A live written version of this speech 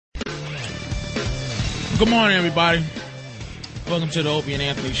Good morning, everybody. Welcome to the Opie and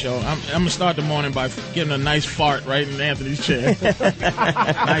Anthony show. I'm going to start the morning by getting a nice fart right in Anthony's chair.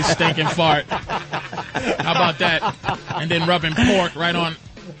 Nice stinking fart. How about that? And then rubbing pork right on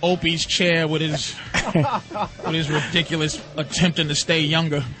Opie's chair with his ridiculous attempting to stay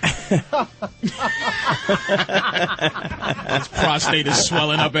younger. His prostate is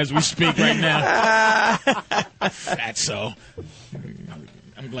swelling up as we speak right now. Fatso.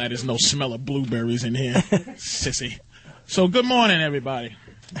 I'm glad there's no smell of blueberries in here. Sissy. So good morning, everybody.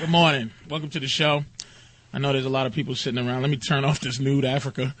 Good morning. Welcome to the show. I know there's a lot of people sitting around. Let me turn off this nude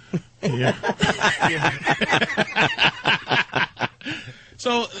Africa. Yeah.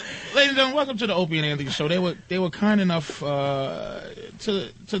 So, ladies and gentlemen, welcome to the Opie and Anthony show. They were kind enough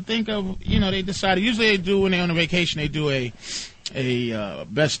to think of, they decided, usually they do when they're on a vacation, they do a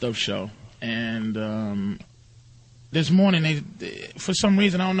best of show. And this morning, for some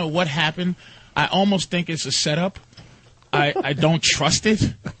reason, I don't know what happened. I almost think it's a setup. I don't trust it.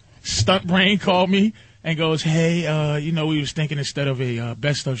 Stunt Brain called me and goes, hey, we was thinking instead of a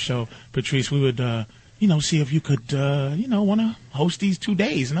best of show, Patrice, we would, see if you could, want to host these 2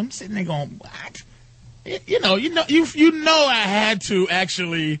 days. And I'm sitting there going, what? You know, I had to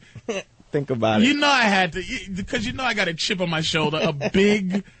actually think about it. I had to, because I got a chip on my shoulder, a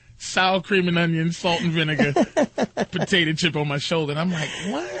big sour cream and onion, salt and vinegar potato chip on my shoulder. And I'm like,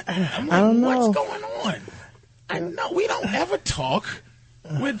 what? I don't know. What's going on? I know we don't ever talk.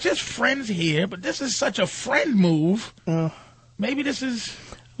 We're just friends here, but this is such a friend move. Maybe this is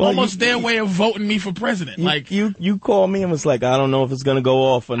almost their way of voting me for president. You called me and was like, I don't know if it's gonna go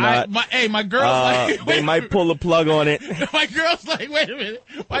off or not. My girl's like, they might pull the plug on it. My girl's like, wait a minute.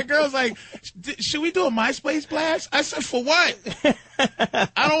 My girl's like, should we do a MySpace blast? I said, for what?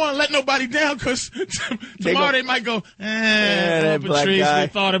 I don't want to let nobody down because tomorrow they might go, Patrice, we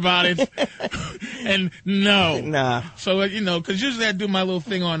thought about it. And no. Nah. So, because usually I do my little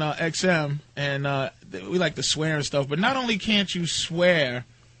thing on XM, and we like to swear and stuff. But not only can't you swear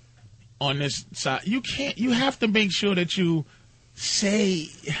on this side, you have to make sure that you say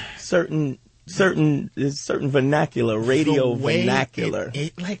certain vernacular, radio vernacular.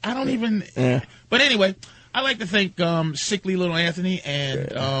 I don't even. But anyway, I like to thank sickly little Anthony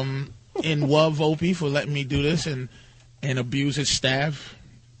and in Wov Opie for letting me do this and abuse his staff.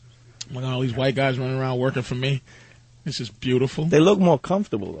 Look at all these white guys running around working for me. This is beautiful. They look more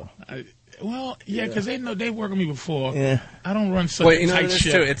comfortable though. Because they know they worked with me before. Yeah. I don't run such a tight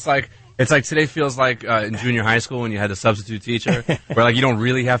ship. Too. It's like today feels like in junior high school when you had a substitute teacher, where you don't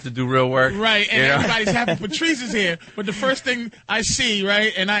really have to do real work. Right, and everybody's happy Patrice is here. But the first thing I see,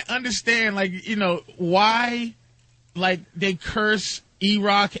 right, and I understand, why, they curse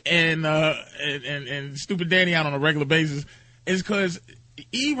E-Rock and Stupid Danny out on a regular basis is because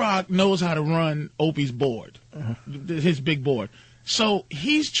E-Rock knows how to run Opie's board, his big board. So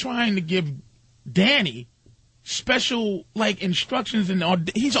he's trying to give Danny special instructions, and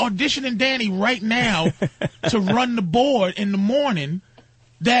he's auditioning Danny right now to run the board in the morning.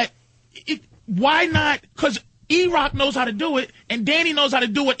 Why not? Because E-Rock knows how to do it, and Danny knows how to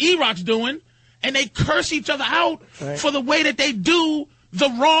do what E-Rock's doing, and they curse each other out for the way that they do the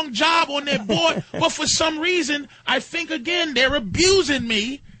wrong job on their board. But for some reason, I think again they're abusing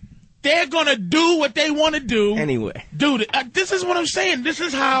me. They're going to do what they want to do. Anyway. Dude, this is what I'm saying. This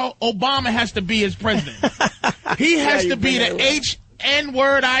is how Obama has to be as president. He has to be the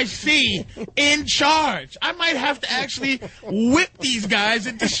H-N-word I see in charge. I might have to actually whip these guys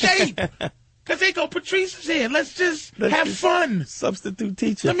into shape. Because they go, Patrice is here. Let's just have fun. Substitute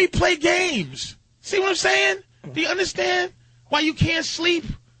teacher. Let me play games. See what I'm saying? Do you understand why you can't sleep?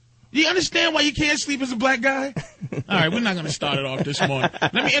 Do you understand why you can't sleep as a black guy? All right, we're not going to start it off this morning.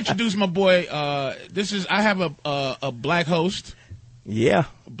 Let me introduce my boy. I have a black host. Yeah.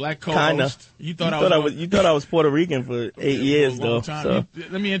 A black co-host. Kinda. You thought I was Puerto Rican for 8 years though. So.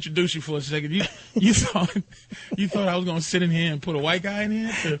 Let me introduce you for a second. You thought I was going to sit in here and put a white guy in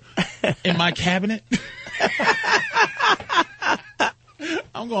here in my cabinet?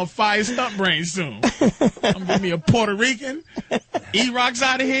 I'm going to fire Stunt Brain soon. I'm going to give me a Puerto Rican. E-Rock's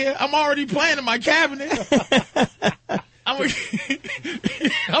out of here. I'm already playing in my cabinet.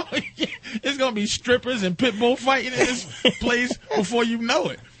 It's going to be strippers and pit bull fighting in this place before you know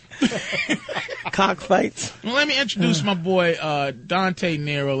it. Cockfights. Well, let me introduce my boy, Dante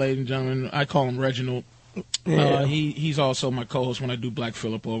Nero, ladies and gentlemen. I call him Reginald. Yeah. He's also my co-host when I do Black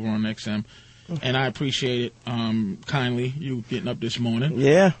Phillip over on XM. And I appreciate it kindly, you getting up this morning.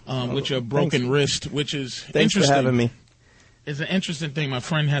 Yeah. With your broken wrist, which is Thanks interesting. for having me. It's an interesting thing. My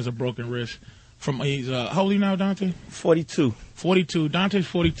friend has a broken wrist. He's how old are you now, Dante? 42. 42. Dante's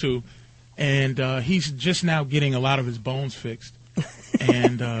 42. and he's just now getting a lot of his bones fixed,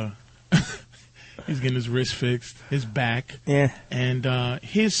 and he's getting his wrist fixed, his back. Yeah. And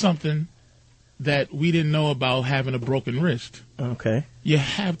here's something that we didn't know about having a broken wrist. Okay. You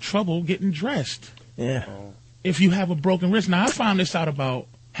have trouble getting dressed. Yeah. If you have a broken wrist. Now, I found this out about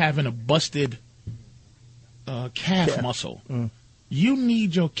having a busted calf muscle. You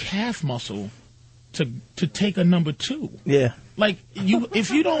need your calf muscle to take a number 2. Yeah. Like, if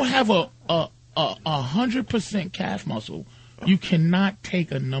you don't have a 100% calf muscle, you cannot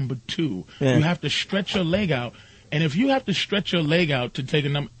take a number 2. Yeah. You have to stretch your leg out. And if you have to stretch your leg out to take a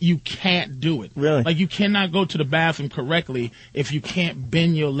number, you can't do it. Really? Like, you cannot go to the bathroom correctly if you can't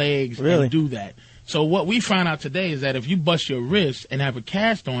bend your legs and do that. So what we found out today is that if you bust your wrist and have a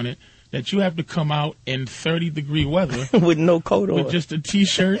cast on it, that you have to come out in 30-degree weather with no coat on, with just a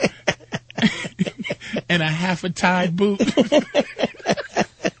T-shirt and a half a tied boot.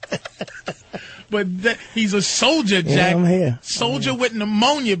 But he's a soldier, Jack. Yeah, I'm here. Soldier with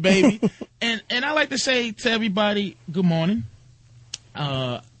pneumonia, baby. and I like to say to everybody, good morning.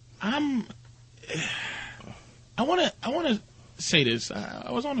 I want to say this.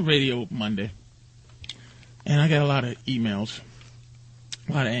 I was on the radio Monday, and I got a lot of emails.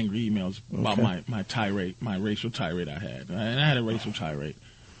 A lot of angry emails about my tirade, my racial tirade I had. And I had a racial tirade,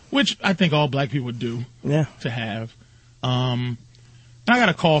 which I think all black people do to have. And I got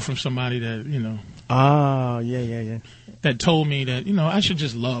a call from somebody that, that told me that, I should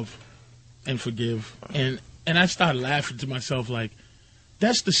just love and forgive. And I started laughing to myself like,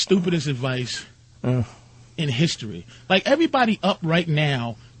 that's the stupidest advice in history. Like, everybody up right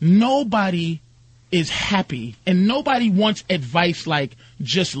now, nobody is happy, and nobody wants advice like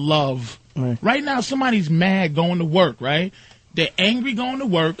just love. Right now, somebody's mad going to work, right? They're angry going to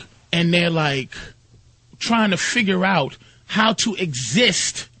work, and they're like trying to figure out how to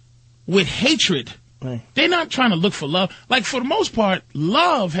exist with hatred. They're not trying to look for love. Like, for the most part,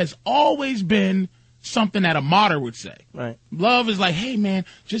 love has always been something that a martyr would say. Love is like, hey, man,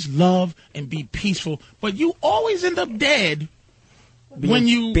 just love and be peaceful. But you always end up dead when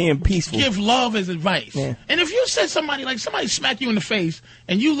you being peaceful. Give love as advice. And if you said somebody smack you in the face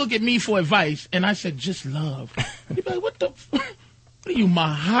and you look at me for advice and I said just love, you'd be like, what are you,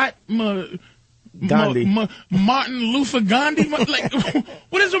 Gandhi. Martin Luther Gandhi? Like,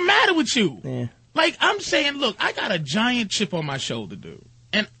 what is the matter with you? Like, I'm saying, look, I got a giant chip on my shoulder, dude.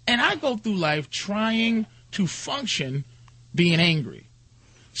 And I go through life trying to function being angry.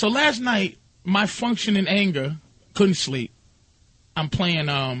 So last night, my function in anger, couldn't sleep. I'm playing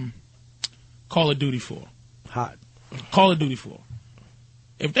Call of Duty 4. Hot. Call of Duty 4.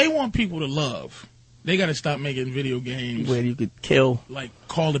 If they want people to love, they got to stop making video games where you could kill. Like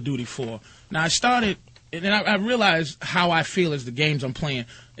Call of Duty 4. Now, I started, and then I realized how I feel as the games I'm playing.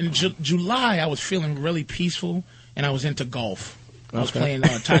 In July, I was feeling really peaceful, and I was into golf. I was playing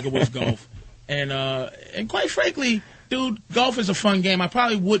Tiger Woods golf. And quite frankly, dude, golf is a fun game. I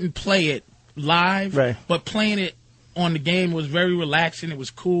probably wouldn't play it live, but playing it on the game was very relaxing. It was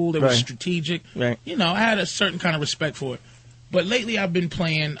cool. It was strategic. I had a certain kind of respect for it. But lately I've been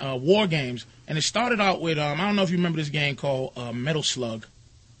playing war games, and it started out with, I don't know if you remember this game called Metal Slug.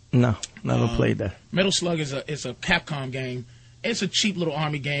 No, never played that. Metal Slug is a Capcom game. It's a cheap little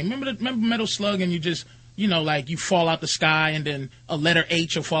army game. Remember Metal Slug, and you just, like you fall out the sky, and then a letter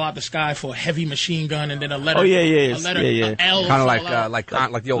H will fall out the sky for a heavy machine gun, and then a letter L. Kind of like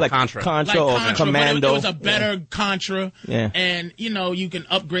the old Contra. Contra or Commando. It was a better Contra. And, you can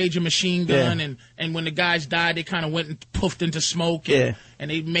upgrade your machine gun, and when the guys died, they kind of went and puffed into smoke, and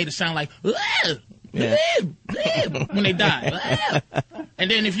they made it sound like, when they died.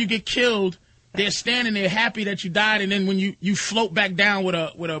 And then if you get killed, they're standing there happy that you died, and then when you float back down with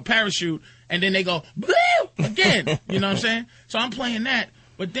a parachute, and then they go again. You know what I'm saying? So I'm playing that,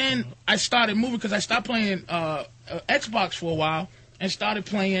 but then I started moving because I stopped playing Xbox for a while and started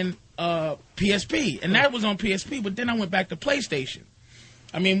playing PSP, and that was on PSP. But then I went back to PlayStation.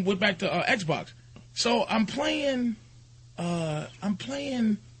 Went back to Xbox. So I'm playing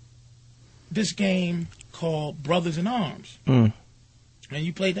this game called Brothers in Arms. And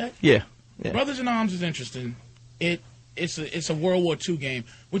you played that? Yeah. Brothers in Arms is interesting. It's a World War II game,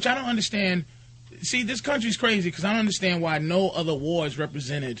 which I don't understand. See, this country's crazy because I don't understand why no other war is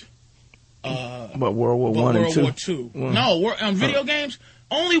represented. But World War I and II. War II. No, on video games,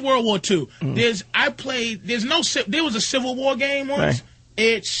 only World War II. There was a Civil War game once.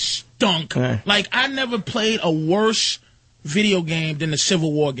 It stunk. Like, I never played a worse video game than the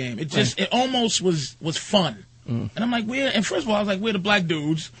Civil War game. It almost was fun. And I'm like, and first of all, I was like, we're the black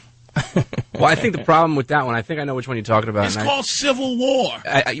dudes. Well, I think the problem with that one, I think I know which one you're talking about. It's called Civil War.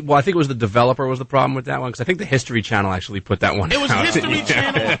 I think it was the developer was the problem with that one, because I think the History Channel actually put that one out. It was History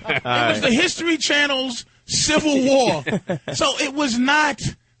Channel. It was the History Channel's Civil War. So it was not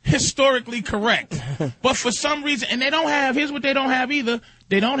historically correct. But for some reason, and they don't have, here's what they don't have either.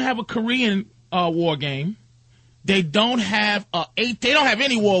 They don't have a Korean war game. They don't have they don't have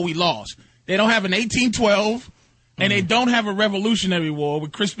any war we lost. They don't have an 1812. And they don't have a Revolutionary War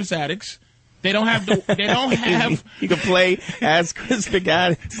with Crispus Attucks. They don't have they don't have. You can play as Crispus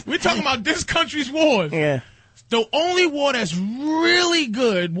Attucks. We're talking about this country's wars. Yeah. The only war that's really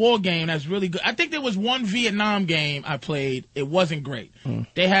good, war game that's really good. I think there was one Vietnam game I played. It wasn't great.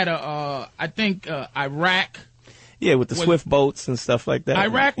 They had I think Iraq. Yeah, with the swift boats and stuff like that.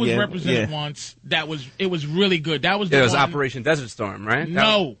 Iraq was represented once. It was really good. That was the it was one. Operation Desert Storm, right?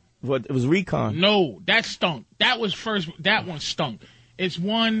 No. What, it was recon. No, that stunk. That was first. That one stunk. It's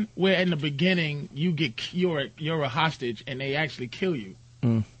one where in the beginning you're a hostage and they actually kill you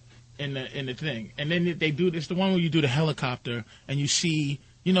in the thing, and then they do. It's the one where you do the helicopter and you see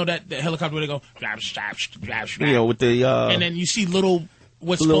that the helicopter where they go with the and then you see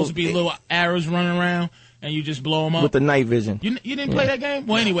what's supposed to be little arrows running around and you just blow them up with the night vision. You didn't play that game?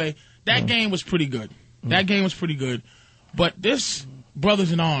 Well, anyway, that game was pretty good. That game was pretty good, but this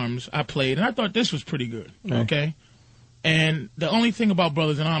Brothers in Arms I played, and I thought this was pretty good, okay? And the only thing about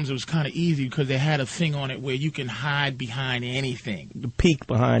Brothers in Arms, it was kind of easy because they had a thing on it where you can hide behind anything. The peek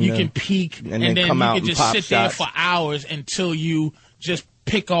behind You can peek, and then come you out can and just pop sit shots. there for hours until you just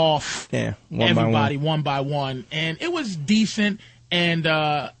pick off everybody one by one. And it was decent, and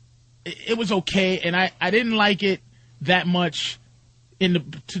it was okay, and I didn't like it that much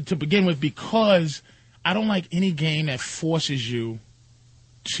to begin with because I don't like any game that forces you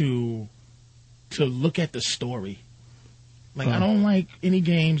to look at the story. Like, I don't like any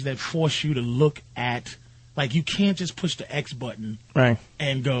games that force you to look at, like, you can't just push the X button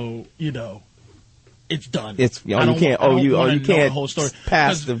and go, it's done. You can't the whole story.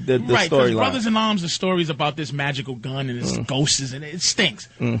 Pass the right, storyline. Brothers in Arms, the story is about this magical gun and it's ghosts and it stinks.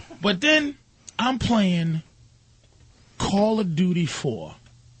 But then I'm playing Call of Duty 4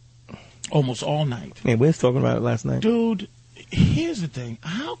 almost all night. Man, we was talking about it last night. Dude, here's the thing.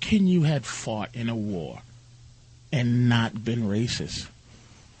 How can you have fought in a war and not been racist?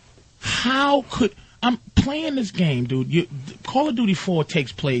 How could... I'm playing this game, dude. Call of Duty 4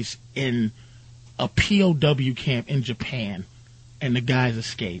 takes place in a POW camp in Japan, and the guys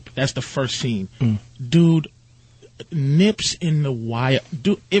escape. That's the first scene. Dude, nips in the wire.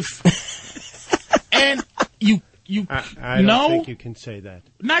 Dude, and you I don't think you can say that.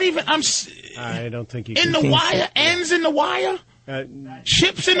 Not even... I don't think you can. In the wire? Ends in the wire?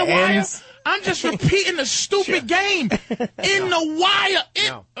 Chips in the wire? I'm just repeating the stupid game. In the wire.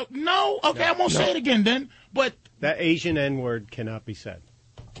 No? Okay, I'm going to say it again then. But that Asian N-word cannot be said.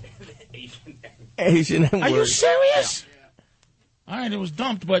 Asian N-word. Are you serious? Yeah. All right, it was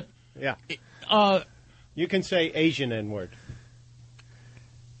dumped, but... Yeah. You can say Asian N-word.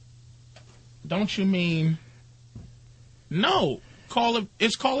 Don't you mean... No.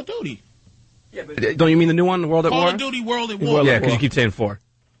 It's Call of Duty. Yeah, but don't you mean the new one, World at War? Call of Duty World at War. Yeah, because you keep saying 4.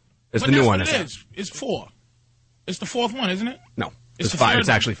 It's the new one. It is. It's 4. It's the fourth one, isn't it? No. It's 5. It's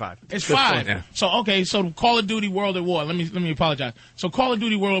actually 5. It's 5. Yeah. So Call of Duty World at War. Let me apologize. So Call of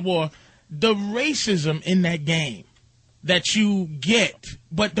Duty World at War, the racism in that game that you get,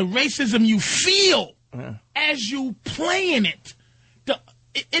 but the racism you feel as you playing it,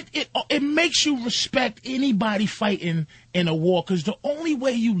 it makes you respect anybody fighting in a war, because the only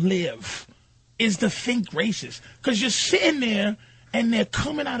way you live is to think racist. Because you're sitting there and they're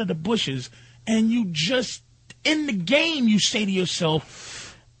coming out of the bushes and you just, in the game, you say to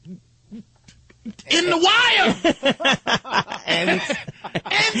yourself, in the wire! Ends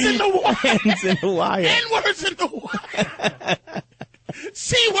in the wire! Ends in the wire. N-words in the wire!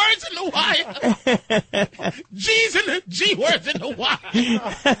 C-words in the wire! G-words in the wire!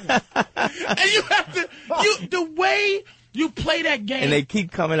 And you have to, the way you play that game... And they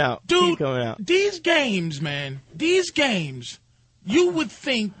keep coming out. Dude, coming out. These games, man, you would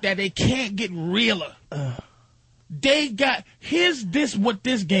think that they can't get realer. Here's what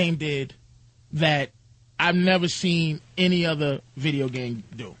this game did that I've never seen any other video game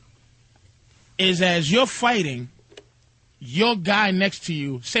do. Is as you're fighting, your guy next to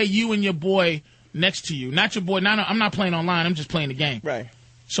you, say you and your boy next to you, not your boy, I'm not playing online, I'm just playing the game. Right.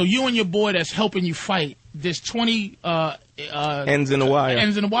 So you and your boy that's helping you fight, there's 20 ends in the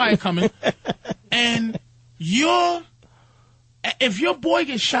wire coming, and if your boy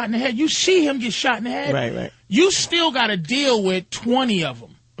gets shot in the head, you see him get shot in the head. Right. You still got to deal with 20 of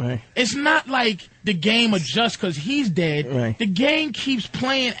them. Right. It's not like the game adjusts because he's dead. Right. The game keeps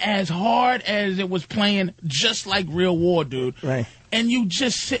playing as hard as it was playing, just like Real War, dude. Right. And you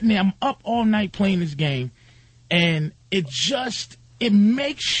just sitting there. I'm up all night playing this game, and it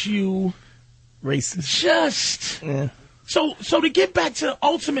makes you Racist. just. Yeah. So to get back to the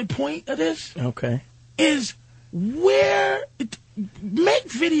ultimate point of this Okay. is make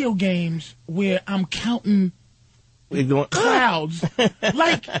video games where I'm counting We're going clouds.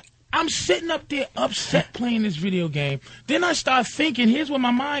 Like, I'm sitting up there upset playing this video game. Then I start thinking, here's where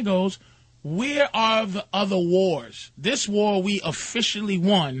my mind goes, where are the other wars? This war we officially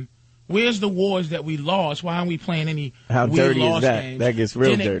won. Where's the wars that we lost? Why aren't we playing any How we dirty lost is that? games? That gets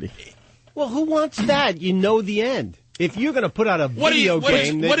real Then dirty. Well, who wants that? You know the end. If you're going to put out a video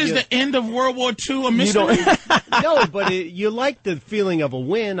game... What is the end of World War II a mystery? No, but you like the feeling of a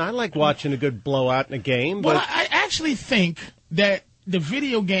win. I like watching a good blowout in a game. Well, But I actually think that the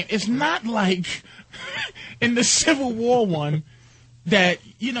video game is not like in the Civil War one that,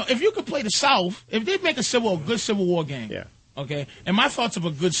 if you could play the South, if they make a good Civil War game, yeah. okay, and my thoughts of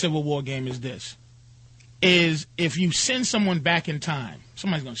a good Civil War game is this, is if you send someone back in time,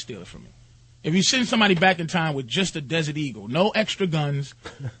 somebody's going to steal it from me. If you send somebody back in time with just a Desert Eagle, no extra guns,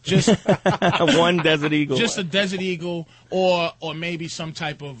 just one Desert Eagle, just a Desert Eagle, or maybe some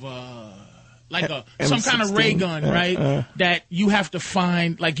type of some kind of ray gun, right? That you have to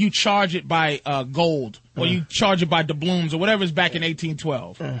find, like you charge it by gold, or you charge it by doubloons, or whatever is back in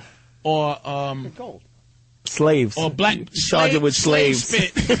 1812, or gold. Slaves, or black. Charge it with slaves. Slave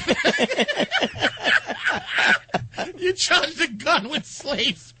spit. You charge the gun with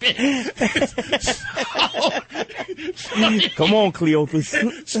slave spit. Come on, Cleopas.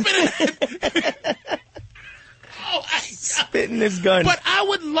 Spitting this gun. But I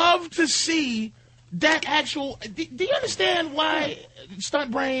would love to see that actual. Do you understand why, Stunt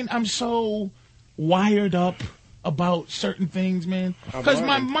Brain, I'm so wired up about certain things, man? Because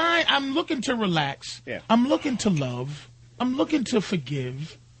my mind, I'm looking to relax. Yeah. I'm looking to love. I'm looking to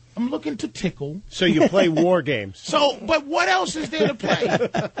forgive. I'm looking to tickle. So you play war games. But what else is there to play?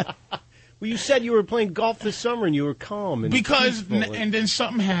 Well, you said you were playing golf this summer and you were calm. And peaceful. And then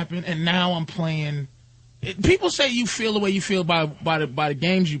something happened, and now I'm playing. People say you feel the way you feel by the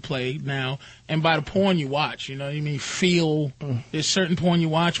games you play now, and by the porn you watch. You know what I mean? Feel there's certain porn you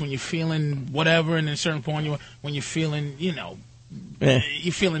watch when you're feeling whatever, and then certain porn when you're feeling, you're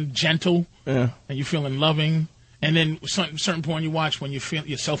feeling gentle, and you're feeling loving. And then certain porn you watch when you feel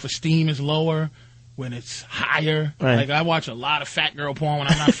your self-esteem is lower, when it's higher. Right. Like I watch a lot of fat girl porn when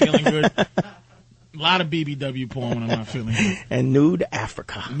I'm not feeling good. A lot of BBW porn when I'm not feeling good. And nude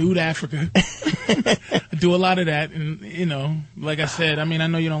Africa. Nude Africa. I do a lot of that. And, like I said, I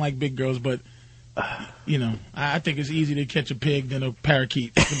know you don't like big girls, but, I think it's easier to catch a pig than a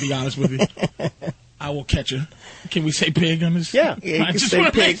parakeet, to be honest with you. I will catch her. Can we say pig on this? Yeah, I just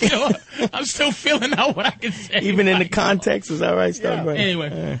want to make sure. I'm still filling out what I can say. Even in the context, is that right? Yeah.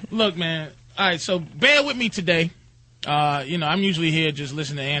 Anyway, look, man. All right, so bear with me today. I'm usually here just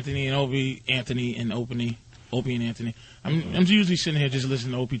listening to Anthony and Opie and Anthony. I'm usually sitting here just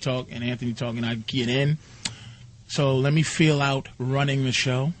listening to Opie talk and Anthony talk, and I get in. So let me feel out running the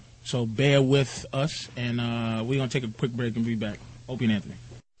show. So bear with us, and we're going to take a quick break and be back. Opie and Anthony.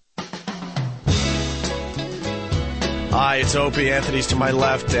 Hi, it's Opie. Anthony's to my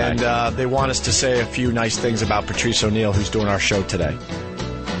left, and they want us to say a few nice things about Patrice O'Neill, who's doing our show today.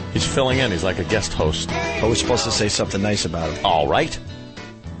 He's filling in. He's like a guest host. But we're supposed to say something nice about him. All right.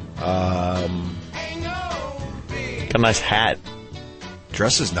 Got a nice hat.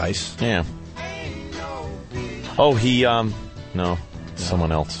 Dress is nice. Yeah. Oh, no,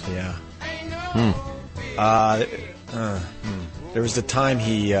 someone else. Yeah. There was the time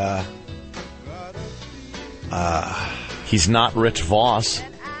He's not Rich Voss.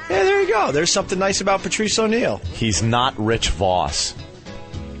 Yeah, there you go. There's something nice about Patrice O'Neill. He's not Rich Voss.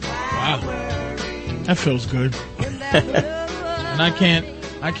 Wow, that feels good. And I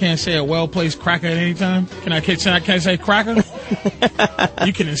can't say a well-placed cracker at any time. Can I say cracker?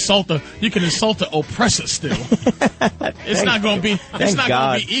 You can insult the oppressor still. It's not going to be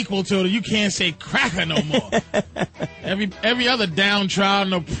equal to it. You can't say cracker no more. Every other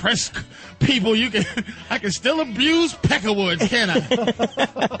downtrodden, oppressed people, I can still abuse Peckerwoods, can I?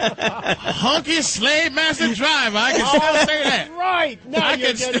 Hunky slave master driver, I can still say that. Right, now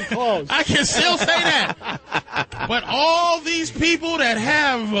you're getting close. I can still say that. But all these people that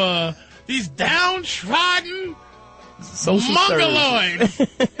have these downtrodden mongoloids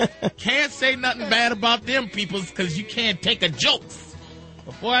can't say nothing bad about them people because you can't take a joke.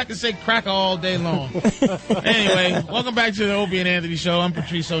 Boy, I can say cracker all day long. Anyway, welcome back to the Opie and Anthony Show. I'm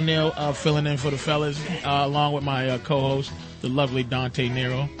Patrice O'Neal, filling in for the fellas, along with my co-host, the lovely Dante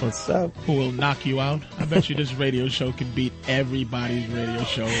Nero. What's up? Who will knock you out. I bet you this radio show can beat everybody's radio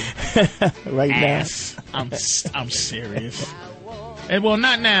show. Right Ass. I'm serious. And well,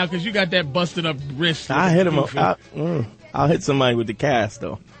 not now, because you got that busted up wrist. I hit him. I'll hit somebody with the cast,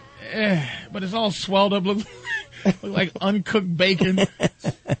 though. But it's all swelled up. Look like uncooked bacon.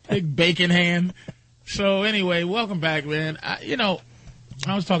 Big bacon hand. So anyway, welcome back, man. I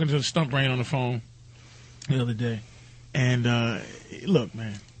was talking to the Stump Brain on the phone the other day. And look,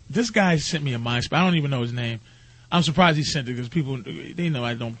 man, this guy sent me a MySpace. I don't even know his name. I'm surprised he sent it because people, they know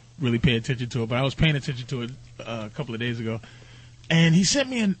I don't really pay attention to it. But I was paying attention to it a couple of days ago. And he sent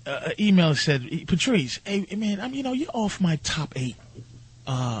me an email that said, Patrice, hey, man, you're off my top 8.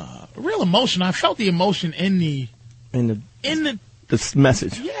 Real emotional. I felt the emotion in the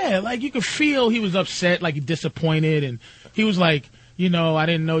message. Yeah, like you could feel he was upset, like he disappointed, and he was like, I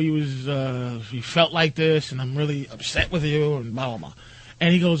didn't know you felt like this, and I'm really upset with you, and blah blah blah.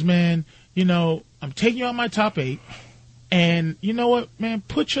 And he goes, man, I'm taking you on my top 8, and you know what, man,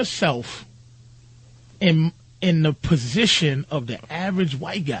 put yourself in the position of the average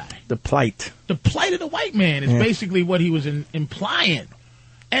white guy. The plight of the white man is basically what he was implying.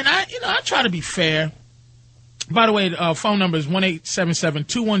 And I try to be fair. By the way, phone number is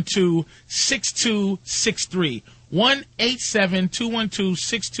 1-877-212-6263.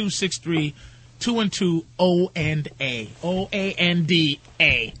 1-877-212-6263. 212-O&A.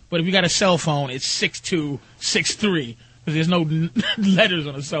 O-A-N-D-A. But if you got a cell phone, it's 6263 because there's no letters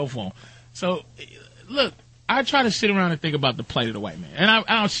on a cell phone. So, look, I try to sit around and think about the plight of the white man. And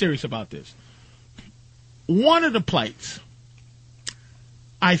I'm serious about this. One of the plights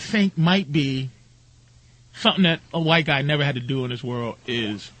I think might be something that a white guy never had to do in this world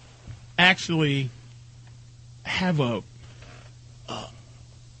is actually have an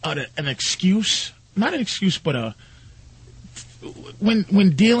excuse, not an excuse, but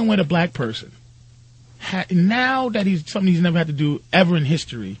when dealing with a black person, now that he's something he's never had to do ever in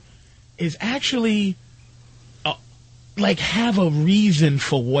history, is actually like have a reason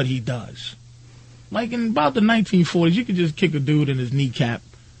for what he does. Like in about the 1940s, you could just kick a dude in his kneecap.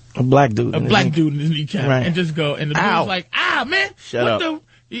 A black dude in his kneecap. Right. And just go. And the dude's like, man. Shut up.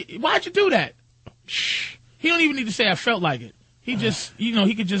 Why'd you do that? Shh. He don't even need to say I felt like it. He just,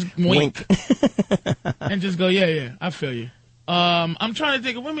 he could just wink. And just go, yeah, I feel you. I'm trying to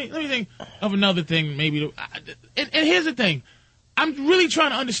think of, let me think of another thing maybe. And here's the thing. I'm really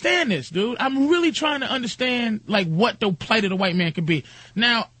trying to understand this, dude. I'm really trying to understand, like, what the plight of the white man could be.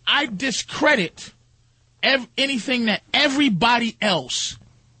 Now, I discredit anything that everybody else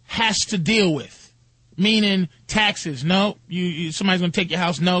has to deal with, meaning taxes. No, somebody's going to take your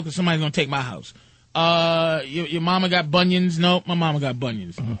house. No, because somebody's going to take my house. Your mama got bunions. No, my mama got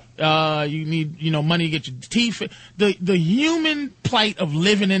bunions. You need, money to get your teeth. The human plight of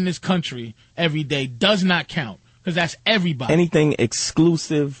living in this country every day does not count. Because that's everybody. Anything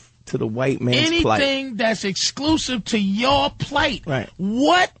exclusive to the white man's plight. Anything that's exclusive to your plight. Right.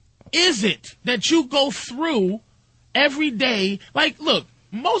 What is it that you go through every day? Like, look,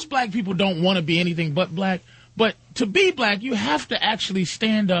 most black people don't want to be anything but black. But to be black, you have to actually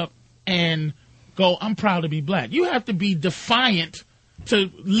stand up and go, I'm proud to be black. You have to be defiant to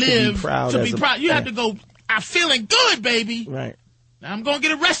live. To be proud. You have to go, I'm feeling good, baby. Right. Now, I'm going to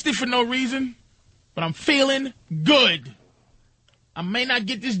get arrested for no reason. But I'm feeling good. I may not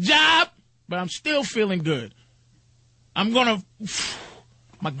get this job, but I'm still feeling good.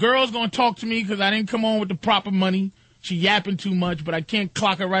 My girl's going to talk to me because I didn't come on with the proper money. She yapping too much, but I can't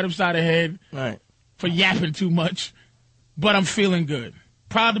clock her right upside her head for yapping too much. But I'm feeling good.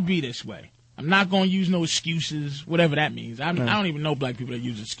 Proud to be this way. I'm not going to use no excuses, whatever that means. I don't even know black people that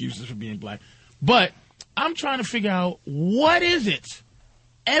use excuses for being black. But I'm trying to figure out what is it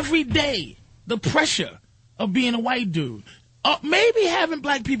every day. The pressure of being a white dude. Maybe having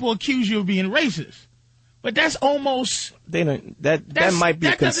black people accuse you of being racist. But that's almost... That might be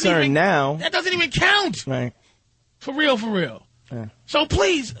a concern now. That doesn't even count. Right. For real. Yeah. So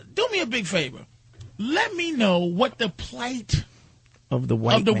please, do me a big favor. Let me know what the plight of the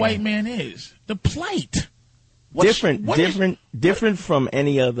white man is. The plight. Different from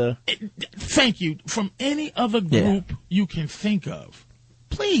any other... Thank you. From any other group you can think of.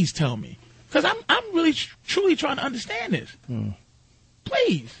 Please tell me. Because I'm really, truly trying to understand this.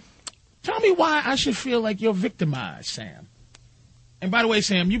 Please. Tell me why I should feel like you're victimized, Sam. And by the way,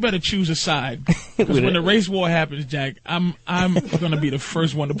 Sam, you better choose a side. Because when the race war happens, Jack, I'm going to be the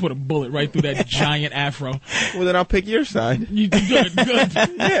first one to put a bullet right through that giant afro. Well, then I'll pick your side. Good.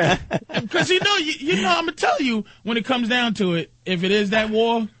 Yeah. Because, you know, I'm going to tell you, when it comes down to it, if it is that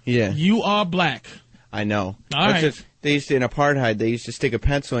war, Yeah. you are black. I know. All right. They used to, in apartheid, they used to stick a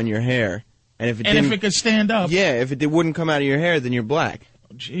pencil in your hair. And if it could stand up. Yeah, if it wouldn't come out of your hair, then you're black.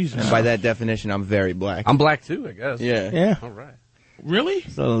 Oh, Jesus. And by that definition, I'm very black. I'm black too, I guess. Yeah. All right. Really?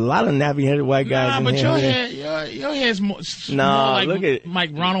 So a lot of nappy-headed white guys in but here. your hair's more, No, more look at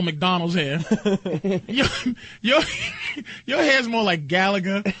like Ronald McDonald's hair. your hair's more like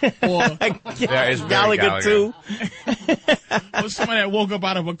Gallagher or Yeah, it's very Gallagher too. or someone that woke up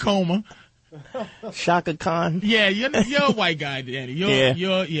out of a coma. Shaka Khan. Yeah, you're a white guy, Danny.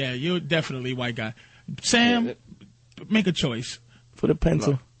 You're definitely a white guy. Sam, make a choice. Put a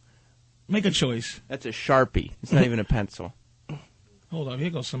pencil. Make a choice. That's a Sharpie. It's not even a pencil. Hold on, here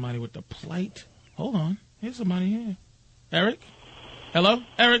goes somebody with the plight. Hold on, here's somebody here. Eric? Hello?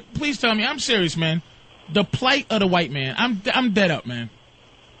 Eric, please tell me. I'm serious, man. The plight of the white man. I'm dead up, man.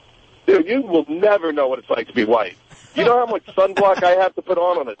 Dude, you will never know what it's like to be white. You know how much sunblock I have to put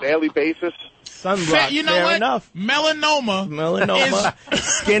on a daily basis? Sunblock. You know fair what? enough. Melanoma.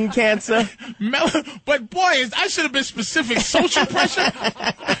 Skin cancer. But boy, I should have been specific. Social pressure.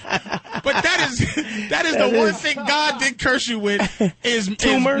 But that is the one thing God did curse you with is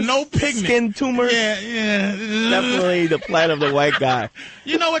Tumors. Is no pigment. Skin tumors. Yeah. Definitely the plight of the white guy.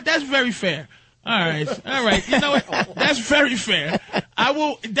 You know what? That's very fair. All right. You know what? That's very fair.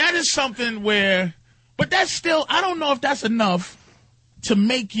 That is something where, but that's still, I don't know if that's enough to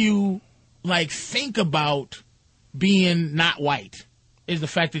make you like think about being not white. Is the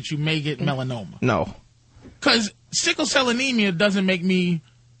fact that you may get melanoma. No. Because sickle cell anemia doesn't make me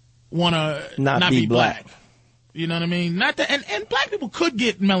want to not be black. You know what I mean? Not that, and black people could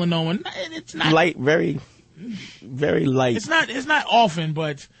get melanoma. It's not light, very, very light. It's not often,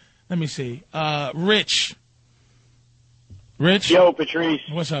 but let me see. Rich. Yo, Patrice.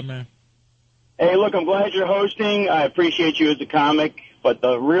 What's up, man? Hey, look, I'm glad you're hosting. I appreciate you as a comic, but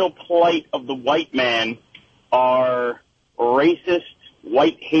the real plight of the white man are racist,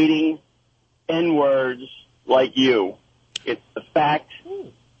 white-hating N-words like you. It's the fact.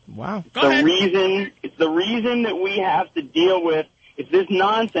 Wow. It's the reason that we have to deal with. It's this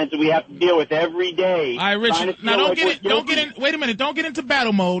nonsense that we have to deal with every day. All right, Rich. Now don't get in. Wait a minute. Don't get into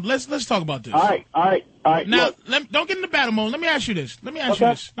battle mode. Let's talk about this. All right. Now, don't get into battle mode. Let me ask you this. Let me ask you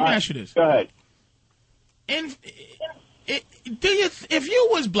this. Go ahead. If you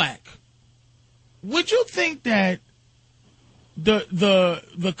was black, would you think that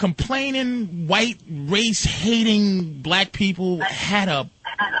the complaining white race hating black people had a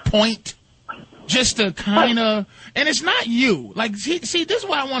point? Just to kind of, and it's not you. Like, see, this is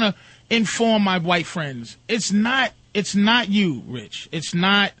why I want to inform my white friends. It's not you, Rich. It's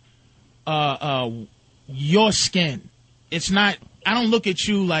not your skin. It's not. I don't look at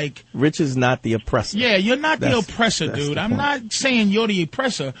you like Rich is not the oppressor. Yeah, you're not the oppressor, dude. I'm not saying you're the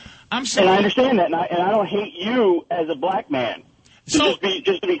oppressor. I'm saying, and I understand that, and I don't hate you as a black man. So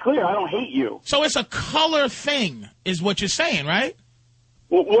just to be clear, I don't hate you. So it's a color thing, is what you're saying, right?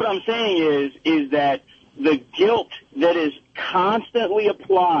 Well, what I'm saying is that the guilt that is constantly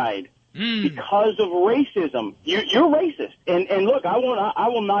applied because of racism. You're racist, and look, I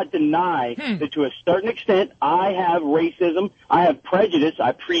will not deny that to a certain extent I have racism, I have prejudice,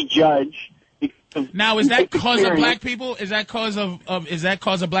 I prejudge. Now, is that cause of black people? Is that cause of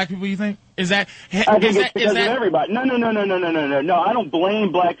black people? You think? I think it's because of everybody. No. I don't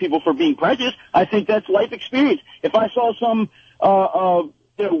blame black people for being prejudiced. I think that's life experience. If I saw some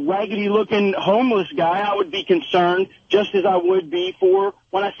raggedy-looking homeless guy, I would be concerned just as I would be for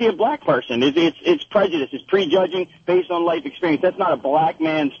when I see a black person. It's prejudice. It's prejudging based on life experience. That's not a black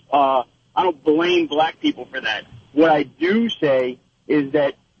man's I don't blame black people for that. What I do say is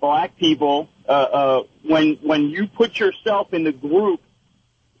that black people, when you put yourself in the group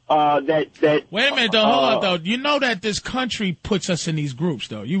that Wait a minute, though. Hold up, though. You know that this country puts us in these groups,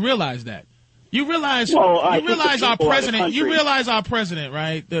 though. You realize that. You realize our president. You realize our president,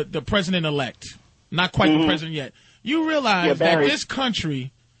 right? The president-elect, not quite the president yet. You realize that this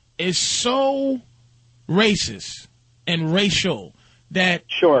country is so racist and racial that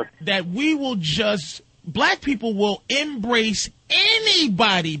we will just black people will embrace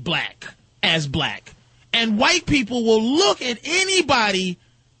anybody black as black, and white people will look at anybody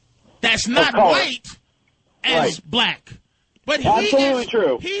that's not white as black. But absolutely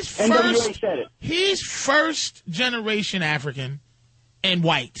true. He's first generation African and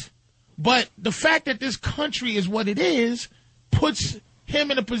white. But the fact that this country is what it is puts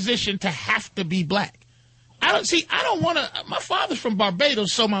him in a position to have to be black. I don't want to. My father's from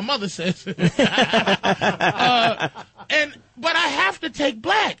Barbados, so my mother says. But I have to take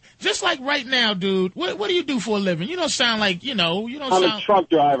black. Just like right now, dude. What do you do for a living? You don't sound like you don't. I'm a truck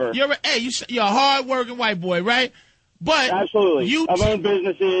driver. You're a hard-working white boy, right? But absolutely. I've owned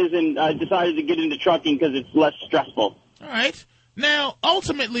businesses, and I decided to get into trucking because it's less stressful. All right. Now,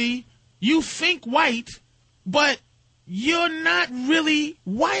 ultimately, you think white, but you're not really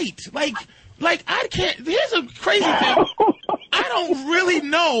white. Like I can't. Here's a crazy thing. I don't really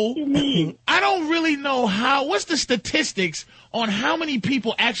know. I don't really know how. What's the statistics on how many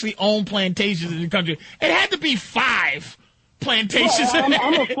people actually own plantations in the country? It had to be 5 plantations. I'm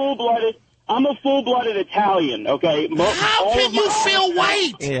a full-blooded Italian. Okay. How can you feel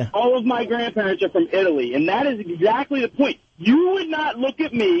white? Yeah. All of my grandparents are from Italy, and that is exactly the point. You would not look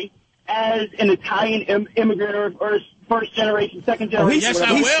at me as an Italian immigrant or first generation, second generation. Yes,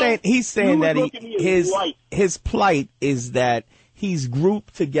 I will. He's saying that his plight is that he's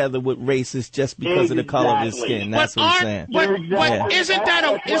grouped together with racists just because of the color of his skin. That's what he's saying. But isn't that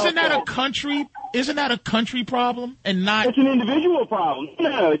a country problem and not? It's an individual problem.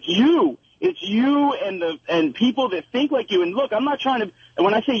 No, it's you. It's you and people that think like you. And look, I'm not trying to.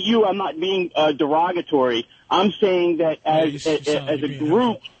 When I say you, I'm not being derogatory. I'm saying that as a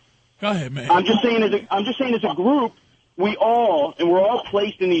group. Go ahead, man. I'm just saying as a group, we're all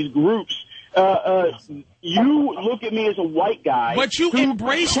placed in these groups. You look at me as a white guy, but you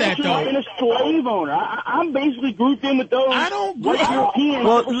embrace that though. And a slave owner. I'm basically grouped in with those. I don't. White Europeans.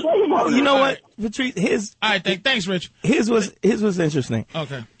 Slave owners. You know what, Patrice? All right, thanks, Rich. His was interesting.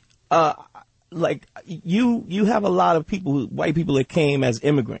 Okay. Like you have a lot of people, white people that came as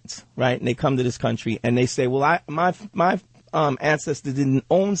immigrants, right? And they come to this country and they say, well, my ancestors didn't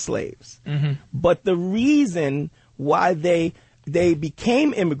own slaves, but the reason why they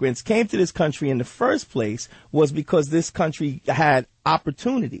became immigrants, came to this country in the first place, was because this country had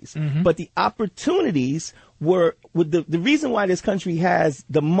opportunities. But the opportunities were the reason why this country has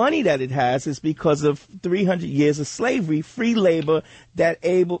the money that it has is because of 300 years of slavery, free labor that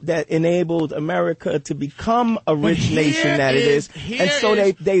enabled America to become a rich nation that it is. And so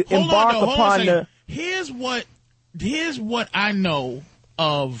they embark upon the. Here's what I know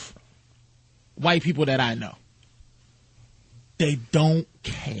of white people that I know. They don't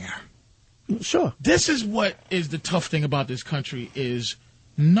care. Sure. This is what is the tough thing about this country is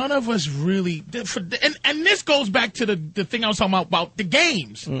none of us really, and this goes back to the thing I was talking about the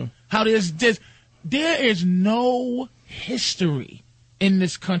games. How there is no history in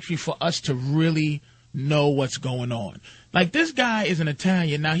this country for us to really know what's going on. Like, this guy is an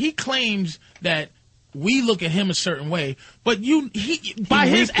Italian. Now, he claims that we look at him a certain way, but his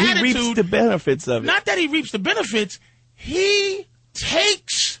attitude, he reaps the benefits of it. Not that he reaps the benefits, he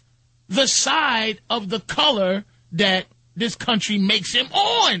takes the side of the color that this country makes him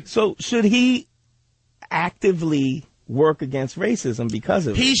on. So should he actively work against racism because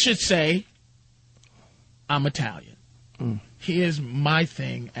of it? He should say, I'm Italian. Here's my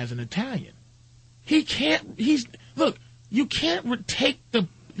thing as an Italian. You can't take the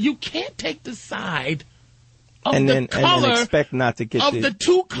side of the color and expect not to get the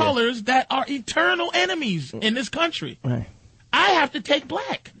two colors that are eternal enemies in this country. Right. I have to take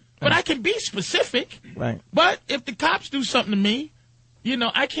black. But I can be specific. Right. But if the cops do something to me,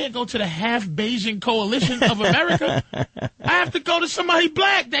 I can't go to the half Bayesian coalition of America. I have to go to somebody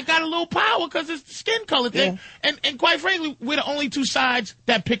black that got a little power because it's the skin color thing. Yeah. And quite frankly, we're the only two sides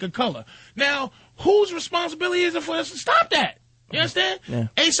that pick a color. Now, whose responsibility is it for us to stop that? You understand? Yeah.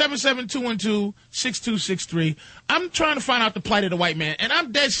 877-212-6263. I'm trying to find out the plight of the white man, and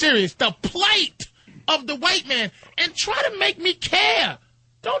I'm dead serious. The plight of the white man, and try to make me care.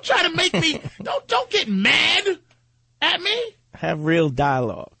 Don't try to make me, don't get mad at me. Have real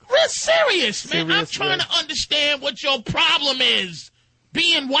dialogue. Real serious, man. I'm trying to understand what your problem is.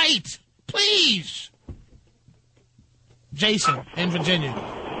 Being white. Please. Jason in Virginia.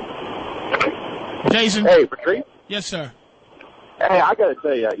 Jason. Hey, Patrice. Yes, sir. Hey, I got to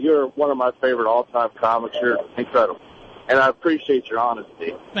tell you, you're one of my favorite all-time comics. You're incredible. And I appreciate your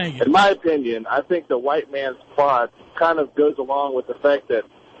honesty. Thank you. In my opinion, I think the white man's plot kind of goes along with the fact that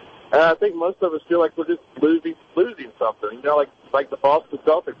I think most of us feel like we're just losing something. Like the Boston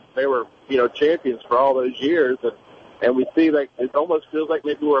Celtics, they were, champions for all those years. And we see like it almost feels like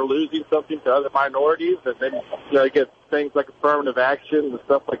maybe we're losing something to other minorities. And then, you get things like affirmative action and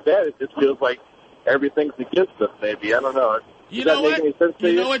stuff like that. It just feels like everything's against us, maybe. I don't know. You know what?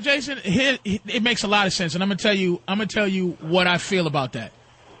 You know what, Jason? It makes a lot of sense, and I'm gonna tell you what I feel about that.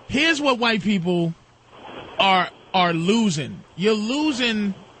 Here's what white people are are losing. You're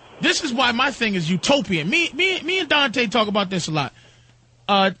losing. This is why my thing is utopian. Me and Dante talk about this a lot.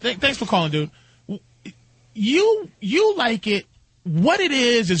 Thanks for calling, dude. You like it. What it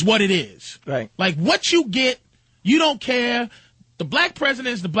is what it is. Right. Like what you get, you don't care. The black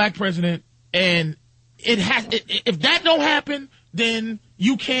president is the black president, and if that don't happen, then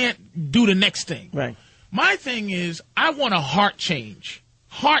you can't do the next thing. Right. My thing is, I want a heart change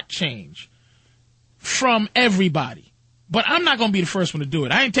from everybody. But I'm not going to be the first one to do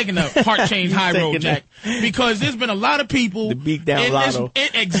it. I ain't taking the heart change high road, Jack, because there's been a lot of people. The beat down lotto.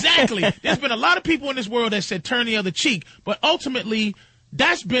 Exactly. There's been a lot of people in this world that said turn the other cheek. But ultimately,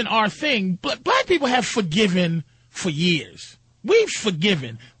 that's been our thing. But black people have forgiven for years. We've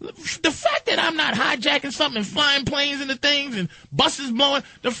forgiven. The fact that I'm not hijacking something and flying planes into things and buses blowing,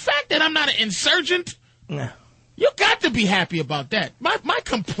 the fact that I'm not an insurgent, you got to be happy about that. My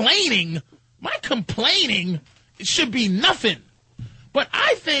complaining, it should be nothing. But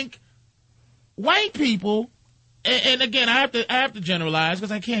I think white people, and again, I have to generalize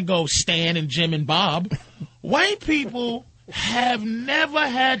because I can't go Stan and Jim and Bob. White people have never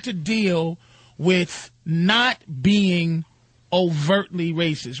had to deal with not being overtly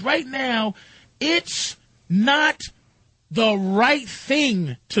racist. Right now, it's not the right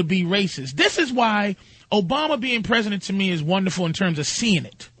thing to be racist. This is why Obama being president to me is wonderful in terms of seeing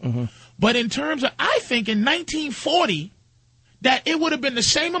it. Mm-hmm. But in terms of, I think in 1940, that it would have been the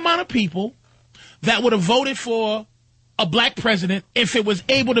same amount of people that would have voted for a black president if it was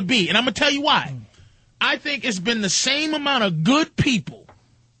able to be. And I'm going to tell you why. I think it's been the same amount of good people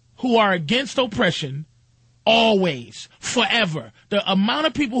who are against oppression always, forever. The amount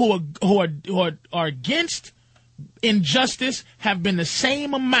of people who are against injustice have been the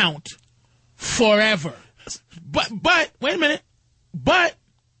same amount forever. But wait a minute. But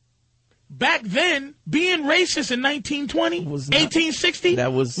back then, being racist in 1920, 1860,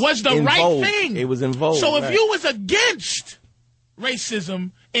 was the right thing. It was in vogue. So if you was against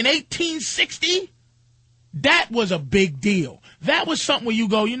racism in 1860, that was a big deal. That was something where you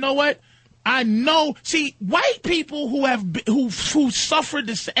go, you know what? I know. See, white people who suffered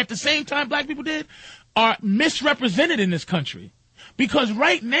this at the same time black people did are misrepresented in this country, because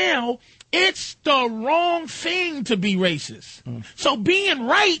right now it's the wrong thing to be racist. So being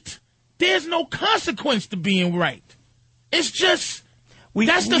right, there's no consequence to being right. It's just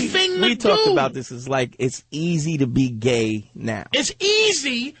that's the thing to do. We talked about this. It's like it's easy to be gay now. It's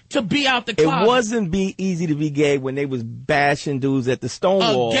easy to be out the closet. It wasn't easy to be gay when they was bashing dudes at the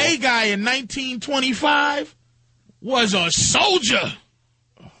Stonewall. A gay guy in 1925 was a soldier.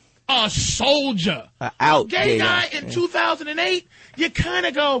 A soldier. A gay guy in 2008, you kind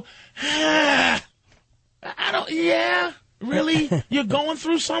of go, really? You're going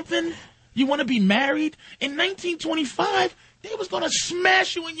through something? You want to be married? In 1925, they was going to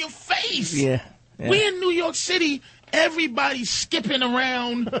smash you in your face. Yeah. We in New York City, everybody's skipping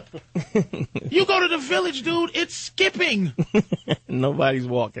around. You go to the Village, dude, it's skipping. Nobody's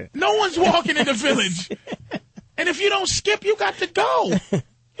walking. No one's walking in the Village. And if you don't skip, you got to go.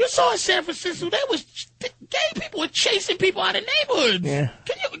 You saw in San Francisco, gay people were chasing people out of neighborhoods. Yeah.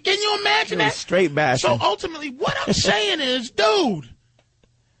 Can you imagine that? Straight bashing. So ultimately, what I'm saying is, dude,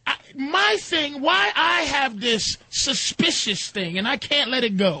 my thing, why I have this suspicious thing, and I can't let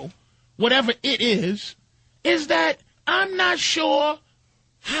it go, whatever it is that I'm not sure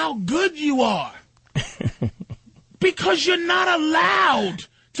how good you are. Because you're not allowed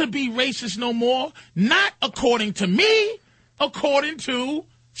to be racist no more. Not according to me, according to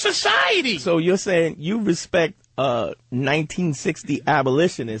society. So you're saying you respect 1960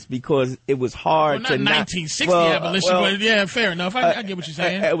 abolitionists because it was hard to not 1960 abolition, but yeah, fair enough. I get what you're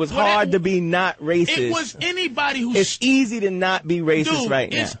saying. It was hard to be not racist. It was anybody who's... It's easy to not be racist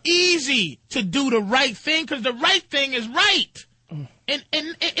right now. It's easy to do the right thing because the right thing is right. And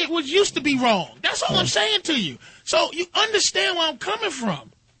it was used to be wrong. That's all I'm saying to you. So you understand where I'm coming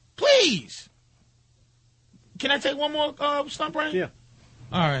from. Please. Can I take one more stump, Brian? Yeah.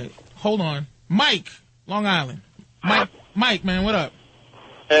 All right. Hold on. Mike, Long Island. Mike, man, what up?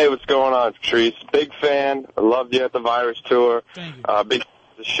 Hey, what's going on, Patrice? Big fan. I loved you at the Virus Tour. Thank you. Big fan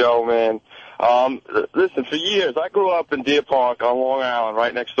of the show, man. Listen, for years, I grew up in Deer Park on Long Island,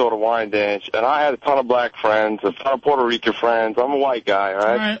 right next door to Wyandanch, and I had a ton of black friends, a ton of Puerto Rican friends. I'm a white guy,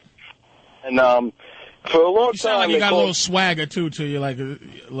 all right? And for a long time... You sound like you got a little swagger, too, to you, like a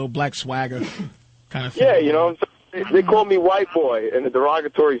little black swagger kind of thing. Yeah, you know, they called me white boy in a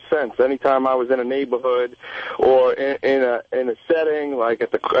derogatory sense. Anytime I was in a neighborhood or in a setting like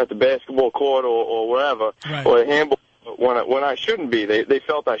at the basketball court or wherever, right, or a handball, when I shouldn't be, they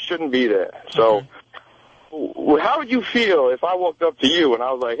felt I shouldn't be there. So how would you feel if I walked up to you and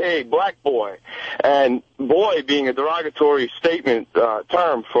I was like, hey, black boy, and boy being a derogatory statement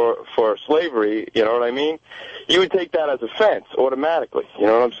term for slavery, you know what I mean? You would take that as offense automatically. You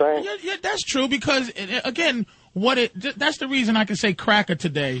know what I'm saying? Yeah, that's true because, again, that's the reason I can say cracker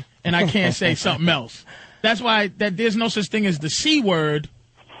today and I can't say something else. That's why that there's no such thing as the C word,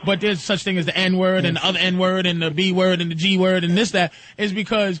 but there's such thing as the N word and the other N word and the B word and the G word and this, that, is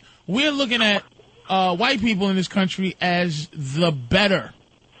because we're looking at white people in this country as the better.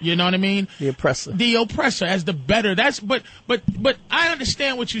 You know what I mean? The oppressor. The oppressor as the better. But I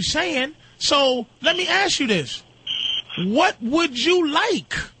understand what you're saying. So let me ask you this. What would you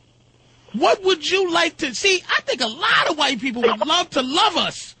like? What would you like to see? I think a lot of white people would love to love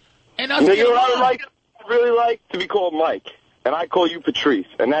us. And us you know what I really like? To be called Mike. And I call you Patrice.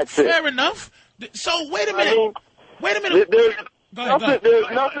 And that's it. Fair enough. So wait a minute. There's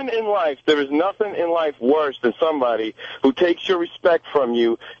nothing in life. There is nothing in life worse than somebody who takes your respect from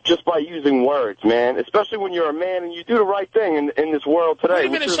you just by using words, man. Especially when you're a man and you do the right thing in this world today. Wait a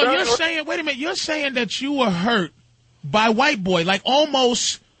minute. So you're saying, you're saying that you were hurt by white boy, like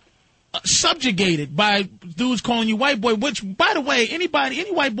almost subjugated by dudes calling you white boy. Which, by the way, any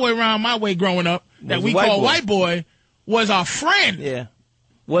white boy around my way growing up that we call white boy was our friend. Yeah.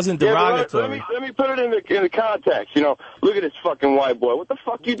 Wasn't derogatory. Yeah, let me put it in the context. You know, look at this fucking white boy. What the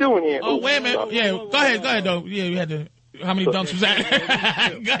fuck you doing here? Oh, wait a minute. Yeah, go ahead, though. Yeah, you had to. How many dunks was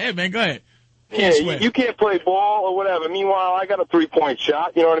that? Go ahead, man. Go ahead. You can't play ball or whatever. Meanwhile, I got a 3-point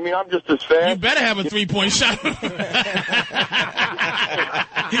shot. You know what I mean? I'm just as fair. You better have a 3-point shot.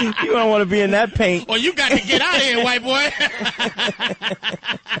 You don't want to be in that paint. Well, you got to get out of here, white boy.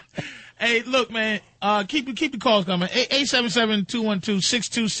 Hey, look, man, keep the calls coming.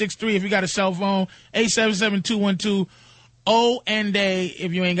 877-212-6263 if you got a cell phone. 877-212-O-and-A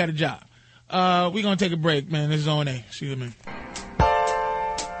if you ain't got a job. We're going to take a break, man. This is O&A. See you, man.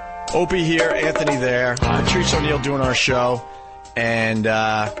 Opie here, Anthony there. Patrice O'Neal doing our show. And,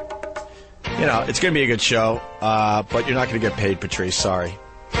 it's going to be a good show, but you're not going to get paid, Patrice. Sorry.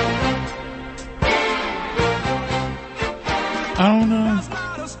 I don't know.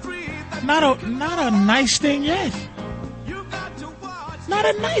 Not a nice thing yet. Not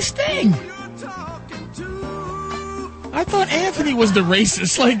a nice thing. I thought Anthony was the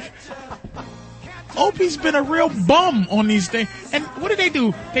racist. Like, Opie's been a real bum on these things. And what do?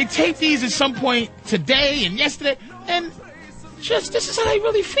 They tape these at some point today and yesterday, and just this is how he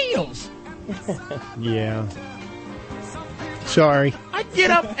really feels. Yeah. Sorry. I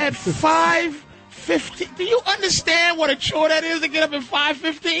get up at 5:15. Do you understand what a chore that is to get up at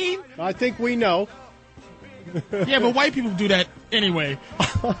 5:15? I think we know. Yeah, but white people do that anyway.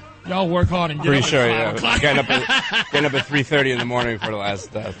 Y'all work hard and get pretty up sure, at 5 o'clock. Getting up at 3:30 in the morning for the last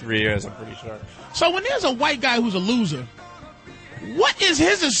 3 years, I'm pretty sure. So when there's a white guy who's a loser, what is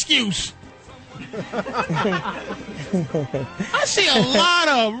his excuse? I see a lot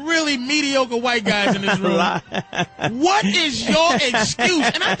of really mediocre white guys in this room. What is your excuse?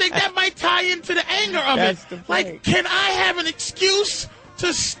 And I think that might tie into the anger of it. Like, can I have an excuse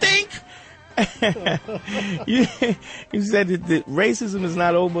to stink? You said that racism is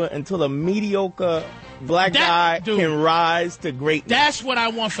not over until a mediocre black guy can rise to greatness. That's what I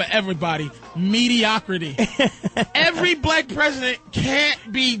want for everybody. Mediocrity. Every black president can't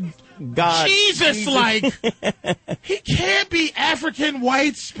be Jesus-like. He can't be African,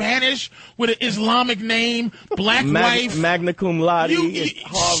 white, Spanish, with an Islamic name, black wife. Magna cum laude at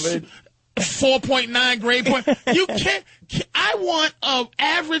Harvard. 4.9 grade point. You can't. I want an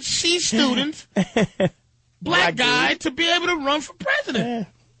average C student, black guy, to be able to run for president.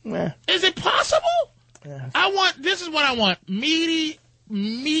 Is it possible? This is what I want.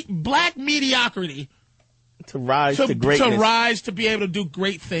 Black mediocrity. To rise to greatness. To rise to be able to do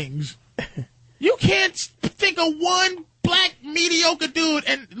great things. You can't think of one black mediocre dude.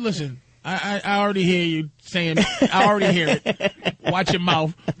 And listen, I already hear you saying, I already hear it. Watch your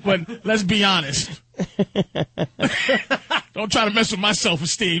mouth. But let's be honest. Don't try to mess with my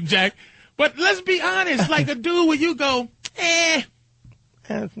self-esteem, Jack. But let's be honest. Like a dude where you go,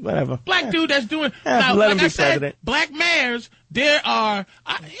 whatever. Black dude that's doing. Now, let like him be I said, president. black mayors, there are.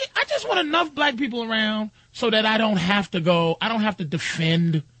 I just want enough black people around so that I don't have to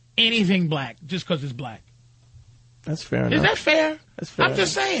defend anything black just because it's black. That's fair enough. Is that fair? That's fair. I'm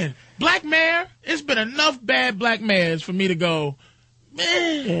just saying. Black mayor, it's been enough bad black mayors for me to go,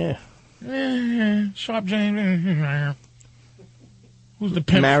 Sharp James. Who's the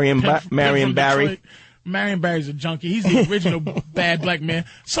pimp? Marion from Barry. Detroit? Marion Barry's a junkie. He's the original bad black man.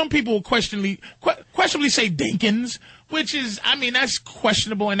 Some people will questionably say Dinkins, Which is, I mean, that's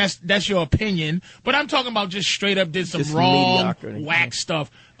questionable, and that's your opinion. But I'm talking about just straight up did some Just wrong, mediocrity. whack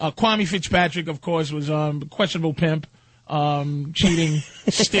stuff. Kwame Fitzpatrick, of course, was questionable pimp, cheating,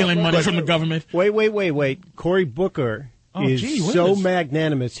 stealing money from the government. Wait. Cory Booker is so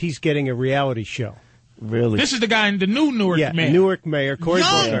magnanimous, he's getting a reality show. Really? This is the guy in the new Newark mayor. Newark mayor, Cory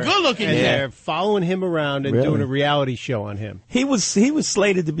Booker. Good-looking and man. they're following him around and doing a reality show on him. He was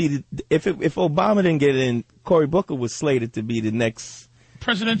slated to be if Obama didn't get in, Cory Booker was slated to be the next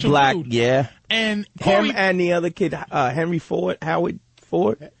presidential black. dude. Yeah, and him and the other kid, Howard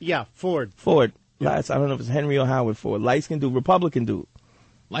Ford. Yeah, Ford. I don't know if it's Henry or Howard Ford. Light-skinned dude, Republican dude.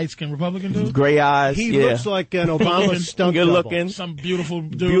 Light-skinned Republican dude? Gray eyes. He looks like an Obama stunt Good double. looking. Some beautiful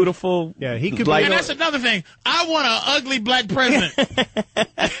dude. Beautiful. Yeah, he could like, and that's another thing. I want an ugly black president.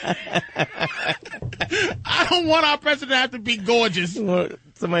 I don't want our president to have to be gorgeous.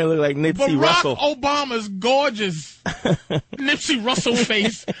 Somebody look like Nipsey Barack Russell. Obama's gorgeous. Nipsey Russell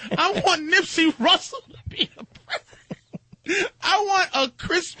face. I want Nipsey Russell to be the president. I want a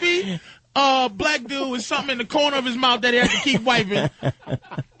crispy black dude with something in the corner of his mouth that he has to keep wiping.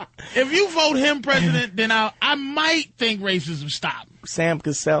 If you vote him president, then I might think racism stop. Sam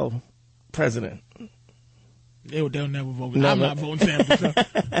Cassell, president. They'll never vote. I'm not voting Sam Cassell.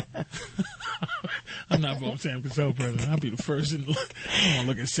 I'm not voting Sam Cassell president. I'll be the first in. I want to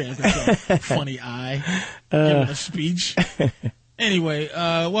look at Sam Cassell. Funny eye. Give him a speech. Anyway,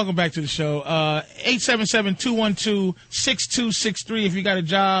 welcome back to the show. 877-212-6263 if you got a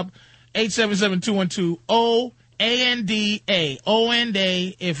job. 877-212-OANDA.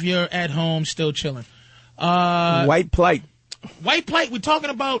 OANDA if you're at home still chilling. White plight. White plight, we're talking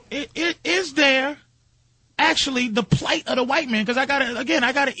about, it is there actually the plight of the white man? Because I got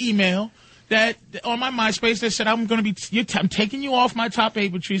an email that on my MySpace that said I'm taking you off my top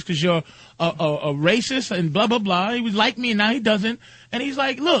 8, Patrice, because you're a racist and blah, blah, blah. He was like me and now he doesn't. And he's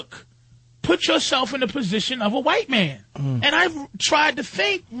like, look, put yourself in the position of a white man. And I've tried to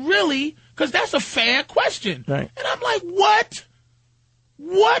think, really, because that's a fair question. Right. And I'm like, what?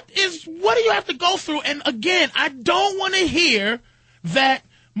 What do you have to go through? And again, I don't want to hear that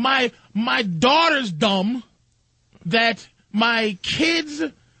my daughter's dumb, that my kids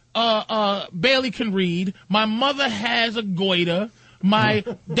barely can read, my mother has a goiter,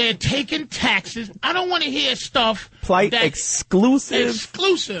 they're taking taxes. I don't want to hear stuff Plight that's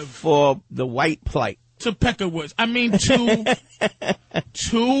exclusive for the white plight. To Peckerwoods. I mean, to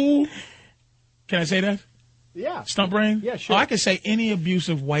can I say that? Yeah. Stump brain? Yeah, sure. Oh, I can say any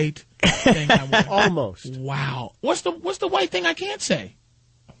abusive white thing I want. Almost. Wow. What's the white thing I can't say?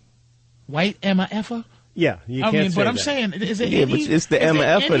 White Emma Effer? Yeah, you can't say but I'm that. saying, is there Yeah, any? but it's the Emma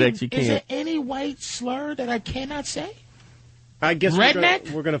Effer that you Is there can't. any white slur that I cannot say? I guess redneck?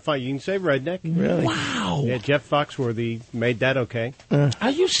 we're gonna find. You can say redneck. Really? Wow. Yeah, Jeff Foxworthy made that okay.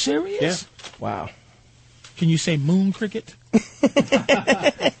 Are you serious? Yeah. Wow. Can you say moon cricket?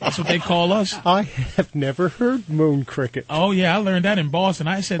 That's what they call us. I have never heard moon cricket. Oh, yeah, I learned that in Boston.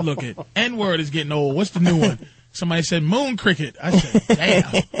 I said, look, N-word is getting old. What's the new one? Somebody said moon cricket. I said,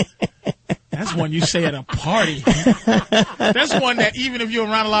 damn. That's one you say at a party. That's one that even if you're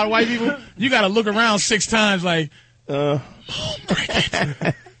around a lot of white people, you got to look around 6 times like, moon cricket.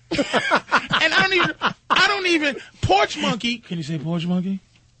 And I don't even, porch monkey. Can you say porch monkey?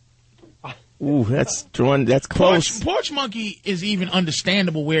 Ooh, that's close. Porch monkey is even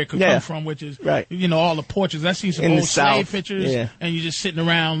understandable where it could come from, which is, right. All the porches. I've seen some In the old slave South, pictures, yeah. and you're just sitting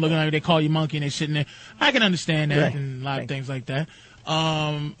around looking like they call you monkey, and they're sitting there. I can understand that Right. and a lot of things like that.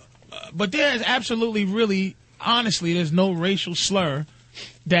 But there is absolutely, really, honestly, there's no racial slur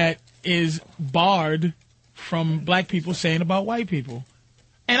that is barred from black people saying about white people.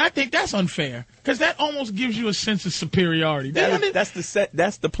 And I think that's unfair because that almost gives you a sense of superiority. That's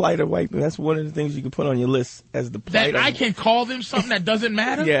the plight of white people. That's one of the things you can put on your list as the plight. That I can call them something that doesn't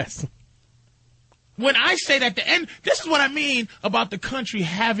matter? Yes. When I say that, this is what I mean about the country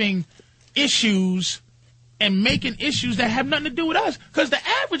having issues and making issues that have nothing to do with us. Because the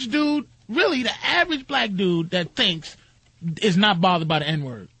average dude, really the average black dude that thinks is not bothered by the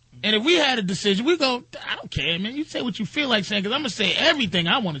N-word. And if we had a decision, we go, I don't care, man. You say what you feel like saying because I'm going to say everything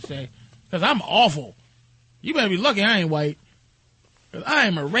I want to say because I'm awful. You better be lucky I ain't white because I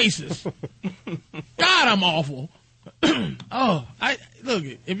am a racist. God, I'm awful. Look,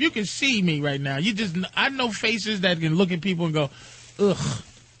 if you can see me right now, I know faces that can look at people and go, ugh.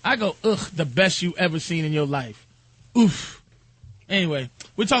 I go, ugh, the best you ever seen in your life. Oof. Anyway,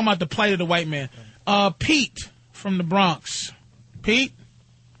 we're talking about the plight of the white man. Pete from the Bronx. Pete?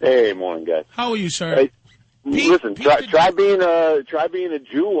 Hey, morning, guys. How are you, sir? Hey, Pete, try being a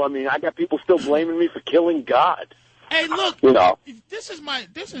Jew. I mean, I got people still blaming me for killing God. Hey, look, You know. this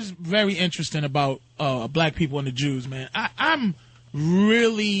is very interesting about black people and the Jews, man. I'm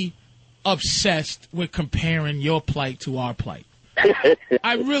really obsessed with comparing your plight to our plight.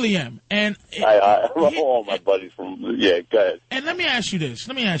 I really am. And all my buddies from go ahead. And let me ask you this,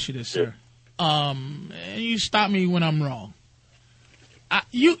 sir. And you stop me when I'm wrong.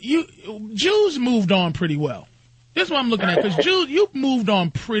 Jews moved on pretty well. This is what I'm looking at, because Jews, you've moved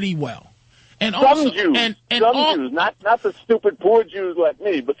on pretty well. And some also, Jews, and Jews, not the stupid poor Jews like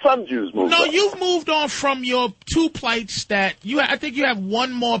me, but some Jews moved on. No, you've moved on from your two plights that I think you have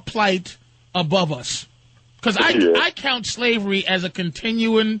one more plight above us. Because I count slavery as a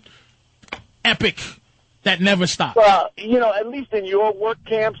continuing epic that never stops. Well, at least in your work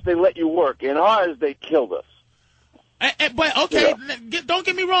camps, they let you work. In ours, they killed us. But, okay, don't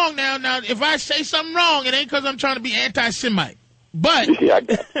get me wrong now. Now, if I say something wrong, it ain't because I'm trying to be anti-Semite. But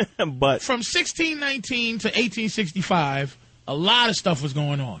from 1619 to 1865, a lot of stuff was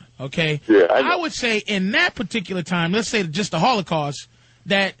going on, okay? Yeah, I would say in that particular time, let's say just the Holocaust,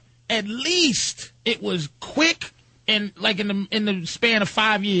 that at least it was quick, and like in the span of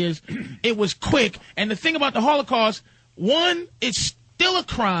 5 years, it was quick. And the thing about the Holocaust, one, it's still a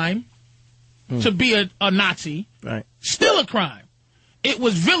crime to be a Nazi. Right. Still a crime. It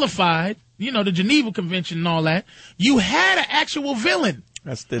was vilified, the Geneva Convention and all that. You had an actual villain.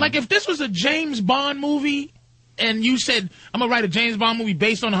 Like if this was a James Bond movie and you said, I'm going to write a James Bond movie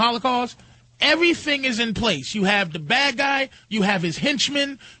based on the Holocaust, everything is in place. You have the bad guy, you have his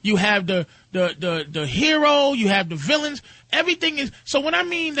henchmen, you have the hero, you have the villains. Everything is. So when I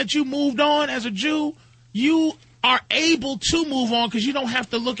mean that you moved on as a Jew, you are able to move on because you don't have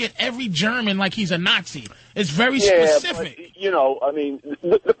to look at every German like he's a Nazi. It's very specific.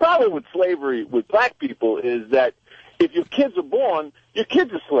 But, the problem with slavery with black people is that if your kids are born, your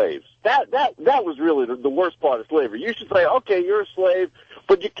kids are slaves. That was really the worst part of slavery. You should say, okay, you're a slave,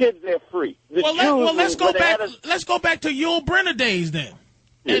 but your kids, they're free. Let's go back to Yul Brynner days then.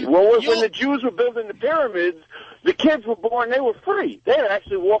 When the Jews were building the pyramids, the kids were born, they were free. They were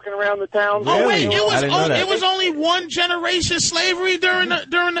actually walking around the town. Oh, wait, it was only one generation slavery during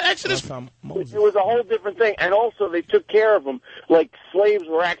the Exodus? It was a whole different thing. And also they took care of them like slaves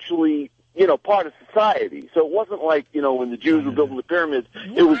were actually, part of society. So it wasn't like, when the Jews were building the pyramids,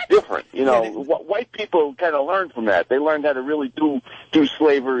 it was different. White people kind of learned from that. They learned how to really do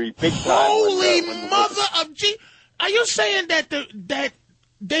slavery big time. Holy mother of G! Are you saying that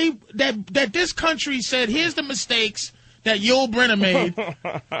this country said, here's the mistakes that Yul Brynner made,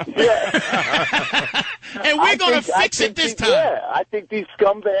 and we're going to fix it this time? Yeah, I think these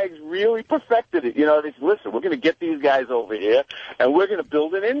scumbags really perfected it. They said, listen, we're going to get these guys over here, and we're going to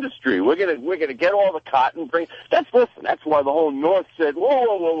build an industry. We're going to get all the cotton. That's why the whole North said,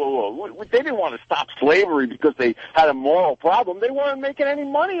 whoa. They didn't want to stop slavery because they had a moral problem. They weren't making any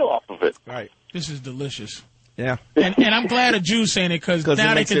money off of it. Right. This is delicious. Yeah, and I'm glad a Jew's saying it because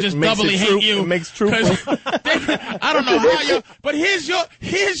now they can just doubly hate you. It makes true. I don't know how you. But here's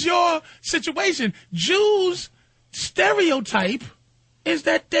your situation. Jews' stereotype is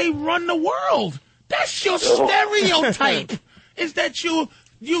that they run the world. That's your stereotype. Is that you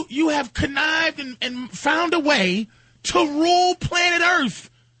have connived and found a way to rule planet Earth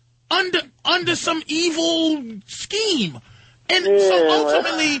under some evil scheme, and so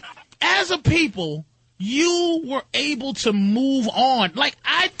ultimately, as a people, you were able to move on.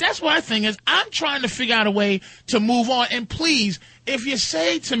 That's what I think is. I'm trying to figure out a way to move on. And please, if you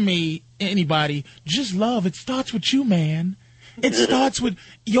say to me, anybody, just love, it starts with you, man. It starts with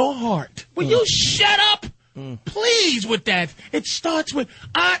your heart. Will you shut up? Please with that. It starts with,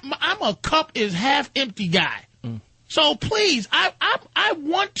 I'm a cup is half empty guy. So please, I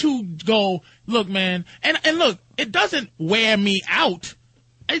want to go, look, man. And look, it doesn't wear me out.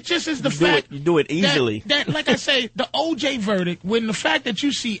 It just is the fact you do it easily. That, like I say, the OJ verdict, when the fact that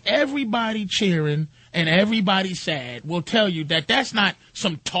you see everybody cheering and everybody sad will tell you that that's not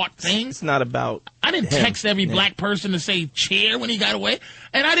some taught thing. It's not about. I didn't text every black person to say cheer when he got away,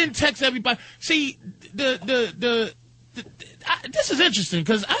 and I didn't text everybody. See, this is interesting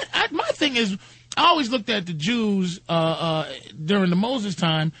because my thing is, I always looked at the Jews during the Moses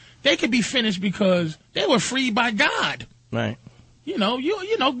time. They could be finished because they were freed by God. Right.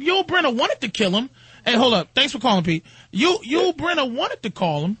 Yul Brynner wanted to kill him. Hey, hold up. Thanks for calling, Pete. Yul Brynner wanted to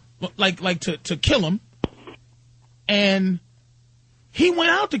call him, to kill him, and he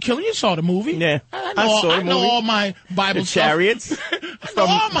went out to kill him. You saw the movie. Yeah, I know all my Bible chariots.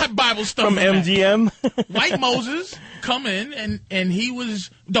 all my Bible stuff from in MGM. White Moses come in and he was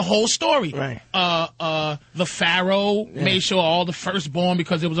the whole story. Right. The Pharaoh made sure all the firstborn,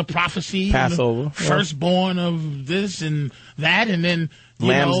 because it was a prophecy. Passover. Firstborn of this and that, and then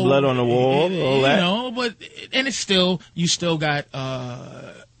lamb's blood on the wall. All that. And it's still, you still got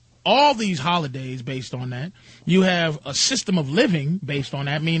all these holidays based on that. You have a system of living based on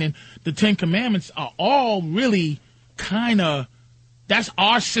that, meaning the Ten Commandments are all really kind of, that's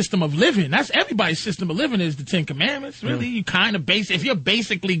our system of living. That's everybody's system of living, is the Ten Commandments. Really, you kind of if you're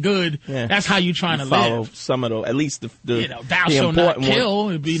basically good, that's how you're trying to follow live. Some of the, at least the thou the shalt not important kill.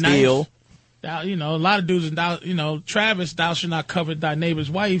 It'd be steal. nice. Thou, a lot of dudes, Travis, thou shalt not covet thy neighbor's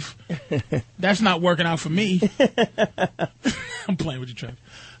wife. That's not working out for me. I'm playing with you, Travis.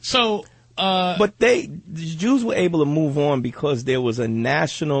 So, but the Jews were able to move on because there was a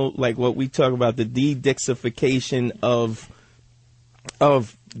national, like what we talk about, the de-dixification of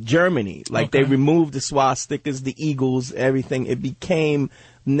Germany. Like they removed the swastikas, the eagles, everything. It became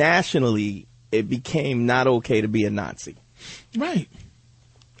nationally, it became not okay to be a Nazi. Right.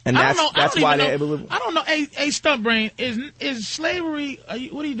 And that's why they're able to. I don't know. Hey, Stunt Brain, is slavery?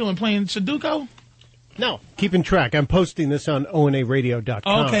 What are you doing? Playing Sudoku? No, keeping track. I'm posting this on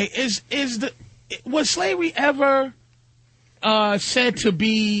onaradio.com. Okay, was slavery ever said to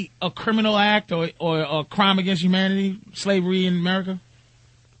be a criminal act or a crime against humanity? Slavery in America?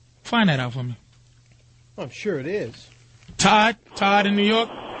 Find that out for me. I'm sure it is. Todd in New York.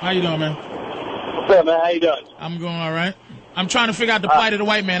 How you doing, man? What's up, man? How you doing? I'm going all right. I'm trying to figure out the plight of the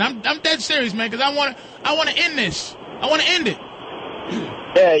white man. I'm dead serious, man, because I want to end this. I want to end it.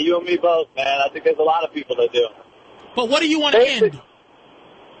 Yeah, you and me both, man. I think there's a lot of people that do. But what do you want to end?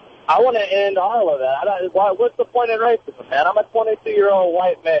 I want to end all of that. What's the point in racism, man? I'm a 22-year-old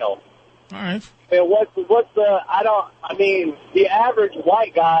white male. All right. I mean, the average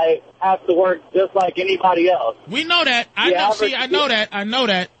white guy has to work just like anybody else. We know that. I know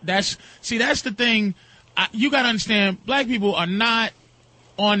that. That's the thing. You got to understand, black people are not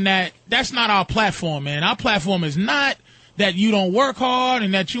on that. That's not our platform, man. Our platform is not that you don't work hard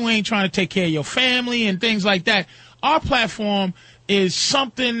and that you ain't trying to take care of your family and things like that. Our platform is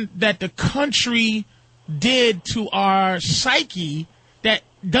something that the country did to our psyche that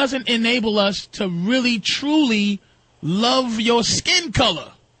doesn't enable us to really, truly love your skin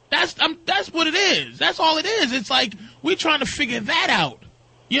color. That's what it is. That's all it is. It's like we're trying to figure that out.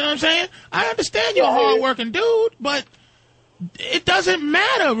 You know what I'm saying? I understand you're a hard-working dude, but it doesn't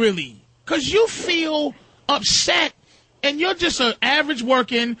matter, really, because you feel upset, and you're just an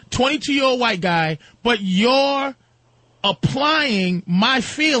average-working 22-year-old white guy, but you're applying my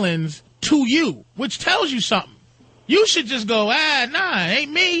feelings to you, which tells you something. You should just go, nah, it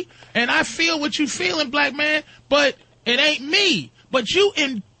ain't me, and I feel what you feeling, black man, but it ain't me. But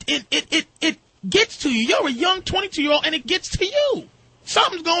it gets to you. You're a young 22-year-old, and it gets to you.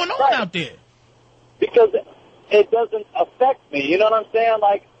 Something's going on out there. Because it doesn't affect me. You know what I'm saying?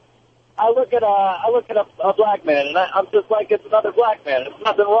 Like, I look at a black man, and I'm just like, it's another black man. There's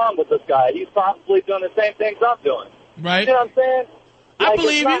nothing wrong with this guy. He's probably doing the same things I'm doing. Right. You know what I'm saying? I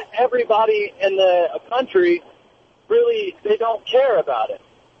believe it's not everybody in the country really, they don't care about it.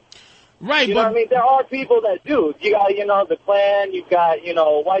 Right. You know what I mean? There are people that do. You got, the Klan. You've got,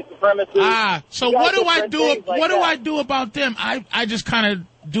 white supremacists. So what do I do? What do I do about them? I just kind of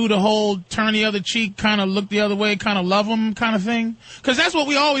do the whole turn the other cheek, kind of look the other way, kind of love them kind of thing. Because that's what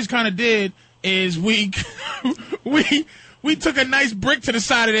we always kind of did. Is we took a nice brick to the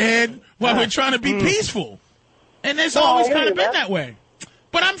side of the head while we're trying to be peaceful, and it's always kind of been that way.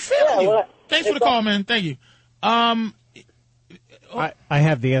 But I'm feeling you. Thanks for the call, man. Thank you. I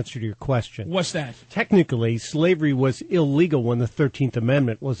have the answer to your question. What's that? Technically, slavery was illegal when the 13th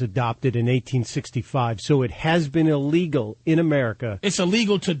Amendment was adopted in 1865, so it has been illegal in America. It's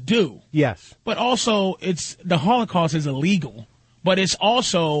illegal to do. Yes. But also, the Holocaust is illegal, but it's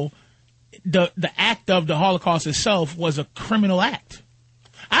also the act of the Holocaust itself was a criminal act.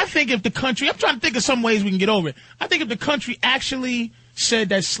 I think if the country, I'm trying to think of some ways we can get over it. I think if the country actually said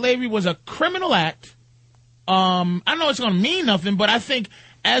that slavery was a criminal act, I know it's going to mean nothing, but I think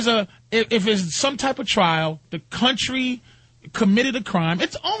if it's some type of trial, the country committed a crime,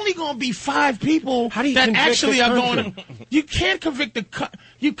 it's only going to be 5 people that actually are going to. You can't convict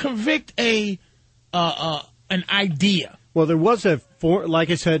you convict an idea. Well, there was like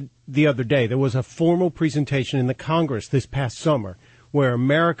I said the other day, there was a formal presentation in the Congress this past summer where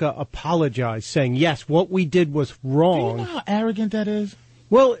America apologized, saying, yes, what we did was wrong. Do you know how arrogant that is?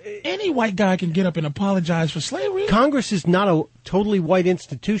 Well, any white guy can get up and apologize for slavery. Congress is not a totally white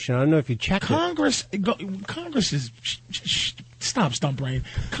institution. I don't know if you checked Congress is Stop, Stump Brain.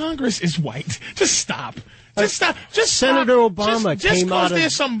 Congress is white. Just stop. Just stop. Just Senator stop. Obama just came out of...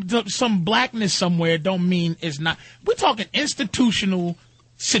 there's some blackness somewhere don't mean it's not. We're talking institutional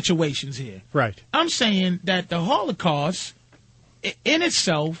situations here. Right. I'm saying that the Holocaust in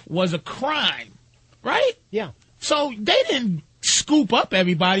itself was a crime, right? Yeah. So they didn't scoop up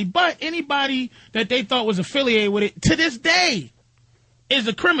everybody, but anybody that they thought was affiliated with it to this day is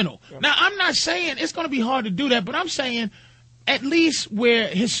a criminal. Now, I'm not saying it's going to be hard to do that, but I'm saying at least where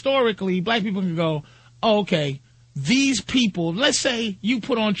historically black people can go, oh, okay, these people, let's say you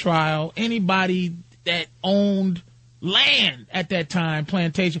put on trial anybody that owned land at that time,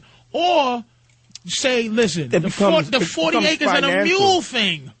 plantation, or say, listen, the 40 acres and a mule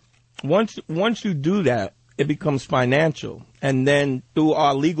thing. Once you do that, it becomes financial. And then through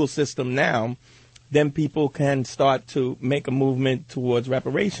our legal system now, then people can start to make a movement towards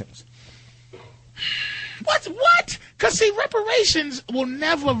reparations. What? Because, see, reparations will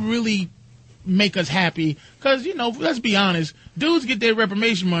never really make us happy. Because, you know, let's be honest, dudes get their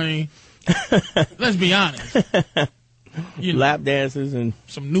reparation money. Let's be honest. You know, lap dances and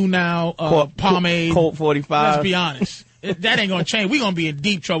some new now pomade. Colt 45. Let's be honest. That ain't going to change. We're going to be in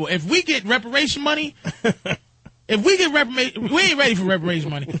deep trouble. If we get reparation money, we ain't ready for reparation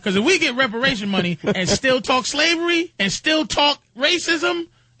money. Because if we get reparation money and still talk slavery and still talk racism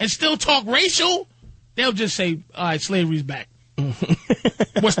and still talk racial, they'll just say, all right, slavery's back.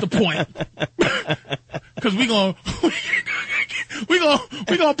 What's the point? Because we're gonna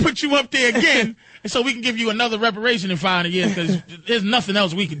put you up there again so we can give you another reparation in 500 years because there's nothing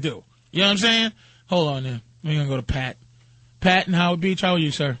else we can do. You know what I'm saying? Hold on there. We're going to go to Pat. Pat in Howard Beach, how are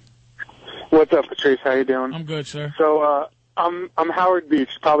you, sir? What's up, Patrice? How you doing? I'm good, sir. So, I'm Howard Beach,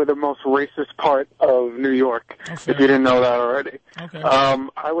 probably the most racist part of New York, if you didn't know that already. Okay.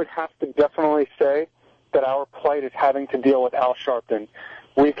 I would have to definitely say that our plight is having to deal with Al Sharpton.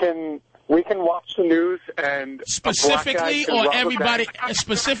 We can watch the news and specifically or everybody,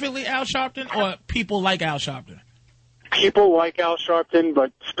 specifically Al Sharpton or people like Al Sharpton? People like Al Sharpton,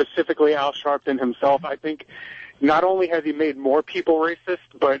 but specifically Al Sharpton himself. I think not only has he made more people racist,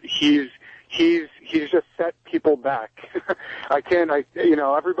 but he's just set people back.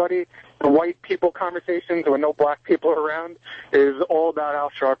 Everybody, the white people conversations when no black people around is all about Al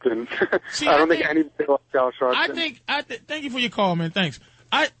Sharpton. See, I don't think anybody likes Al Sharpton. Thank you for your call, man. Thanks.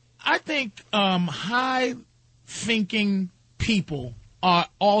 I think high-thinking people are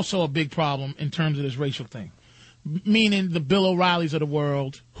also a big problem in terms of this racial thing. Meaning the Bill O'Reillys of the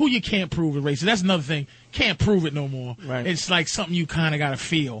world, who you can't prove is racist. That's another thing. Can't prove it no more. Right. It's like something you kind of got to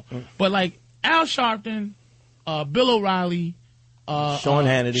feel. But like Al Sharpton, Bill O'Reilly, Sean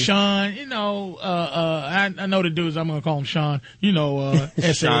Hannity. Sean, I know the dudes, I'm going to call him Sean,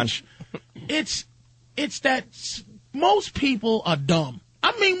 Sean. SH. It's that most people are dumb.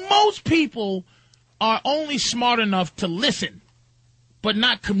 I mean, most people are only smart enough to listen, but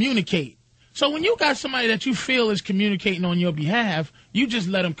not communicate. So when you got somebody that you feel is communicating on your behalf, you just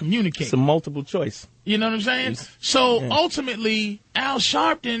let them communicate. It's a multiple choice. You know what I'm saying? So ultimately, Al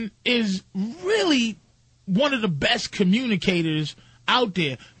Sharpton is really one of the best communicators out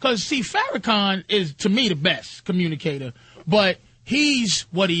there. Because, see, Farrakhan is, to me, the best communicator. But he's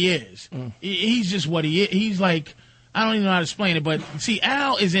what he is. He's just what he is. He's like, I don't even know how to explain it. But, see,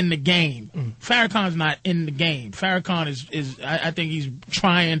 Al is in the game. Farrakhan's not in the game. Farrakhan is I think he's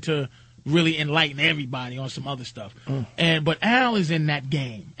trying to really enlighten everybody on some other stuff. But Al is in that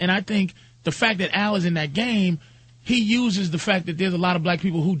game. And I think the fact that Al is in that game, he uses the fact that there's a lot of black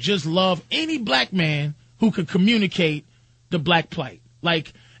people who just love any black man who could communicate the black plight.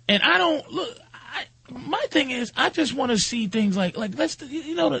 Like, and I don't look. My thing is, I just want to see things like let's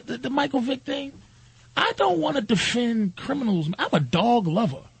the Michael Vick thing. I don't want to defend criminals. I'm a dog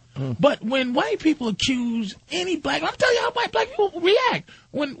lover. But when white people accuse any black, I'm telling you how white black people react.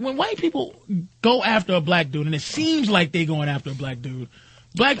 When white people go after a black dude, and it seems like they're going after a black dude,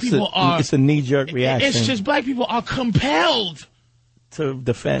 it's a knee-jerk reaction. It's just black people are compelled to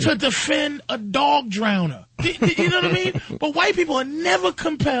defend a dog drowner. You know what I mean? But white people are never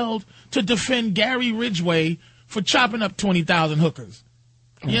compelled to defend Gary Ridgway for chopping up 20,000 hookers.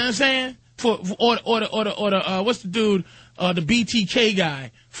 You know what I'm saying? Or what's the dude? The BTK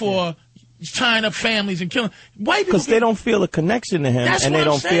guy for tying up families and killing white people because they don't feel a connection to him, and they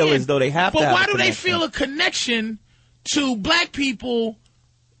don't feel as though they have to. But why do they feel a connection to black people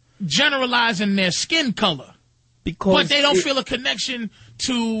generalizing their skin color? But they don't feel a connection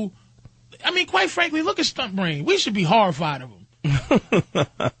to. I mean, quite frankly, look at Stunt Brain. We should be horrified of him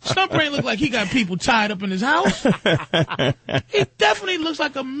Stumpbrain look like he got people tied up in his house. He definitely looks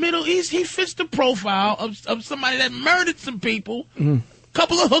like a Middle East. He fits the profile of somebody that murdered some people.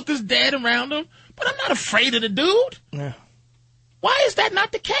 Couple of hookers dead around him. But I'm not afraid of the dude. Yeah. Why is that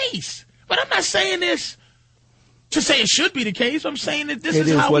not the case? But I'm not saying this to say it should be the case. I'm saying that this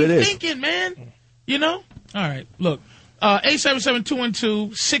is how we're thinking, man. You know? All right. Look,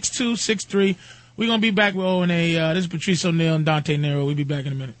 877-212-6263. We're going to be back with O&A. This is Patrice O'Neal and Dante Nero. We'll be back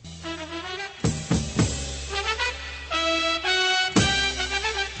in a minute.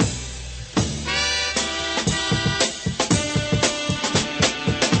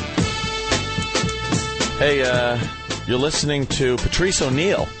 Hey, you're listening to Patrice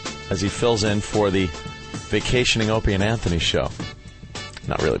O'Neal as he fills in for the vacationing Opie and Anthony show.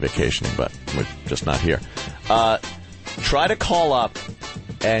 Not really vacationing, but we're just not here. Try to call up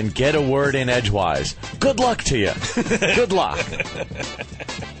and get a word in edgewise. Good luck to you. Good luck.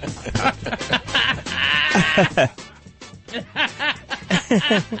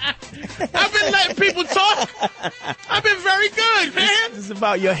 I've been letting people talk. I've been very good, man. This is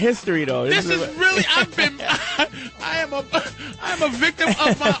about your history, though. This is really. I am a victim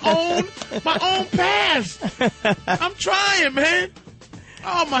of my own past. I'm trying, man.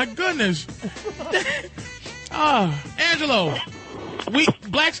 Oh my goodness. Angelo,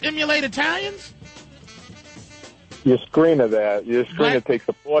 blacks emulate Italians? Your screener takes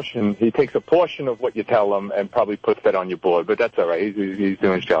a portion. He takes a portion of what you tell him and probably puts that on your board. But that's all right. He's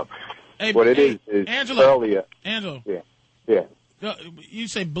doing his job. Hey, what it is Angelo, earlier. Angelo. Yeah. You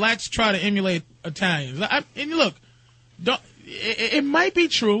say blacks try to emulate Italians. And look, it might be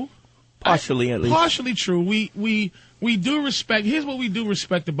true. Partially, at least. Partially true. We do respect. Here's what we do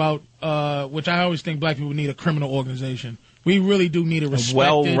respect about, which I always think black people need a criminal organization. We really do need a respected,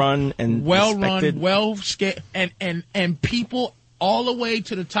 well-run and well-scared, and people all the way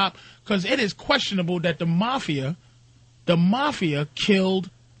to the top, because it is questionable that the mafia killed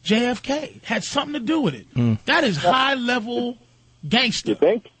JFK. Had something to do with it. That is high-level gangster. You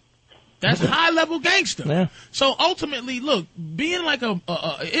think? That's high-level gangster. Yeah. So ultimately, look, being like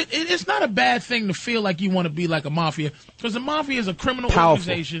it's not a bad thing to feel like you want to be like a mafia, because the mafia is a criminal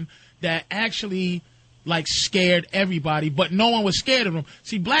organization that actually scared everybody, but no one was scared of them.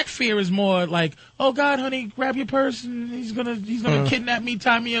 See, black fear is more like, oh God, honey, grab your purse and he's gonna kidnap me,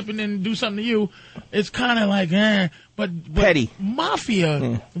 tie me up, and then do something to you. It's kind of like, but petty.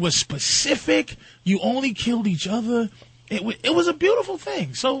 Mafia was specific. You only killed each other. It was a beautiful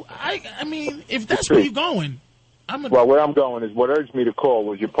thing. So I mean, if that's where you're going, well, where I'm going is what urged me to call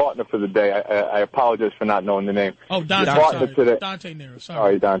was your partner for the day. I apologize for not knowing the name. Oh, Dante. Dante Nero.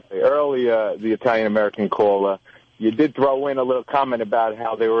 Sorry, Dante. Earlier, the Italian-American caller, you did throw in a little comment about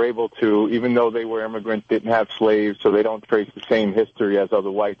how they were able to, even though they were immigrants, didn't have slaves, so they don't trace the same history as other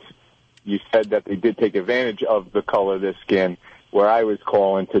whites. You said that they did take advantage of the color of their skin, where I was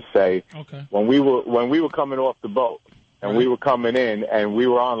calling to say, when we were coming off the boat, and we were coming in, and we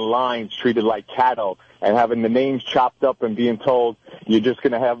were on lines treated like cattle, and having the names chopped up and being told you're just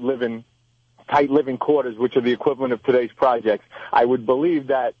going to have tight living quarters, which are the equivalent of today's projects. I would believe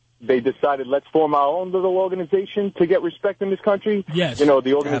that they decided, let's form our own little organization to get respect in this country. Yes. You know,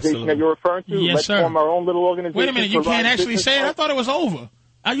 the organization that you're referring to? Yes, let's form our own little organization. Wait a minute, you can't actually say it? I thought it was over.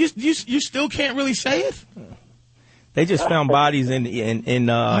 You still can't really say it? They just found bodies in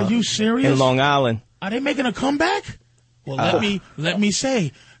Are you serious? in Long Island. Are they making a comeback? Well, let me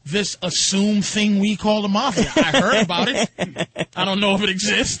say, this assumed thing we call the mafia. I heard about it. I don't know if it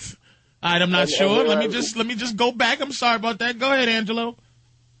exists. I'm not sure. Let me just go back. I'm sorry about that. Go ahead, Angelo.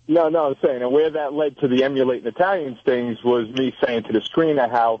 No, I'm saying, and where that led to the emulating Italians things was me saying to the screener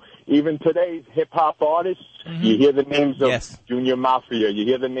how even today's hip-hop artists, you hear the names of Junior Mafia, you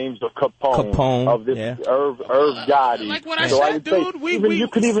hear the names of Capone of this Irv Gotti. Like what I said, dude,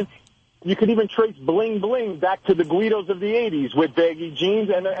 you could even trace Bling Bling back to the Guidos of the 80s with baggy jeans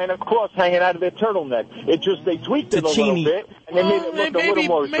and a cross hanging out of their turtleneck. It just, they tweaked it a little bit, and they made it look a little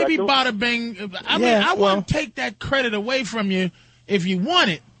more respectful. Maybe bada bing. I wouldn't take that credit away from you if you want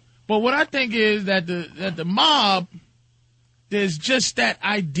it. But what I think is that the mob, there's just that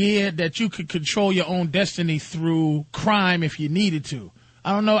idea that you could control your own destiny through crime if you needed to.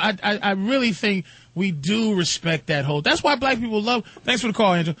 I don't know. I really think we do respect that whole. That's why black people love. Thanks for the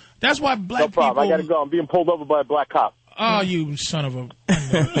call, Angel. That's why black people. No problem. I got to go. I'm being pulled over by a black cop. Oh, you son of a.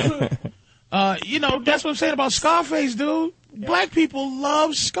 That's what I'm saying about Scarface, dude. Yeah. Black people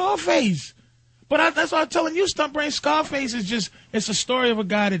love Scarface. But that's what I'm telling you, Stumpbrain. Scarface is it's a story of a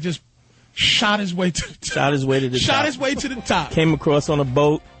guy that just shot his way to the top. Shot his way to the top. Came across on a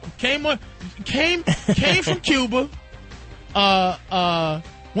boat. Came from Cuba.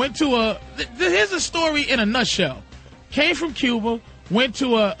 went to here's a story in a nutshell. Came from Cuba, went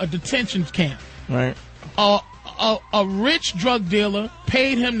to a detention camp. Right. A rich drug dealer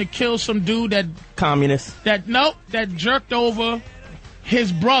paid him to kill some dude that jerked over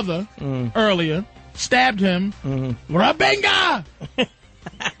his brother earlier, stabbed him. Rabenga!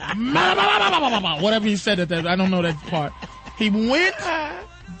 Whatever he said at that, I don't know that part. He went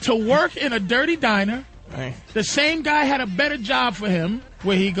to work in a dirty diner. Right. The same guy had a better job for him,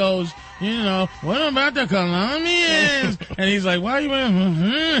 where he goes, what about the Colombians? And he's like, why are you?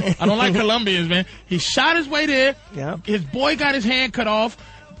 I don't like Colombians, man. He shot his way there. Yep. His boy got his hand cut off.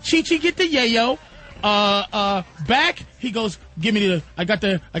 Chi-Chi get the yayo. Back, he goes, give me I got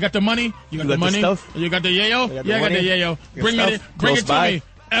the money. You got the money? Stuff? You got the yayo? I got the yayo. Bring it to me.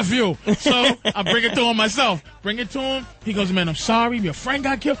 F you. So I bring it to him myself. Bring it to him. He goes, man, I'm sorry. Your friend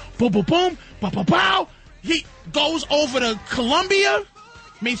got killed. Boom, boom, boom. Pow, pow, pow. He goes over to Colombia,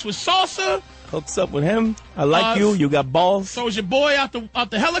 meets with Salsa. Hooks up with him. I like you. You got balls. Throws your boy out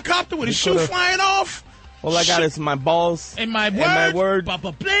the helicopter with his shoe flying off. All I got is my balls and my word.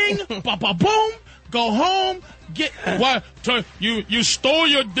 Ba-ba bling. Ba-ba boom. Go home. Get what? You stole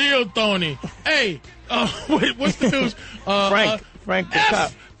your deal, Tony. Hey, what's the news? Frank the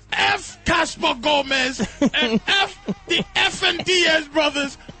cop. F. Casper Gomez and F. the F and Diaz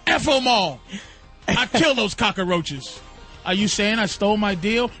brothers. F them all. I kill those cockroaches. Are you saying I stole my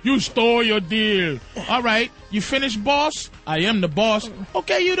deal? You stole your deal. All right. You finished, boss? I am the boss.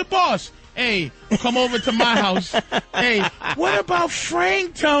 Okay, you the boss. Hey, come over to my house. Hey, what about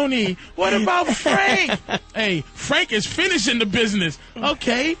Frank, Tony? What about Frank? Hey, Frank is finishing the business.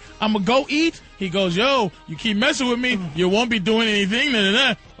 Okay, I'm going to go eat. He goes, yo, you keep messing with me, you won't be doing anything.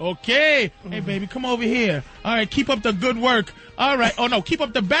 Okay. Hey, baby, come over here. All right, keep up the good work. All right. Oh, no, keep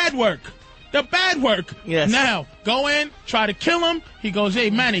up the bad work. The bad work. Yes. Now, go in, try to kill him. He goes, hey,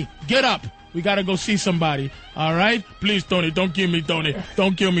 Manny, get up. We got to go see somebody. All right? Please, Tony, don't kill me, Tony.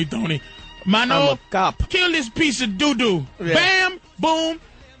 Don't kill me, Tony. Mano, I'm a cop. Kill this piece of doo-doo. Yeah. Bam, boom,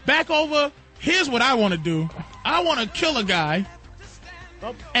 back over. Here's what I want to do. I want to kill a guy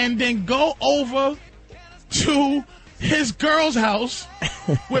and then go over to his girl's house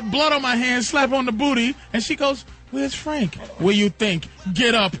with blood on my hands, slap on the booty, and she goes, where's Frank? Where you think?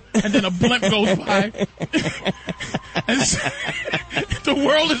 Get up. And then a blimp goes by. And the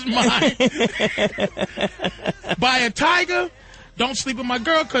world is mine. By a tiger. Don't sleep with my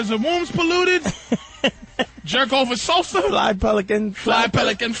girl because the womb's polluted. Jerk over salsa. Fly pelican.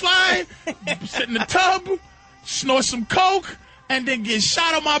 Fly. Sit in the tub. Snort some coke. And then get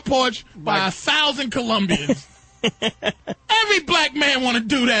shot on my porch by 1,000 Colombians. Every black man want to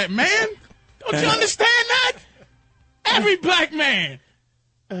do that, man. Don't you understand that? Every black man.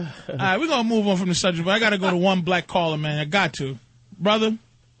 All right, we're going to move on from the subject, but I got to go to one black caller, man. I got to. Brother,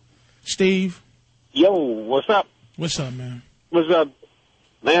 Steve. Yo, what's up? What's up, man? What's up?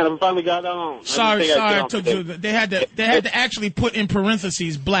 Man, I finally got on. Sorry, I took you. They had to actually put in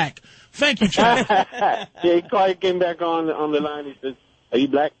parentheses black. Thank you, Charlie. Yeah, he came back on the line. He said, "Are you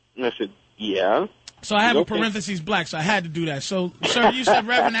black?" And I said, "Yeah." So I have a parentheses black, so I had to do that. So, sir, you said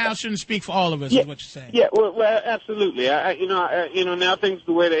Reverend Al shouldn't speak for all of us, is what you're saying? Yeah, well, absolutely. Now things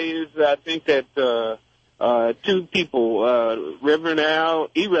the way they is. I think that two people, Reverend Al,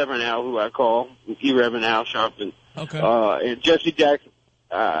 Reverend Al, who I call Reverend Al Sharpton, and Jesse Jackson.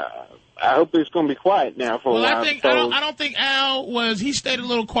 I hope it's going to be quiet now for a while. I don't think Al was. He stayed a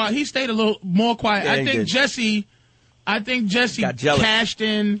little quiet. He stayed a little more quiet. Yeah, I think Jesse cashed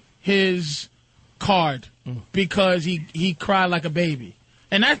in his card because he cried like a baby.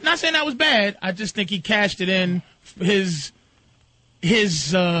 And that's not saying that was bad. I just think he cashed it in. His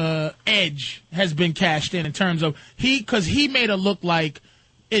edge has been cashed in terms of because he made it look like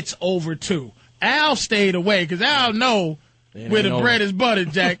it's over too. Al stayed away because Al know where the bread is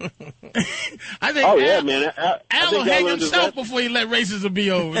buttered, Jack. I think Al will hang himself before he let racism be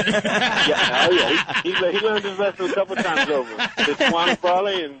over. He learned his lesson a couple times over. The Swan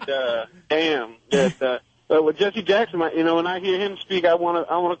Frawley and with Jesse Jackson, when I hear him speak, I want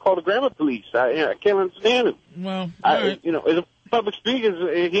to call the grammar police. I can't understand him. Well, as a public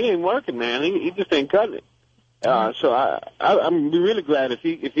speaker, he ain't working, man. He just ain't cutting it. So I'm really glad if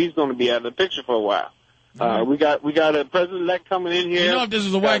he's going to be out of the picture for a while. We got a president-elect coming in here. You know, if this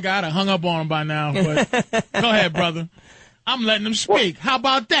was a white guy, I'd have hung up on him by now. But go ahead, brother. I'm letting him speak. How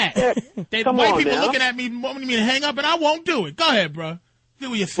about that? White people looking at me wanting me to hang up, and I won't do it. Go ahead, bro. Do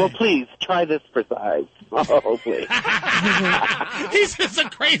what you think. Well, please, try this for size. Oh, please. He's just a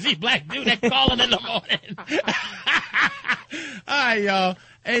crazy black dude that calling in the morning. All right, y'all.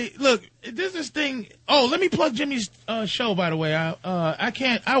 Hey, look, there's this thing. Oh, let me plug Jimmy's show. By the way,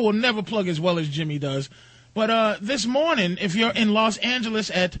 I will never plug as well as Jimmy does. But this morning, if you're in Los Angeles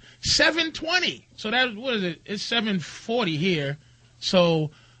at 7:20, so what is it? It's 7:40 here.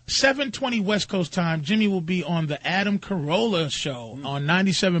 So 7:20 West Coast time, Jimmy will be on the Adam Carolla show on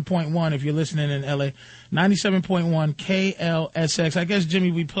 97.1 if you're listening in L.A. 97.1 KLSX. I guess Jimmy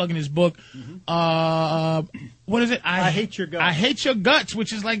will be plugging his book. What is it? I Hate Your Guts. I Hate Your Guts,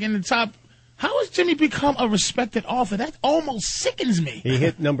 which is like in the top. How has Jimmy become a respected author? That almost sickens me. He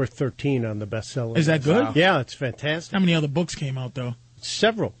hit number 13 on the bestseller. Is that good? Wow. Yeah, it's fantastic. How many other books came out, though?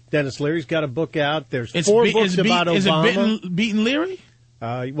 Several. Dennis Leary's got a book out. There's 4 books about Obama. Is it Beaten Leary?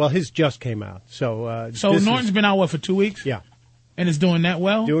 Well, his just came out. So Norton's been out, for 2 weeks? Yeah. And it's doing that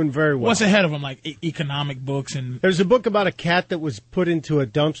well? Doing very well. What's ahead of him, like economic books? And there's a book about a cat that was put into a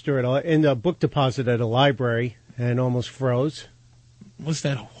dumpster in a book deposit at a library and almost froze. What's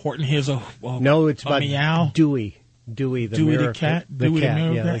that? Horton Hears a No, it's about meow? Dewey the cat. The Dewey cat, the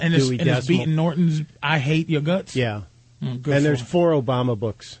mirror yeah, cat. like And Dewey it's beating Norton's I Hate Your Guts? Yeah. Good and there's him. 4 Obama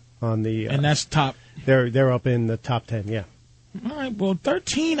books on the... and that's top. They're up in the top 10, yeah. All right, well,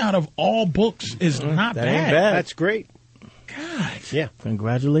 13 out of all books is not that bad. ain't bad. That's great. God. Yeah.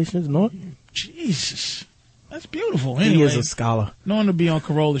 Congratulations, Norton. Jesus. That's beautiful. He Anyway, is a scholar. Norton will be on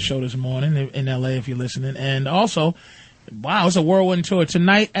Carolla's show this morning in L.A. if you're listening. And also, wow, it's a whirlwind tour.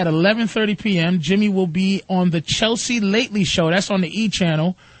 Tonight at 11:30 p.m., Jimmy will be on the Chelsea Lately Show. That's on the E!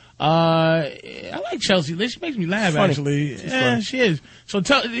 channel. I like Chelsea. She makes me laugh, actually. Yeah, she is. So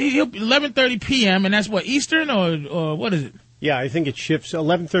he'll be 11:30 p.m., and that's what, Eastern or what is it? Yeah, I think it shifts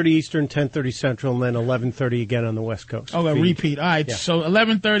 11:30 Eastern, 10:30 Central, and then 11:30 again on the West Coast. Oh, a repeat. All right, Yeah. so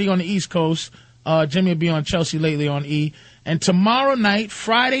 11:30 on the East Coast. Jimmy will be on Chelsea Lately on E! And tomorrow night,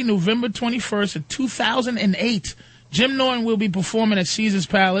 Friday, November 21st of 2008, Jim Norton will be performing at Caesars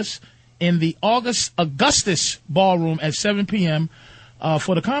Palace in the Augustus Ballroom at 7 p.m.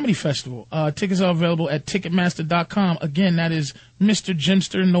 For the Comedy Festival. Tickets are available at Ticketmaster.com. Again, that is Mr.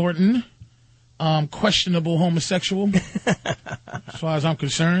 Jimster Norton. Questionable homosexual, as far as I'm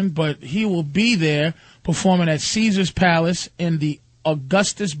concerned, but he will be there performing at Caesars Palace in the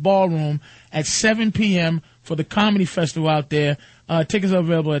Augustus Ballroom at 7 p.m. for the Comedy Festival out there. Tickets are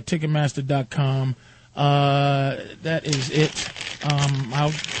available at Ticketmaster.com. That is it. I'll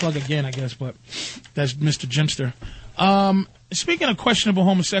plug again, I guess, but that's Mr. Jimster. Speaking of questionable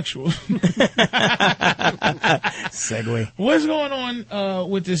homosexuals, Segue. What's going on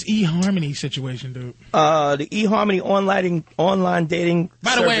with this eHarmony situation, dude? The eHarmony online dating.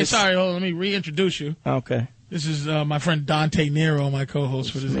 By the way, service. sorry, hold on, let me reintroduce you. Okay. This is my friend Dante Nero, my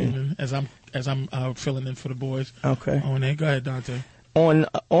co-host for this evening, as I'm filling in for the boys. Okay. Oh, go ahead, Dante. On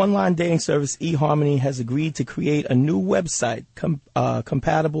online dating service, eHarmony has agreed to create a new website,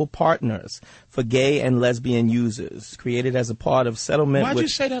 Compatible Partners, for gay and lesbian users, created as a part of settlement. Why'd you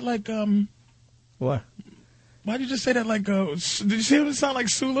say that like What? Why'd you just say that like did you say it sound like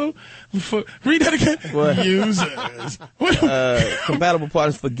Sulu? Read that again. What? Users. Compatible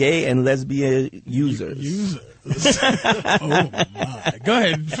Partners for gay and lesbian users. Oh my! Go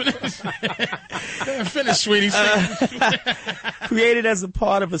ahead. Finish, sweetie. Created as a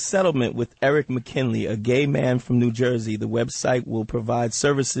part of a settlement with Eric McKinley, a gay man from New Jersey, the website will provide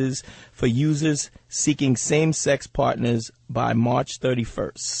services for users seeking same-sex partners by March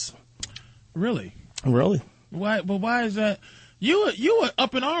 31st. Really? Really? Why? But why is that? You were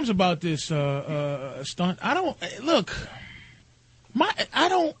up in arms about this stunt. I don't look.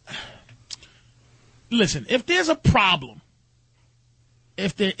 Listen, if there's a problem,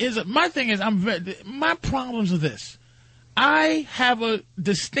 my thing is, my problems are this. I have a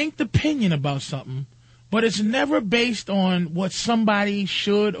distinct opinion about something, but it's never based on what somebody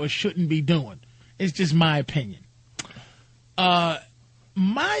should or shouldn't be doing. It's just my opinion.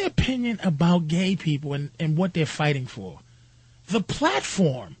 My opinion about gay people and what they're fighting for. The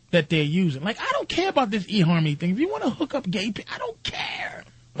platform that they're using. Like, I don't care about this eHarmony thing. If you want to hook up gay people, I don't care.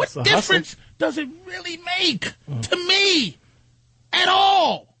 What difference does it really make to me at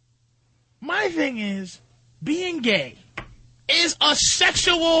all? My thing is, being gay is a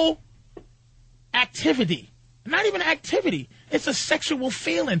sexual activity. Not even activity. It's a sexual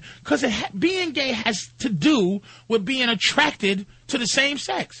feeling. Because being gay has to do with being attracted to the same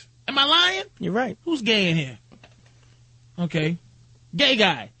sex. Am I lying? You're right. Who's gay in here? Okay. Gay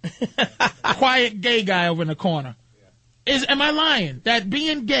guy. Quiet gay guy over in the corner. Am I lying? That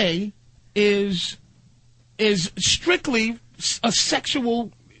being gay is strictly a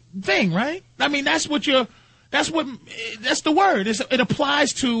sexual thing, right? I mean, that's the word. It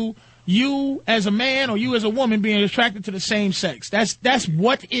applies to you as a man or you as a woman being attracted to the same sex. That's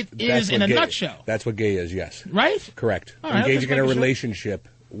what it is in a nutshell. That's what gay is, yes. Right? Correct. All right, engaging in a relationship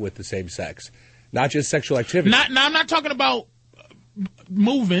with the same sex. Not just sexual activity. I'm not talking about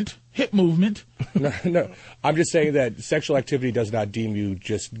movement, hip movement. No. I'm just saying that sexual activity does not deem you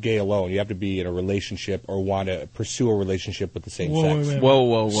just gay alone. You have to be in a relationship or want to pursue a relationship with the same sex.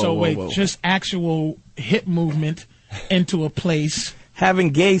 Whoa. Just actual hip movement into a place. Having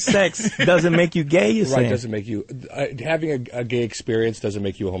gay sex doesn't make you gay, you're saying? Right, doesn't make you... having a gay experience doesn't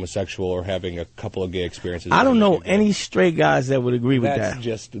make you a homosexual, or having a couple of gay experiences... I don't know any straight guys that would agree with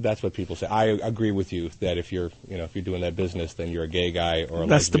that. That's what people say. I agree with you that if you're doing that business, then you're a gay guy or a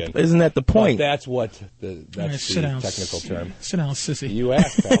lesbian. Isn't that the point? But that's the technical term. Sit down, sissy. You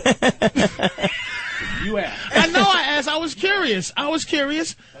asked, pal. You asked. I know I asked. I was curious.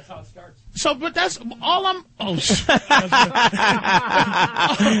 That's how it starts. So, but that's all I'm... all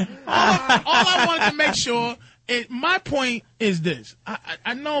I wanted to make sure... my point is this.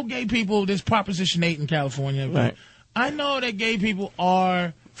 I know gay people, there's Proposition 8 in California. Right. I know that gay people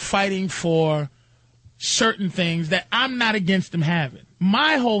are fighting for certain things that I'm not against them having.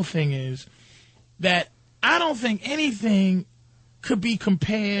 My whole thing is that I don't think anything could be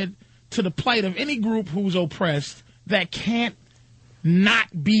compared to the plight of any group who's oppressed that can't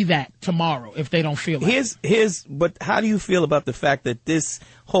not be that tomorrow if they don't feel like it. But how do you feel about the fact that this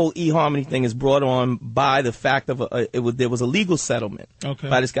whole eHarmony thing is brought on by the fact of there was a legal settlement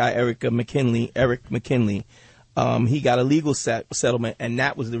by this guy Eric McKinley. He got a legal settlement, and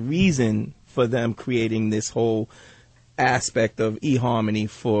that was the reason for them creating this whole aspect of eHarmony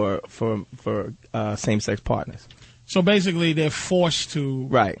for same-sex partners. So basically, they're forced to...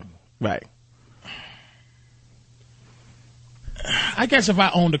 Right. I guess if I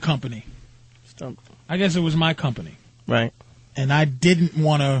owned a company, I guess it was my company. Right. And I didn't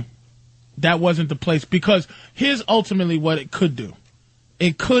want to, that wasn't the place, because here's ultimately what it could do.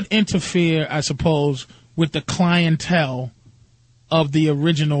 It could interfere, I suppose, with the clientele of the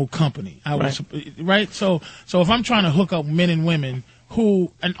original company. Right? So if I'm trying to hook up men and women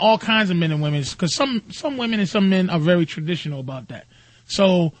and all kinds of men and women, because some women and some men are very traditional about that.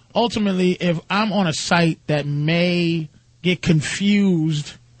 So ultimately, if I'm on a site that may get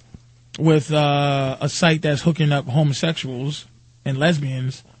confused with a site that's hooking up homosexuals and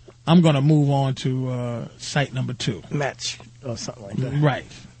lesbians, I'm going to move on to site number 2. Match or something like that. Right.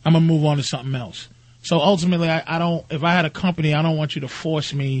 I'm going to move on to something else. So ultimately, I don't. If I had a company, I don't want you to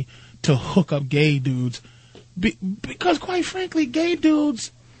force me to hook up gay dudes. Because quite frankly, gay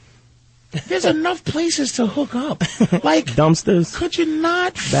dudes, there's enough places to hook up. Like dumpsters. Could you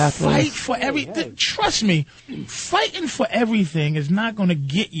not bathrooms. Fight for everything? Trust me, fighting for everything is not going to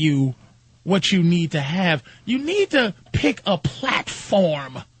get you what you need to have. You need to pick a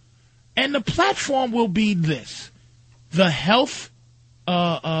platform. And the platform will be this. The health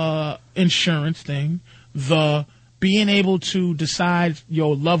insurance thing, the being able to decide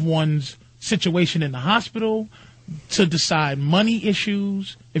your loved one's situation in the hospital, to decide money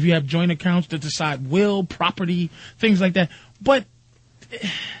issues, if you have joint accounts, to decide will, property, things like that. But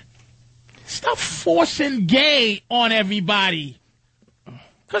stop forcing gay on everybody.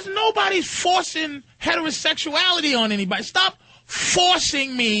 Because nobody's forcing heterosexuality on anybody. Stop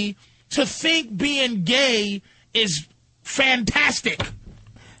forcing me to think being gay is fantastic.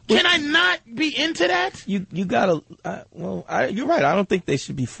 Can I not be into that? You gotta. You're right. I don't think they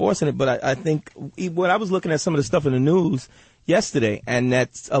should be forcing it, but I think when I was looking at some of the stuff in the news yesterday, and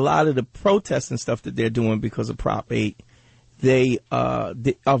that's a lot of the protests and stuff that they're doing because of Prop 8, they are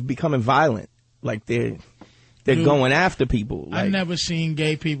becoming violent. Like they're going after people. Like, I've never seen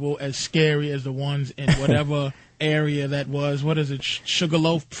gay people as scary as the ones in whatever area that was. What is it?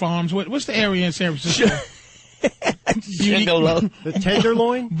 Sugarloaf Farms? What's the area in San Francisco? The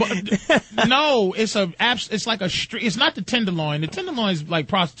Tenderloin? No, it's like a street. It's not the Tenderloin. The Tenderloin is like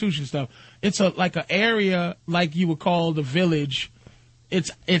prostitution stuff. It's like an area like you would call the Village.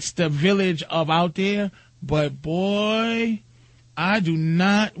 It's the Village of out there. But boy, I do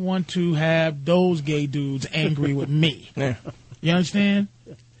not want to have those gay dudes angry with me. Yeah. You understand?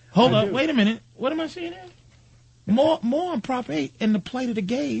 Hold up. Wait a minute. What am I saying there? More on Prop 8 and the plight of the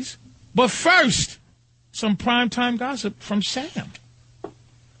gays. But first, some primetime gossip from Sam.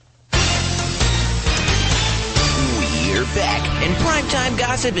 We're back, and primetime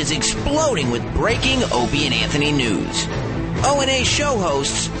gossip is exploding with breaking Opie and Anthony news. O&A show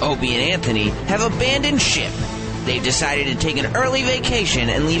hosts, Opie and Anthony, have abandoned ship. They've decided to take an early vacation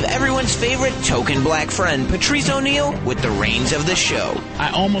and leave everyone's favorite token black friend, Patrice O'Neill, with the reins of the show.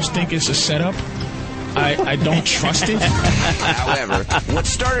 I almost think it's a setup. I don't trust it. However, what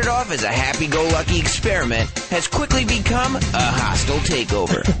started off as a happy-go-lucky experiment has quickly become a hostile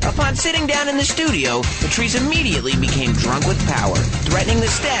takeover. Upon sitting down in the studio, Patrice immediately became drunk with power, threatening the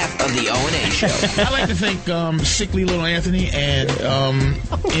staff of the O&A show. I like to thank sickly little Anthony and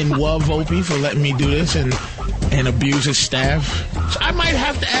in Love Opie for letting me do this and abuse his staff. So I might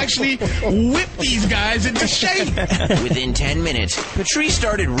have to actually whip these guys into shape. Within 10 minutes, Patrice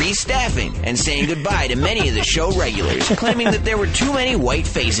started restaffing and saying goodbye to many of the show regulars, claiming that there were too many white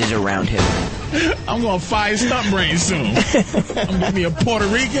faces around him. I'm going to fire Stunt Brain soon. I'm going to get me a Puerto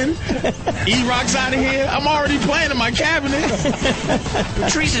Rican. E-Rock's out of here. I'm already playing in my cabinet.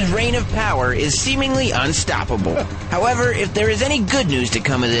 Patrice's reign of power is seemingly unstoppable. However, if there is any good news to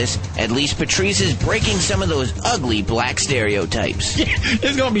come of this, at least Patrice is breaking some of those ugly black stereotypes. Yeah,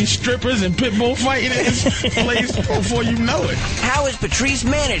 there's going to be strippers and pit bull fighting in this place before you know it. How has Patrice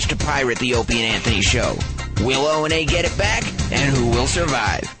managed to pirate the Opie and Anthony show? Will O&A get it back? And who will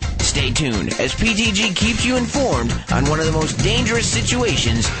survive? Stay tuned as PTG keeps you informed on one of the most dangerous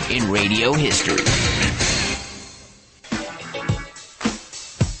situations in radio history.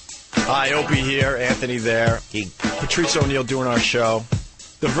 Hi, Opie here, Anthony there. Patrice O'Neill doing our show.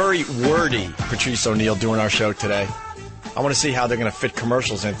 The very wordy Patrice O'Neill doing our show today. I want to see how they're going to fit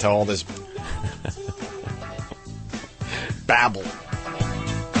commercials into all this babble.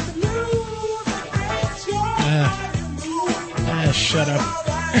 Shut up.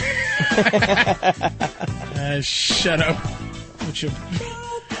 Shut up with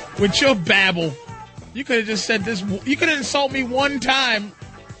your babble. You could have just said this. You could have insulted me one time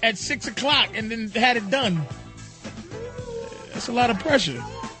at 6 o'clock and then had it done. That's a lot of pressure.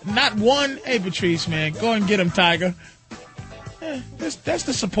 Not one. Hey, Patrice, man, go and get him, Tiger. That's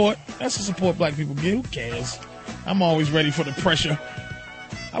the support. That's the support black people get. Who cares? I'm always ready for the pressure.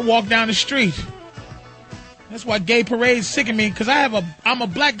 I walk down the street. That's why gay parades sicken me, because I'm a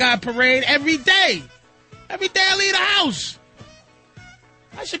black guy parade every day. Every day I leave the house.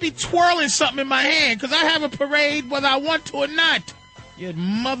 I should be twirling something in my hand, because I have a parade whether I want to or not. Your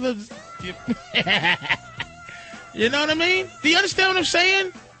mother's... You know what I mean? Do you understand what I'm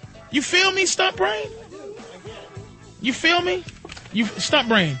saying? You feel me, Stunt Brain? You feel me? Stunt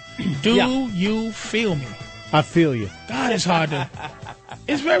Brain, do you feel me? I feel you. God, it's hard to...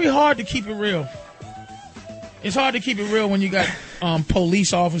 It's very hard to keep it real. It's hard to keep it real when you got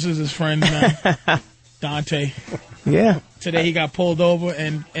police officers as friends, man. Dante. Yeah. Today he got pulled over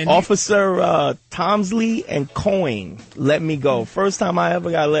and Officer Tomsley and Coyne let me go. First time I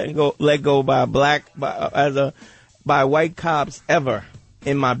ever got let go by white cops ever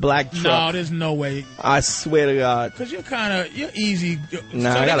in my black truck. No, there's no way. I swear to God. Because you're easy.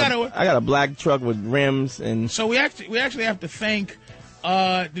 Nah, so I got a black truck with rims and. So we actually have to thank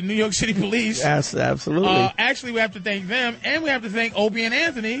the New York City Police. Yes, absolutely. Actually, we have to thank them, and we have to thank Opie and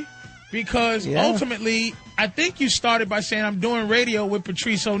Anthony, because ultimately, I think you started by saying, I'm doing radio with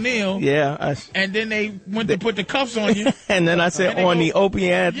Patrice O'Neill. Yeah. And then they went to put the cuffs on you. And then I said, the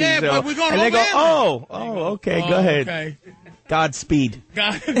Opie and Anthony show. But we're going to and they go, okay, go ahead. Okay. Godspeed.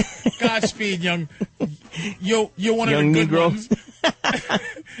 Godspeed, young. You're one of young the good Negro. ones.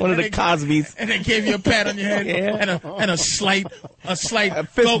 One of the Cosbys. And they gave you a pat on your head and a slight fist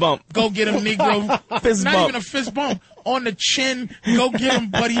bump. Go get him, Negro. Fist Not bump. even a fist bump. On the chin. Go get him,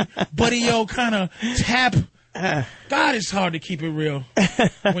 buddy, yo, kind of tap. God, it's hard to keep it real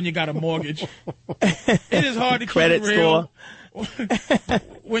when you got a mortgage. It is hard to keep it real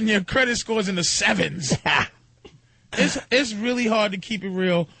when your credit score's in the 7s. It's really hard to keep it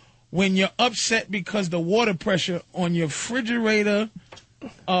real when you're upset because the water pressure on your refrigerator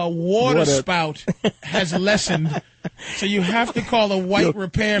water spout has lessened. So you have to call a white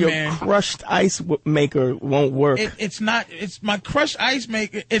repairman. Your crushed ice maker won't work. It's my crushed ice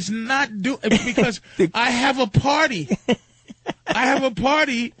maker. It's not because I have a party. I have a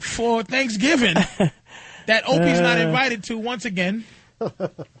party for Thanksgiving that Opie's not invited to once again.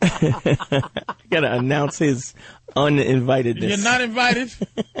 Gotta announce his uninvitedness. You're not invited.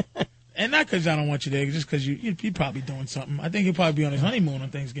 And not because I don't want you there, just because you're probably doing something. I think he'll probably be on his honeymoon on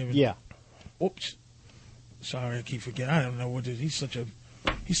Thanksgiving. Yeah. Oops. Sorry, I keep forgetting. I don't know what he's such a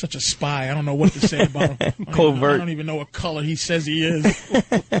spy. I don't know what to say about him. Covert. I don't even know what color he says he is. I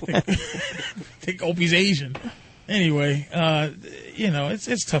think Opie's Asian. Anyway,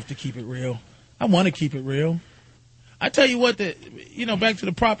 it's tough to keep it real. I want to keep it real. I tell you what, back to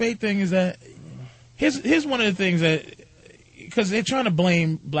the Prop 8 thing is that here's one of the things that, because they're trying to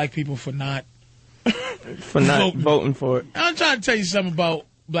blame black people for not voting for it. I'm trying to tell you something about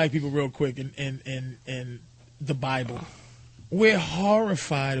black people real quick in the Bible. We're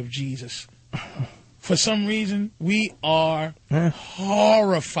horrified of Jesus. for some reason, we are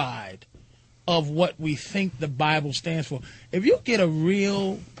horrified of what we think the Bible stands for. If you get a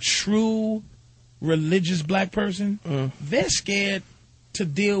real, true, religious black person, they're scared to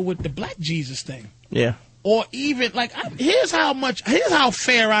deal with the black Jesus thing. Yeah. Or even, like, here's how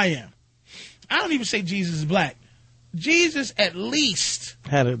fair I am. I don't even say Jesus is black. Jesus at least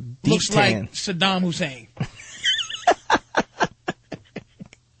had a deep looks tan. like Saddam Hussein.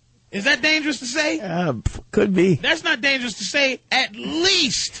 Is that dangerous to say? Could be. That's not dangerous to say. At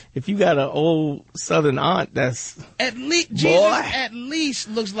least. If you got an old Southern aunt, that's at least Jesus at least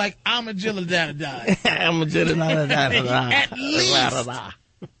looks like Ahmadinejad. At least.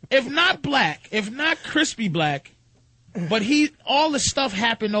 If not black, if not crispy black, but all the stuff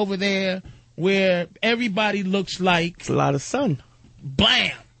happened over there where everybody looks like it's a lot of sun.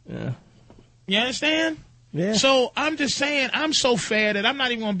 Blam. Yeah. You understand? Yeah. So I'm just saying, I'm so fair that I'm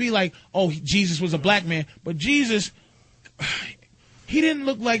not even going to be like, oh, Jesus was a black man. But Jesus, he didn't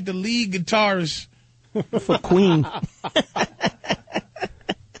look like the lead guitarist for Queen.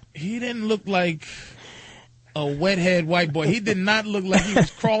 He didn't look like a wet-head white boy. He did not look like he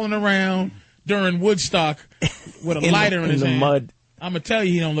was crawling around during Woodstock with a lighter in his hand. Mud. I'm going to tell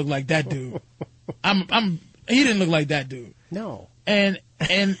you, he don't look like that dude. He didn't look like that dude. No. And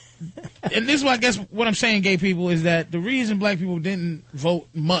this is why I guess what I'm saying, gay people, is that the reason black people didn't vote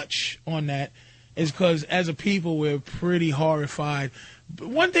much on that is because as a people we're pretty horrified. But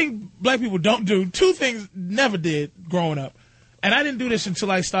one thing black people don't do, two things never did growing up, and I didn't do this until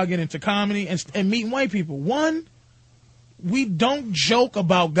I started getting into comedy and meeting white people. One, we don't joke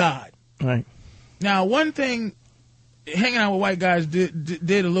about God. Right. Now, one thing hanging out with white guys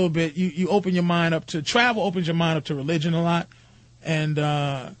did a little bit, you open your mind up to, travel opens your mind up to religion a lot. And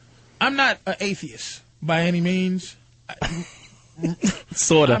I'm not an atheist by any means.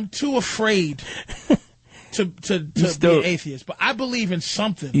 Sort of. I'm too afraid to be an atheist. But I believe in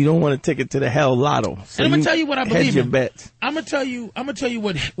something. You don't want to take it to the hell lotto. So and I'm gonna tell you what I believe hedge your in. bets. I'm gonna tell you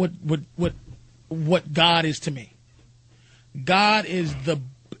what God is to me. God is the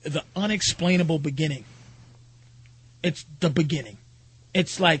unexplainable beginning. It's the beginning.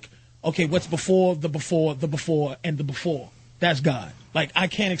 It's like, okay, what's before the before, the before, and the before? That's God. Like, I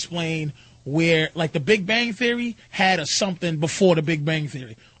can't explain where, like, the Big Bang Theory had a something before the Big Bang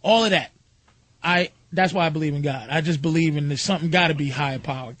Theory. All of that. That's why I believe in God. I just believe in there's something got to be higher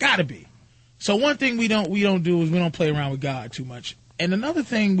power. Got to be. So one thing we don't do is we don't play around with God too much. And another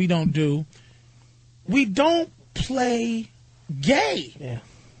thing we don't do, we don't play gay. Yeah.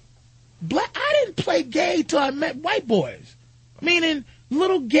 I didn't play gay till I met white boys. Meaning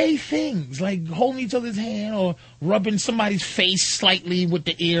little gay things like holding each other's hand or rubbing somebody's face slightly with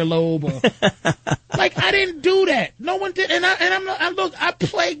the earlobe, or like I didn't do that. No one did, and I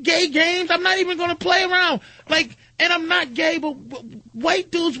play gay games. I'm not even going to play around. Like, and I'm not gay, but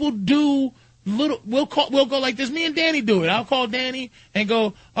white dudes will do little. We'll go like this. Me and Danny do it. I'll call Danny and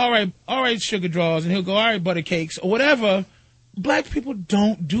go, all right, sugar draws, and he'll go, all right, butter cakes or whatever. Black people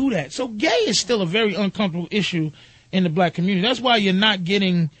don't do that. So gay is still a very uncomfortable issue in the black community. That's why you're not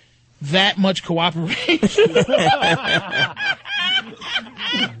getting that much cooperation. That's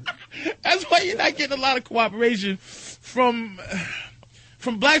why you're not getting a lot of cooperation from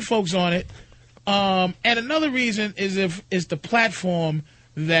black folks on it. And another reason is the platform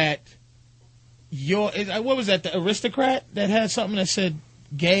that what was that, the Aristocrat that had something that said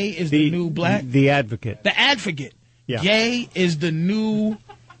gay is the new black? The Advocate. The Advocate. Yeah. Gay is the new...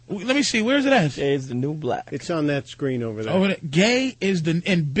 Let me see. Where is it at? Gay is the new black. It's on that screen over there. Gay is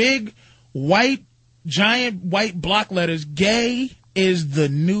in big, giant white block letters. Gay is the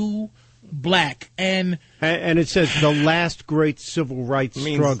new black, and it says the last great civil rights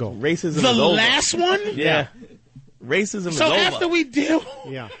struggle. Racism. The is over. last one. Yeah. Racism is so over. after we deal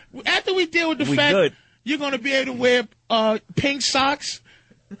with the fact good. You're going to be able to wear pink socks.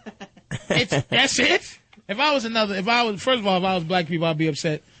 That's it. If I was black people, I'd be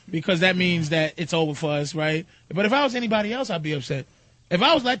upset. Because that means that it's over for us, right? But if I was anybody else, I'd be upset. If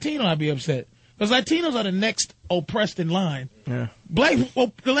I was Latino, I'd be upset. Because Latinos are the next oppressed in line. Yeah.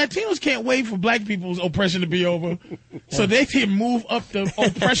 The Latinos can't wait for black people's oppression to be over so they can move up the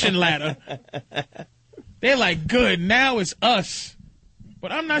oppression ladder. They're like, good, now it's us.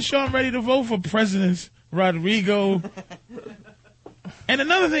 But I'm not sure I'm ready to vote for President Rodrigo. And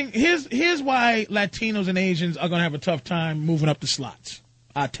another thing, here's why Latinos and Asians are going to have a tough time moving up the slots.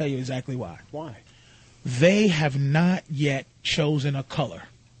 I'll tell you exactly why. Why? They have not yet chosen a color.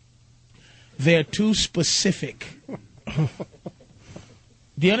 They're too specific. Do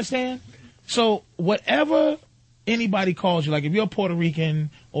you understand? So whatever anybody calls you, like if you're Puerto Rican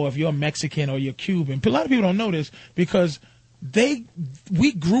or if you're Mexican or you're Cuban, a lot of people don't know this because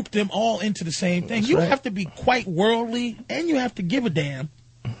we group them all into the same thing. You have to be quite worldly and you have to give a damn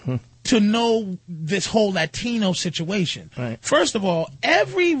to know this whole Latino situation. Right. First of all,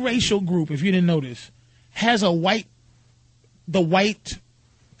 every racial group, if you didn't notice, has the white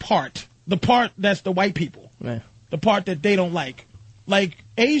part, the part that's the white people, Right. the part that they don't like. Like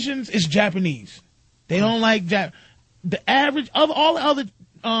Asians is Japanese. They don't like the average of all the other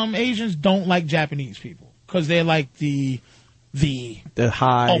Asians don't like Japanese people because they're like the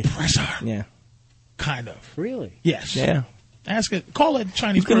high oppressor. Yeah. Kind of. Really? Yes. Yeah. Ask it. Call a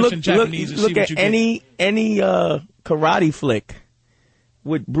Chinese You can person Japanese and see look what at you any karate flick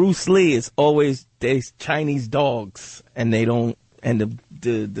with Bruce Lee. It's always there's Chinese dogs, and they don't. And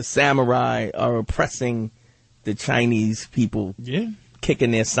the samurai are oppressing the Chinese people. Yeah.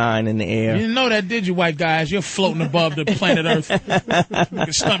 Kicking their sign in the air. You didn't know that, did you, white guys? You're floating above the planet Earth.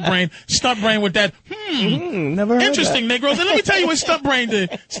 Stunt brain with that. Never heard Interesting, that. Negroes. And let me tell you what Stunt Brain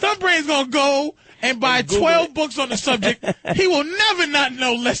did. Stunt Brain's gonna go and buy 12 books on the subject. He will never not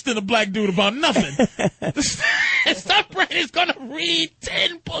know less than a black dude about nothing. Stunt Brain is gonna read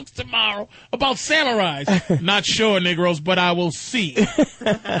 10 books tomorrow about samurais. Not sure, Negroes, but I will see.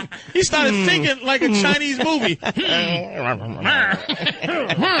 He started thinking like a Chinese movie.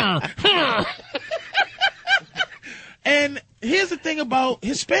 And here's the thing about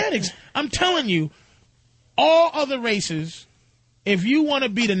Hispanics. I'm telling you, all other races, if you want to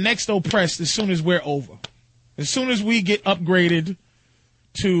be the next oppressed as soon as we're over, as soon as we get upgraded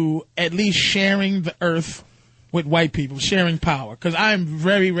to at least sharing the earth with white people, sharing power, because I'm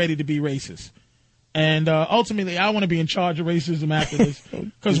very ready to be racist. And ultimately, I want to be in charge of racism after this,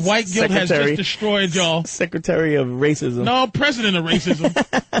 because white guilt has just destroyed y'all. Secretary of Racism. No, president of racism.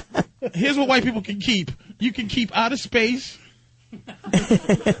 Here's what white people can keep. You can keep outer space,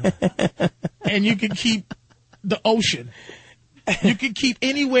 and you can keep the ocean. You can keep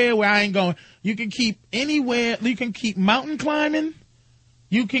anywhere where I ain't going. You can keep anywhere. You can keep mountain climbing.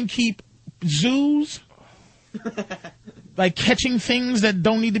 You can keep zoos. Like catching things that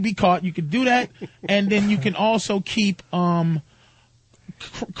don't need to be caught. You can do that. And then you can also keep crab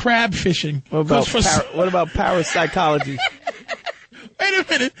fishing. What about parapsychology? Wait a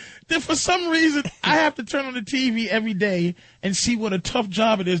minute. Then for some reason, I have to turn on the TV every day and see what a tough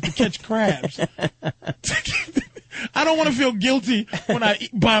job it is to catch crabs. I don't want to feel guilty when I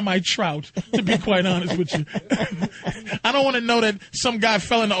buy my trout, to be quite honest with you. I don't want to know that some guy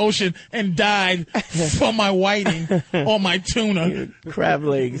fell in the ocean and died for my whiting or my tuna. Crab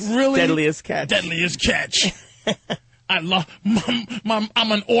legs. Really? Deadliest catch. Deadliest catch. I'm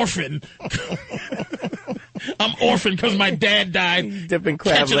an orphan. I'm orphaned because my dad died. Dipping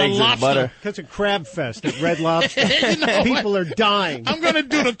crab legs in butter. That's a crab fest at Red Lobster. No, people are dying. I'm going to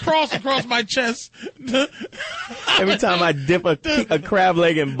do the cross across my chest. Every time I dip a crab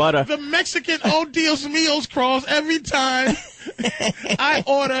leg in butter. The Mexican Oh Dios Míos cross every time. I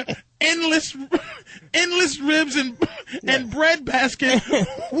order endless ribs and bread basket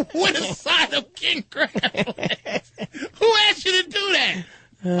with a side of king crab legs. Who asked you to do that?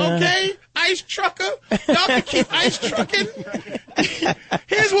 Okay, ice trucker. Y'all can keep ice trucking.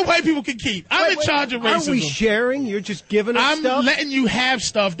 Here's what white people can keep. I'm in charge of racism. Are we sharing? You're just giving us stuff? I'm letting you have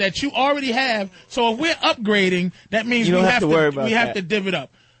stuff that you already have. So if we're upgrading, that means you don't have to worry about we have to div it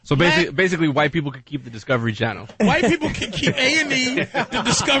up. So basically, white people can keep the Discovery Channel. White people can keep A&E, the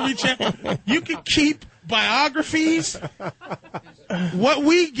Discovery Channel. You can keep biographies. What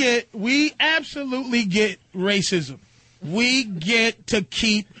we get, we absolutely get racism. We get to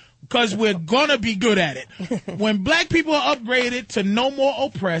keep, because we're going to be good at it. When black people are upgraded to no more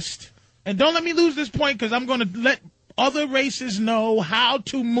oppressed, and don't let me lose this point because I'm going to let other races know how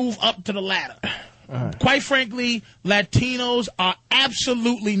to move up to the ladder. Quite frankly, Latinos are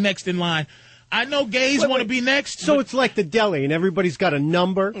absolutely next in line. I know gays want to be next. So it's like the deli, and everybody's got a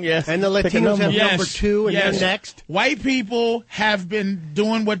number, yes. And the Latinos have number 2, and yes. they're next. White people have been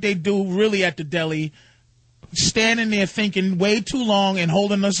doing what they do really at the deli, standing there thinking way too long and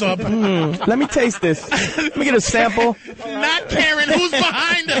holding us up. Let me taste this. Let me get a sample. Not caring who's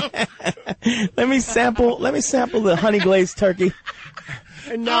behind them. Let me sample the honey glazed turkey.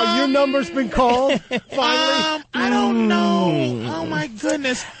 And now your number's been called, finally? I don't know. Oh, my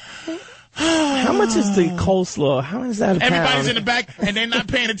goodness. How much is the coleslaw? How is that a pound? Everybody's in the back, and they're not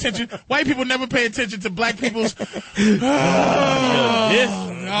paying attention. White people never pay attention to black people's... God.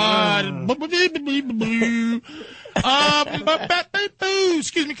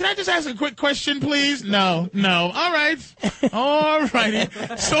 Excuse me, can I just ask a quick question, please? No. All right. All righty.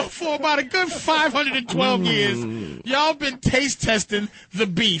 So for about a good 512 years, y'all been taste testing the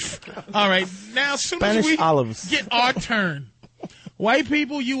beef. All right. Now, as soon as we get our turn, white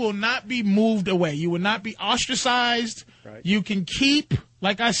people, you will not be moved away. You will not be ostracized. Right. You can keep,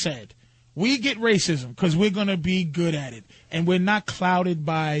 like I said, we get racism because we're going to be good at it. And we're not clouded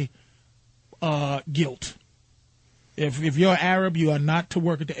by guilt. If you're Arab, you are not to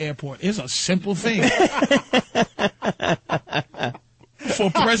work at the airport. It's a simple thing.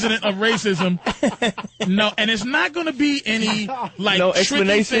 For president of racism, no, and it's not going to be any like no tricky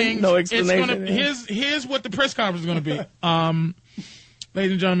explanation. things. No explanation. Here's what the press conference is going to be.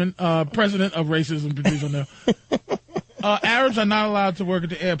 Ladies and gentlemen, president of racism, Patrice O'Neill. Arabs are not allowed to work at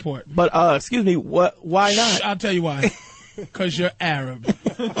the airport. But excuse me, why not? I'll tell you why. Because you're Arab.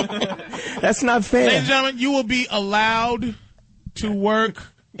 That's not fair. Ladies and gentlemen, you will be allowed to work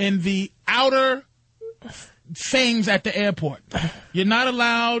in the outer things at the airport. You're not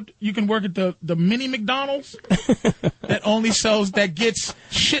allowed. You can work at the mini McDonald's that gets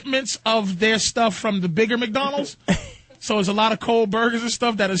shipments of their stuff from the bigger McDonald's. So there's a lot of cold burgers and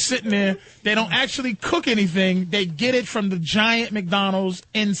stuff that are sitting there. They don't actually cook anything. They get it from the giant McDonald's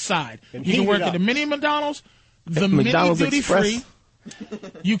inside. And you can work at the mini McDonald's, the McDonald's mini duty Express. free.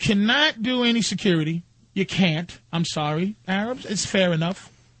 You cannot do any security. You can't. I'm sorry, Arabs. It's fair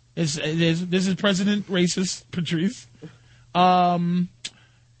enough. This is President Racist Patrice. And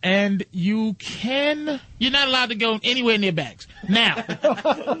you're not allowed to go anywhere near bags. Now,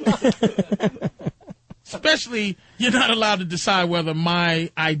 especially, you're not allowed to decide whether my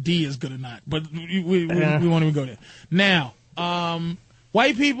ID is good or not. But we won't even go there. Now,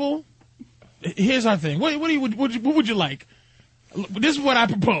 white people, here's our thing. What would you like? This is what I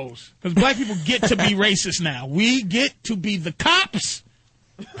propose. Because black people get to be racist now. We get to be the cops.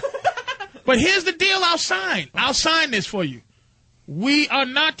 But here's the deal I'll sign this for you. We are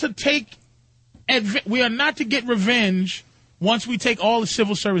not to get revenge once we take all the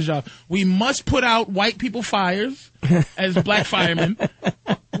civil service jobs. We must put out white people fires as black firemen.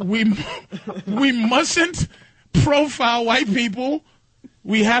 We mustn't profile white people.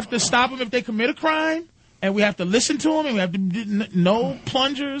 We have to stop them if they commit a crime. And we have to listen to them, and we have to no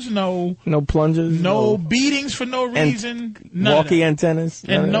plungers, no beatings for no reason, walkie antennas,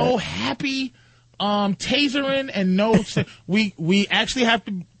 and no happy tasering, and no. We actually have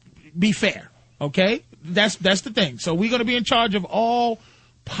to be fair, okay? That's the thing. So we're going to be in charge of all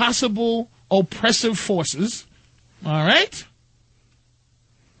possible oppressive forces. All right.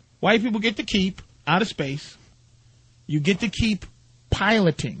 White people get to keep outer space. You get to keep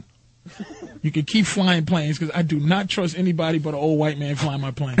piloting. You can keep flying planes because I do not trust anybody but an old white man flying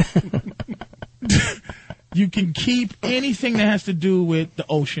my plane. You can keep anything that has to do with the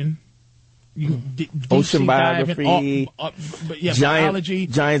ocean. Ocean biography, biology,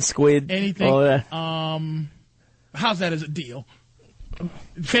 giant squid, anything. All that. How's that as a deal?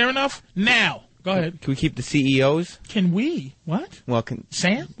 Fair enough? Now, go ahead. Can we keep the CEOs? Can we? What? Well,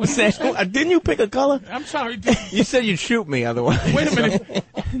 Sam? Didn't you pick a color? I'm sorry. You said you'd shoot me otherwise. Wait a minute.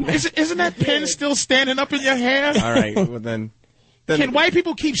 Isn't that pen still standing up in your hair? All right. Well, then can white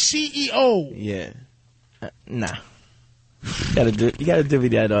people keep CEO? Yeah. Nah. You gotta divvy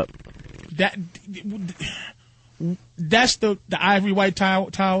that up. That's the ivory white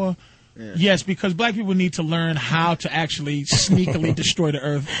tower. Yeah. Yes, because black people need to learn how to actually sneakily destroy the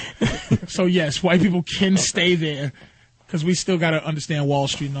earth. So yes, white people can stay there because we still got to understand Wall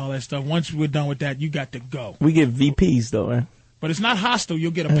Street and all that stuff. Once we're done with that, you got to go. We get VPs though, right? But it's not hostile. You'll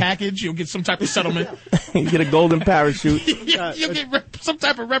get a package. You'll get some type of settlement. You get a golden parachute. You'll get some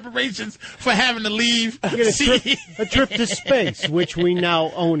type of reparations for having to leave. You get a trip to space, which we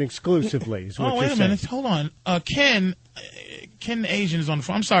now own exclusively. Is what wait a minute. Hold on. Ken Asian is on the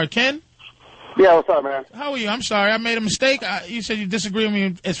phone. I'm sorry, Ken? Yeah, what's up, man? How are you? I'm sorry. I made a mistake. You said you disagree with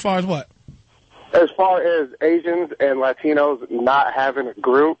me as far as what? As far as Asians and Latinos not having a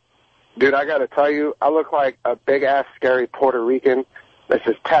group, dude, I got to tell you, I look like a big-ass, scary Puerto Rican that's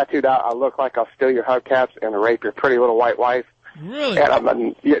just tattooed out. I look like I'll steal your hubcaps and rape your pretty little white wife. Really? And I'm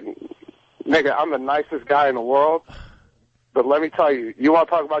the nicest guy in the world. But let me tell you, you want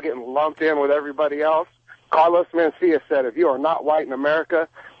to talk about getting lumped in with everybody else? Carlos Mencia said, if you are not white in America,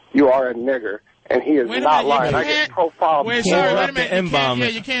 you are a nigger. And he is not lying. I get profiled. Wait, sorry, wait a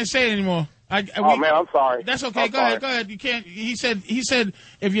minute. You can't say it anymore. Man, I'm sorry. That's okay. Go ahead. You can't. He said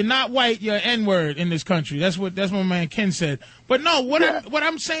if you're not white, you're an N-word in this country. That's what my man Ken said. But no, what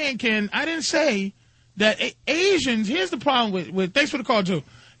I'm saying, Ken, I didn't say that Asians. Here's the problem with. Thanks for the call too.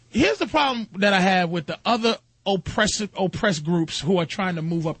 Here's the problem that I have with the other oppressed groups who are trying to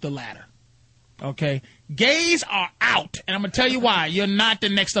move up the ladder. Okay? Gays are out. And I'm going to tell you why. You're not the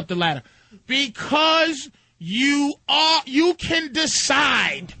next up the ladder. Because you can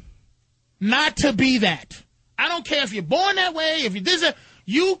decide not to be that. I don't care if you're born that way, if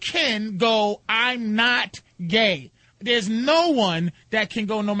you can go, I'm not gay. There's no one that can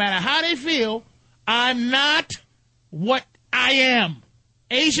go, no matter how they feel, I'm not what I am.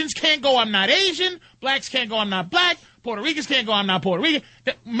 Asians can't go, I'm not Asian. Blacks can't go, I'm not black. Puerto Ricans can't go, I'm not Puerto Rican.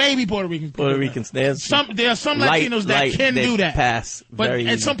 Maybe Puerto Ricans. Puerto Ricans. There are some Latinos that can do that. Pass but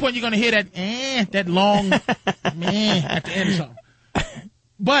at some point you're going to hear that long at the end of something.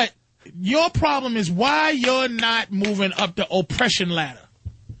 But your problem is why you're not moving up the oppression ladder.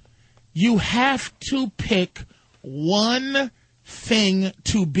 You have to pick one thing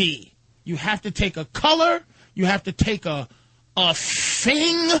to be. You have to take a color. You have to take a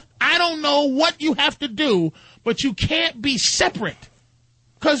thing. I don't know what you have to do, but you can't be separate.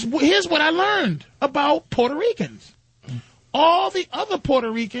 Because here's what I learned about Puerto Ricans. All the other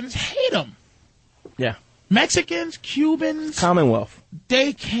Puerto Ricans hate them. Yeah. Mexicans, Cubans. Commonwealth.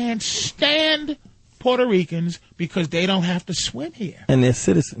 They can't stand Puerto Ricans because they don't have to swim here. And they're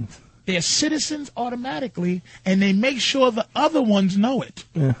citizens. They're citizens automatically, and they make sure the other ones know it.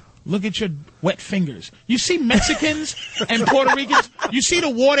 Yeah. Look at your wet fingers. You see Mexicans and Puerto Ricans. You see the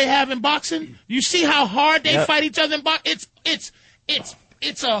war they have in boxing. You see how hard they fight each other in boxing. It's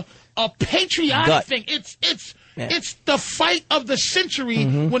a patriotic thing. It's the fight of the century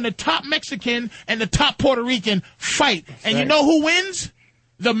when the top Mexican and the top Puerto Rican fight. And you know who wins?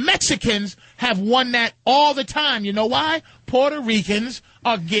 The Mexicans have won that all the time. You know why? Puerto Ricans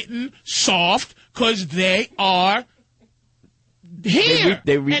are getting soft because they are here.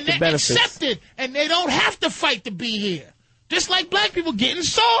 They reap and the they're benefits. accepted. And they don't have to fight to be here. Just like black people getting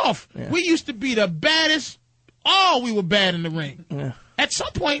soft. Yeah. We used to be the baddest. Oh, we were bad in the ring. Yeah. At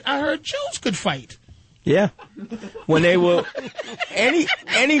some point, I heard Jews could fight. Yeah. When they were any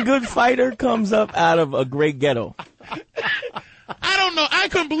good fighter comes up out of a great ghetto. I don't know. I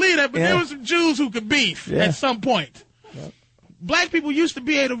couldn't believe that, but there were some Jews who could beef at some point. Yep. Black people used to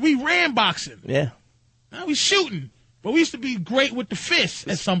be able to, we ran boxing. Yeah. Now we shooting. But we used to be great with the fists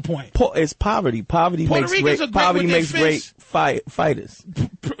at some point. It's poverty. Poverty Puerto makes Ricans great, are great poverty with their makes great fists. fighters.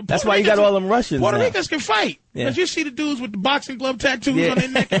 That's why you got all them Russians Puerto now. Ricans can fight. Yeah. Because you see the dudes with the boxing glove tattoos on their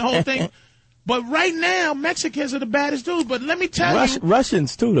neck and the whole thing. But right now, Mexicans are the baddest dudes. But let me tell you.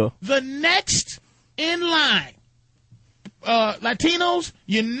 Russians, too, though. The next in line, Latinos,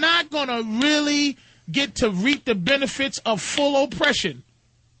 you're not going to really get to reap the benefits of full oppression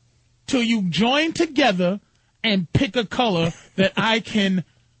till you join together and pick a color that I can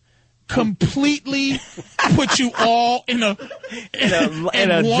completely put you all in a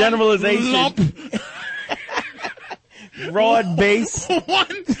generalization. Lump. Broad base. One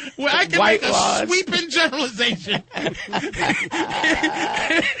where I can make a sweeping generalization.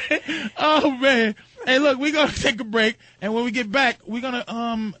 Oh man. Hey, look, we're gonna take a break, and when we get back, we're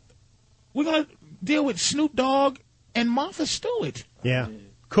gonna deal with Snoop Dogg and Martha Stewart. Yeah.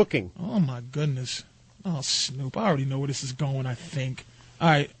 Cooking. Oh my goodness. Oh, Snoop. I already know where this is going, I think. All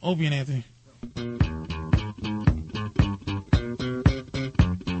right, Opie and Anthony.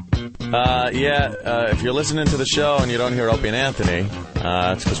 If you're listening to the show and you don't hear Opie and Anthony,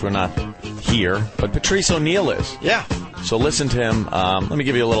 it's because we're not here. But Patrice O'Neill is. Yeah. So listen to him. Let me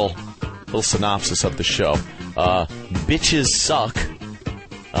give you a little synopsis of the show. Bitches suck.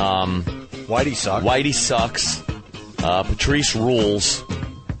 Whitey sucks. Whitey sucks. Patrice rules.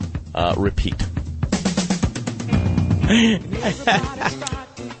 Repeat.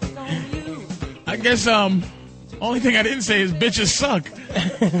 I guess only thing I didn't say is bitches suck.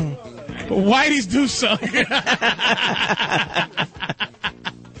 But Whiteys do suck.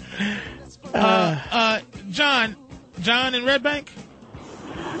 John in Red Bank.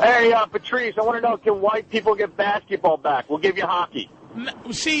 Hey, Patrice, I want to know, can white people get basketball back? We'll give you hockey.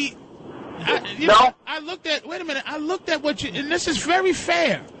 See, I looked at, wait a minute, I looked at what you, and this is very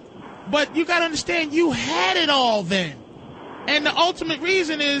fair, but you got to understand, you had it all then. And the ultimate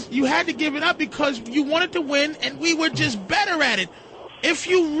reason is you had to give it up because you wanted to win and we were just better at it. If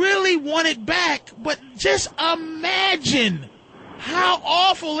you really want it back, but just imagine how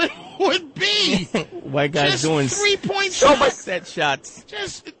awful it would be. White guys just doing 3-point shots. shots. Set shots.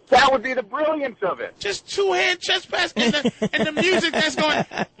 Just that would be the brilliance of it. Just two-hand chest pass and the music that's going.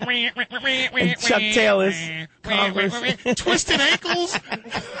 And Chuck Taylor's twisted ankles.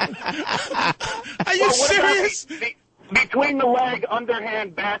 Are you serious? between the leg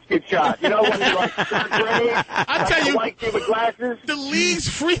underhand basket shot. You know when you're like third grade? I'll tell you, white kid with glasses. The league's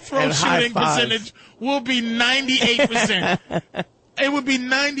free throw And high shooting fives. percentage will be 98%. It would be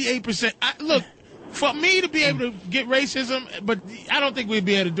 98%. Look, for me to be able to get racism, but I don't think we'd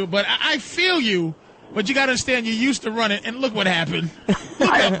be able to do it. But I feel you. But you got to understand, you used to run it, and look what happened. Look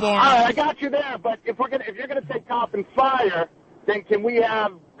how boring. All right, I got you there. But if you're gonna take cop and fire, then can we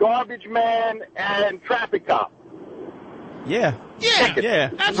have garbage man and traffic cop? Yeah.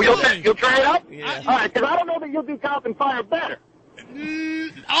 Yeah. Absolutely. You'll try it out? Yeah. All right, because I don't know that you'll do cop and fire better.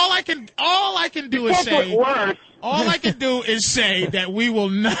 All I can do is say. All I can do is say that we will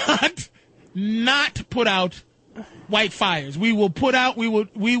not put out white fires. We will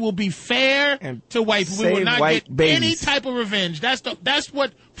be fair to white people. We will not get any type of revenge. That's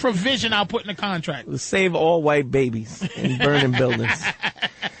what provision I'll put in the contract. We'll save all white babies in burning buildings.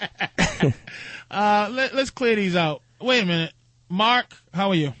 Let's clear these out. Wait a minute. Mark, how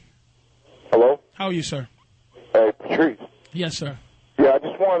are you? Hello? How are you, sir? Hey, Patrice. Yes, sir. Yeah, I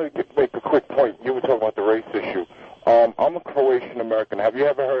just wanted to make a quick point. You were talking about the race issue. I'm a Croatian American. Have you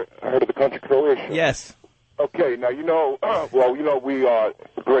ever heard of the country Croatia? Yes. Okay, now we are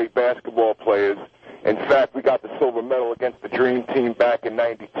basketball players. In fact, we got the silver medal against the Dream Team back in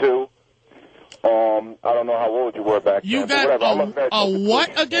 '92. I don't know how old you were back You then. got a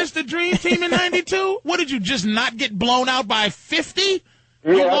what against the Dream Team in '92? What, did you just not get blown out by 50?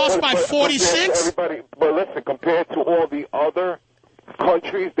 You lost by 46? But listen, compared to all the other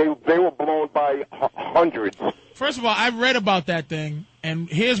countries, they were blown by hundreds. First of all, I read about that thing, and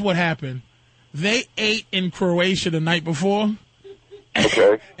here's what happened. They ate in Croatia the night before.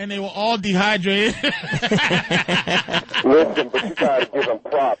 Okay. And they were all dehydrated. Listen, but you got to give them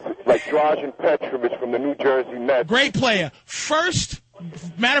props. Like Dražen Petrovic from the New Jersey Nets. Great player. First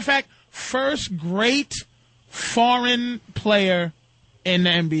great foreign player in the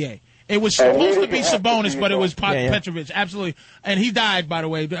NBA. It was supposed to be Sabonis, but it was Petrovic. Absolutely. And he died, by the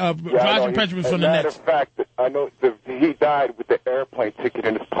way. Dražen Petrovic from the Nets. As a matter of fact, I know he died with the airplane ticket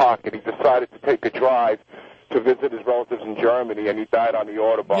in his pocket. He decided to take a drive to visit his relatives in Germany, and he died on the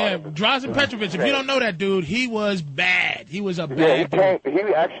Autobahn. Yeah, Dražen Petrovic. If you don't know that dude, he was bad. He was a bad dude. He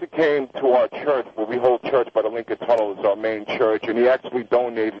actually came to our church, where we hold church by the Lincoln Tunnel, is our main church, and he actually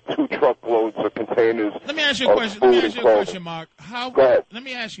donated 2 truckloads of containers. Let me ask you a question. Mark. Let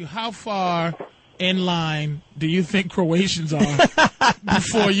me ask you, how far in line do you think Croatians are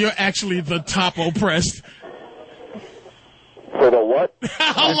before you're actually the top oppressed? For the what?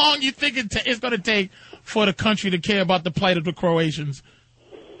 How long you think it's going to take for the country to care about the plight of the Croatians?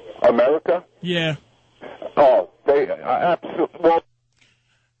 America? Yeah. Oh, they absolutely. Well,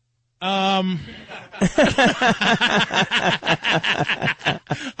 I'm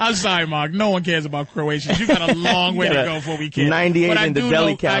sorry, Mark. No one cares about Croatians. You got a long way to go before we care. 98 in the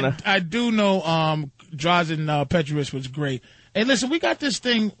belly counter. I do know Dražen Petrovic was great. Hey, listen, we got this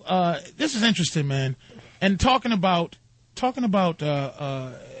thing. This is interesting, man. And talking about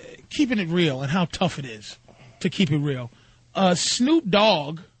keeping it real and how tough it is to keep it real. Snoop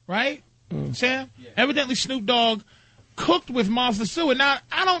Dogg, right, Sam? Yeah. Evidently, Snoop Dogg cooked with Martha Stewart. Now,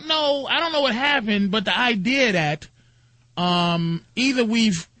 I don't know what happened, but the idea that either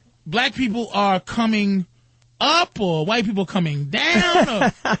black people are coming up or white people coming down,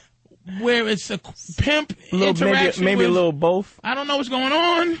 or where it's a pimp interaction. Maybe a little both. I don't know what's going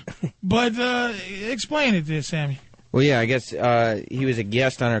on, but explain it there, Sammy. Well, yeah, I guess he was a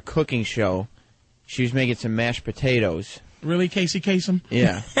guest on her cooking show. She was making some mashed potatoes. Really, Casey Kasem?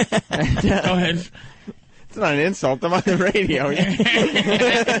 Yeah. Go ahead. It's not an insult. I'm on the radio. This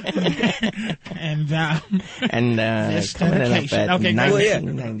coming up dedication. at Okay,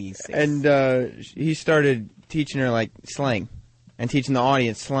 1996. And he started teaching her like slang and teaching the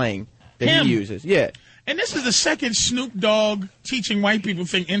audience slang that he uses. Yeah. And this is the second Snoop Dogg teaching white people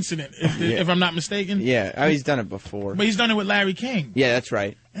thing incident, if I'm not mistaken. Yeah, oh, he's done it before. But he's done it with Larry King. Yeah, that's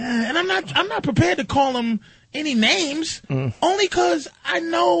right. And I'm not prepared to call him any names, only because I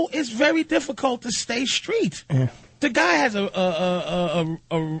know it's very difficult to stay street. The guy has a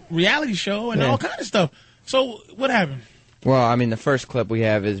reality show and all kind of stuff. So what happened? Well, I mean, the first clip we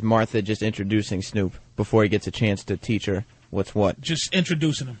have is Martha just introducing Snoop before he gets a chance to teach her what's what. Just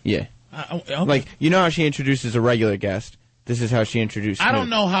introducing him. Yeah. Okay. Like, you know how she introduces a regular guest? This is how she introduced Snoop. I don't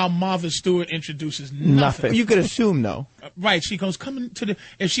know how Martha Stewart introduces nothing. You could assume, though. Right. She goes,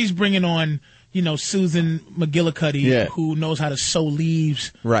 if she's bringing on, Susan McGillicuddy, who knows how to sew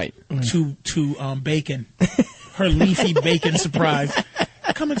leaves to bacon, her leafy bacon surprise.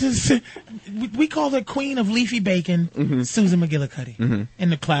 Coming to we call her Queen of Leafy Bacon, Susan McGillicuddy, in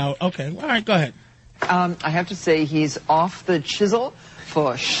the cloud. Okay. All right. Go ahead. I have to say he's off the chisel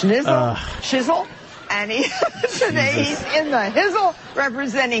for shizzle. And today he's in the hizzle,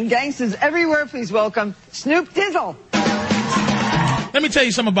 representing gangsters everywhere. Please welcome Snoop Dizzle. Let me tell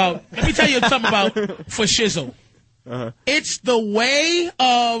you something about for shizzle. It's the way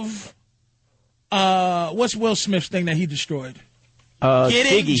of what's Will Smith's thing that he destroyed?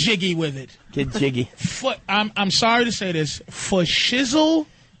 Getting jiggy with it. Get jiggy. I'm sorry to say this. For shizzle,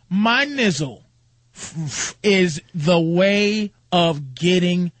 my nizzle is the way of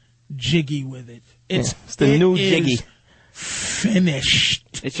getting jiggy with it. It's the new jiggy.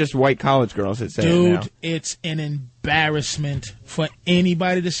 Finished. It's just white college girls that say it now. Dude, it's an embarrassment for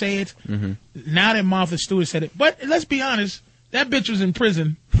anybody to say it. Mm-hmm. Now that Martha Stewart said it. But let's be honest, that bitch was in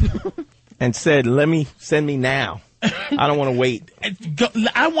prison. And said, send me now. I don't want to wait.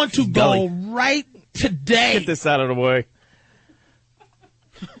 I want to go right today. Get this out of the way.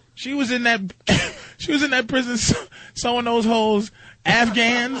 She was in that prison sewing those hoes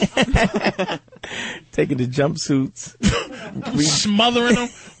Afghans. Taking the jumpsuits. Smothering them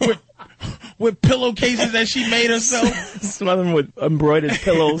with pillowcases that she made herself. Smothering them with embroidered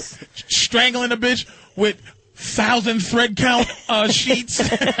pillows. Strangling a bitch with 1,000 thread count sheets.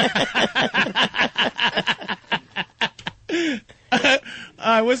 All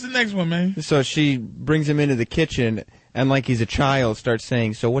right, what's the next one, man? So she brings him into the kitchen and, like he's a child, starts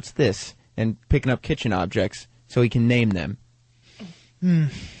saying, "So what's this?" and picking up kitchen objects so he can name them.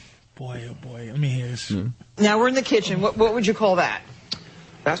 Boy, oh boy, let me hear this. Now we're in the kitchen. What would you call that?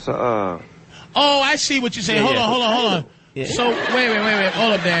 That's a Oh, I see what you're saying. Hold on. Yeah. So wait.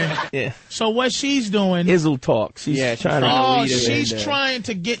 Hold up, Dan. Yeah. So what she's doing? Izzle talk. She's trying to. Oh, she's trying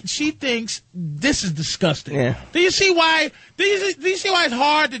to get. She thinks this is disgusting. Yeah. Do you see why? Do you see why it's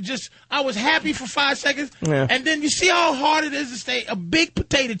hard to just? I was happy for 5 seconds, and then you see how hard it is to stay. A big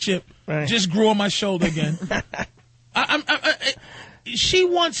potato chip just grew on my shoulder again. She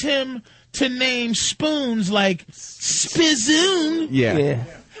wants him to name spoons like Spizzoon. Yeah.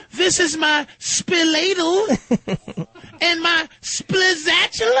 This is my spilladle and my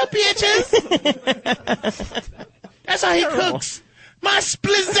splizzatula, bitches. That's how he cooks. My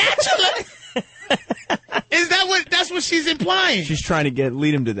splizzatula. That's what she's implying? She's trying to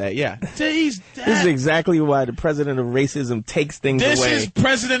lead him to that, yeah. This is exactly why the president of racism takes things away. This is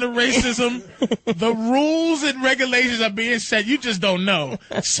president of racism. The rules and regulations are being set. You just don't know.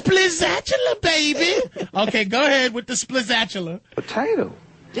 Splizzatula, baby. Okay, go ahead with the splizzatula. potato.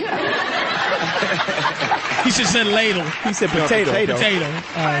 Yeah. He should said ladle. He said potato. But it's a potato.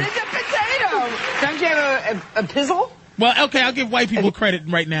 Don't you have a pizzle? Well, okay, I'll give white people credit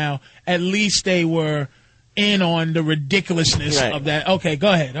right now. At least they were in on the ridiculousness of that. Okay,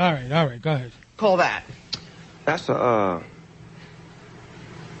 go ahead. All right, go ahead. Call that. That's a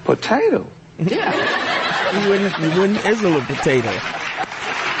potato. Yeah. You wouldn't izzle a potato.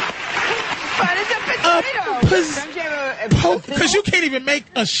 But it's a potato. Don't you have a because you can't even make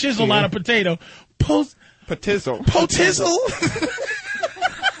a shizzle out of potato. Potizzle. Potizzle?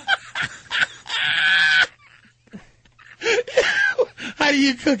 How do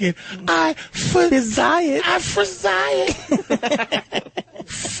you cook it? I frizzy it.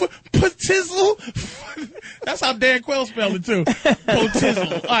 Potizzle? That's how Dan Quayle spelled it, too.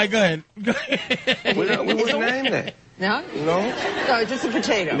 Potizzle. All right, go ahead. We wouldn't name that. No? No? No, just a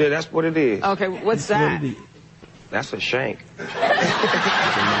potato. Yeah, that's what it is. Okay, what's that? That's a shank. We're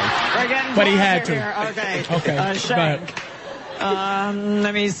getting But he had closer to. here. Okay. Okay. Shank.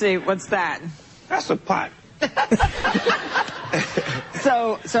 Let me see. What's that? That's a pot.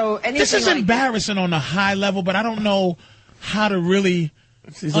 So anything This is like embarrassing on a high level, but I don't know how to really...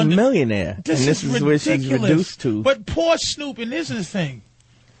 She's a millionaire. This is where she's reduced to. But poor Snoop, and this is the thing.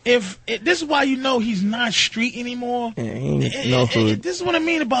 This is why you know he's not street anymore. Yeah, he ain't no food. This is what I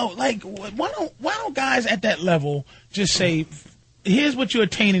mean about, like, why don't guys at that level just say, here's what you're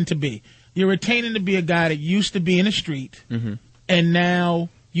attaining to be. You're attaining to be a guy that used to be in the street, and now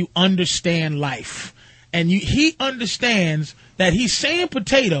you understand life. And he understands that he's saying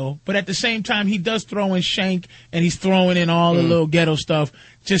potato, but at the same time he does throw in shank, and he's throwing in all the little ghetto stuff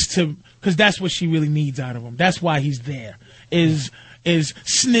because that's what she really needs out of him. That's why he's there. Is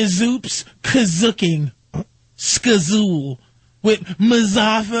snizoops kazooking skazool with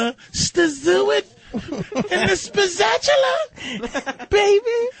Mazatha Stazuit and the spazzatula,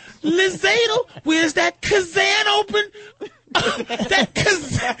 baby. Lizadle, where's that Kazan open? That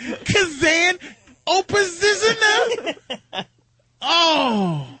Kazan opposition.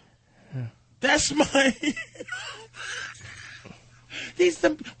 Oh, that's my. These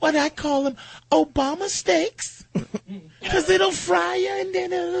what I call them Obama steaks. Cause it'll fry you and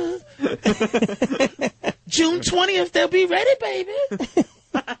then June 20th they'll be ready, baby.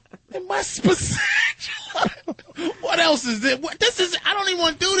 And my specific. What else is this? I don't even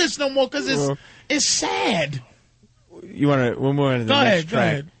want to do this no more because it's sad. You want to? We'll move on to the next track. Go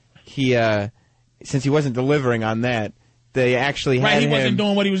ahead. He, since he wasn't delivering on that, they actually had him. He wasn't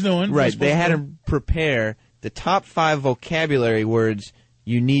doing what he was doing. Right. They had him prepare the top 5 vocabulary words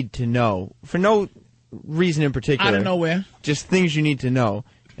you need to know for no reason in particular. Out of nowhere. Just things you need to know.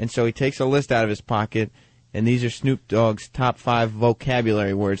 And so he takes a list out of his pocket, and these are Snoop Dogg's top 5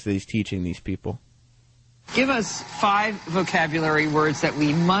 vocabulary words that he's teaching these people. Give us 5 vocabulary words that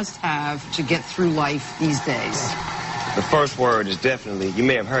we must have to get through life these days. The first word is definitely, you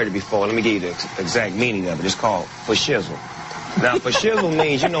may have heard it before. Let me give you the exact meaning of it. It's called for shizzle. Now, for shizzle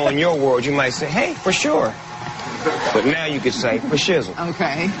means, in your world, you might say, hey, for sure. But now you could say for shizzle.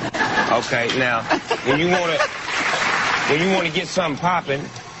 Okay. Okay, now, when you want to get something popping,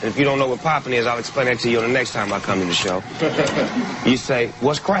 and if you don't know what popping is, I'll explain that to you the next time I come to the show. You say,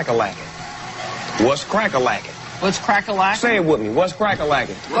 what's crack-a-lackin'? What's crack-a-lackin'? What's crack-a-lackin'? Say it with me. What's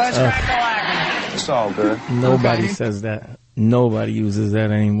crack-a-lackin'? What's crack-a-lackin'? It's all good. Nobody says that. Nobody uses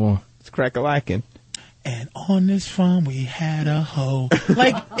that anymore. It's crack-a-lackin'. And on this farm we had a hoe.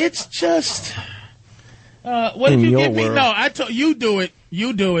 Like, it's just... what did you give me? No, I told you do it.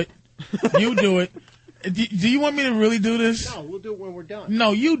 You do it. You do it. Do you want me to really do this? No, we'll do it when we're done.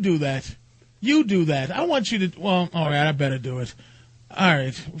 No, you do that. You do that. I want you to... Well, all right, I better do it. All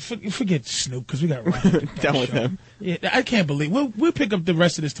right, forget Snoop because we got done with him. Yeah, I can't believe we'll pick up the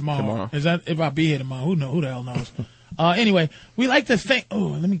rest of this tomorrow. Is that if I'll be here tomorrow? Who the hell knows? Anyway, we like to thank.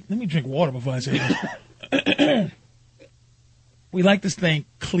 Oh, let me drink water before I say this. We like to thank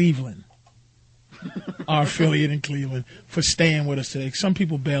Cleveland, our affiliate in Cleveland, for staying with us today. Some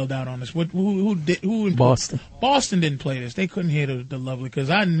people bailed out on us. Who in Boston? Boston didn't play this. They couldn't hear the lovely because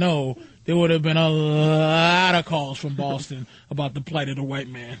I know. There would have been a lot of calls from Boston about the plight of the white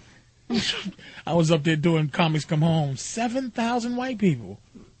man. I was up there doing Comics Come Home. 7,000 white people.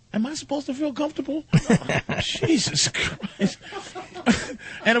 Am I supposed to feel comfortable? Jesus Christ.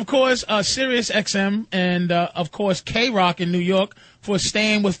 And, of course, Sirius XM and, of course, K-Rock in New York for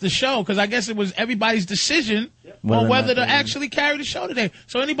staying with the show because I guess it was everybody's decision on whether to actually carry the show today.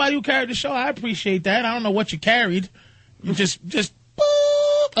 So anybody who carried the show, I appreciate that. I don't know what you carried. You just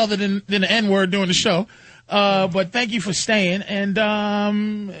other than the N-word during the show. But thank you for staying. And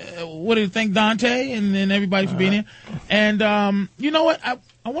what do you think, Dante, and everybody for being here? And you know what?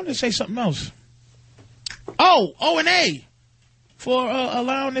 I wanted to say something else. O&A for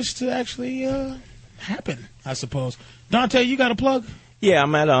allowing this to actually happen, I suppose. Dante, you got a plug? Yeah,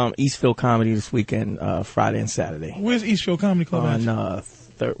 I'm at Eastfield Comedy this weekend, Friday and Saturday. Where's Eastfield Comedy Club at? On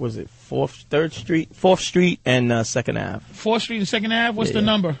 4th Street and 2nd Ave. 4th Street and 2nd Ave? What's the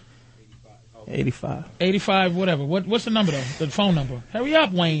number? 85. 85, whatever. What's the number, though? The phone number. Hurry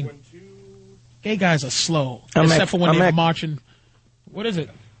up, Wayne. Gay guys are slow. Except for when they're marching. What is it?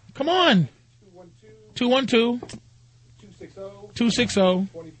 Come on.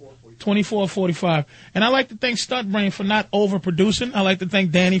 212-260-2445. And I like to thank Studbrain for not overproducing. I like to thank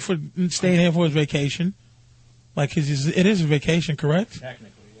Danny for staying here for his vacation. Like it is a vacation, correct?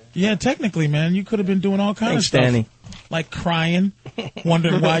 Technically, yeah. Yeah, technically, man. You could have been doing all kinds of stuff. Danny. Like crying,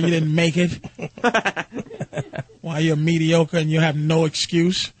 wondering why you didn't make it. Why you're mediocre and you have no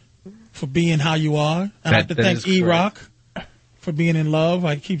excuse for being how you are. I'd like to thank E-Rock for being in love.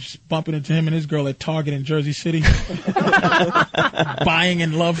 I keep bumping into him and his girl at Target in Jersey City. Buying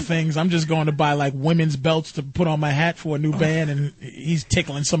and love things. I'm just going to buy like women's belts to put on my hat for a new band, and he's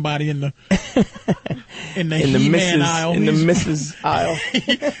tickling somebody in the He-Man aisle. In the Mrs. aisle.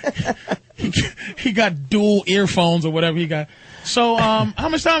 He got dual earphones or whatever he got. So, how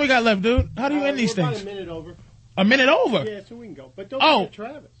much time we got left, dude? How do you end these things? About a minute over. A minute over? Yeah, so we can go. But don't forget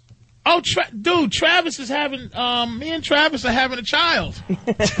Travis. Oh, dude, Travis is having, me and Travis are having a child. Me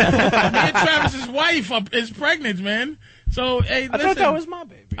and Travis's wife is pregnant, man. So, hey, listen. I thought that was my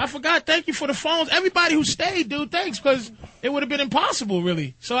baby. I forgot. Thank you for the phones. Everybody who stayed, dude, thanks, because it would have been impossible,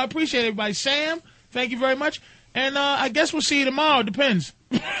 really. So I appreciate everybody. Sam, thank you very much. And I guess we'll see you tomorrow. Depends.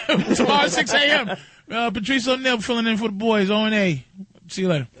 Tomorrow at 6 a.m. Patrice O'Neill filling in for the boys, O&A. See you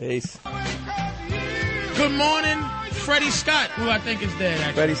later. Peace. Good morning, Freddie Scott, who I think is dead,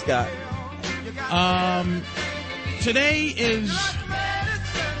 actually. Freddie Scott. Today is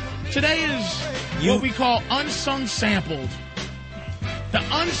what we call unsung sampled. The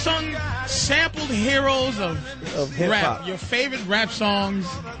unsung sampled heroes of hip-hop. Rap. Your favorite rap songs.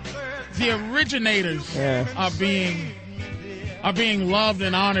 The originators are being are being loved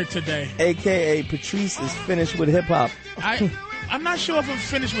and honored today. AKA Patrice is finished with hip hop. I'm not sure if I'm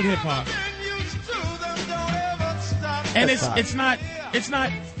finished with hip hop. And it's not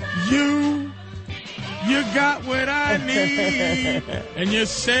you. You got what I need, and you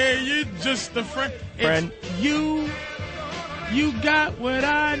say you're just a friend. It's you got what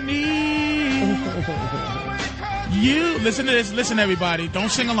I need. You listen to this. Listen, everybody. Don't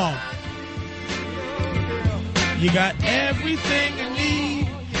sing along. You got everything I need.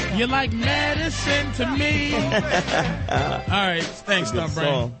 You're like medicine to me. All right. Thanks, Dumb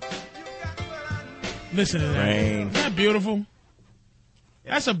Brain. Listen to that. Isn't that beautiful?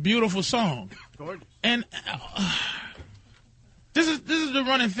 That's a beautiful song. Gorgeous. And this is the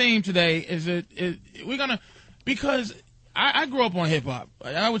running theme today. We're gonna, because I grew up on hip hop.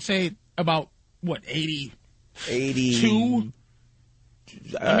 I would say about what 82.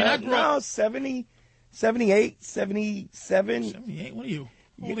 I grew up 70, 78, 77. 78. What are you?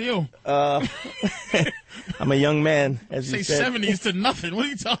 How old are you? I'm a young man, as you said. 70s to nothing. What are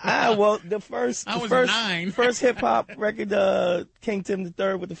you talking about? Well, the first 9. First hip hop record, King Tim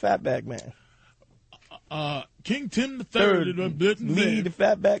III with the Fatback Man. King Tim III. Me, the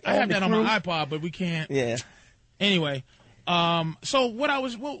Fatback. I have that on my iPod, but we can't. Yeah. Anyway, so what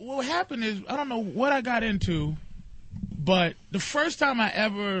happened is, I don't know what I got into, but the first time I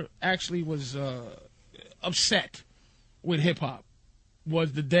ever actually was upset with hip hop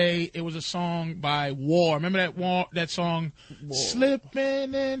was the day it was a song by War. Remember that song? War.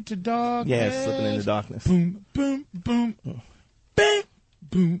 Slipping into darkness. Yeah, Slipping into Darkness. Boom, boom, boom. Bang,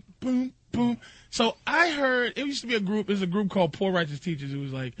 boom, boom, boom. So I heard, it used to be a group, there's a group called Poor Righteous Teachers. It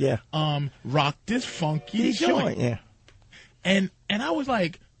was like, rock this funky joint. Yeah. And I was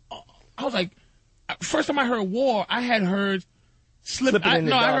like, first time I heard War, I had heard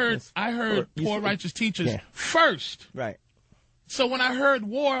I heard Poor Righteous Teachers first. Right. So when I heard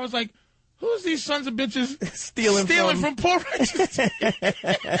War, I was like, who's these sons of bitches stealing from Poor Righteous Teachers?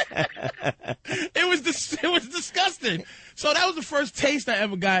 It was disgusting. So that was the first taste I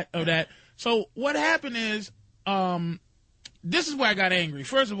ever got of that. So what happened is, this is where I got angry.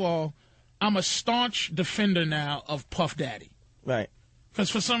 First of all, I'm a staunch defender now of Puff Daddy. Right. Because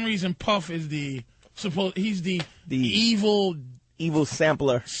for some reason, Puff is he's the evil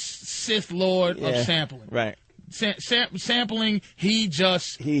sampler, Sith Lord of sampling. Right. Sampling, he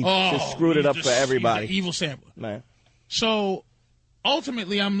just screwed it up for everybody. He's the evil sampler. Man. So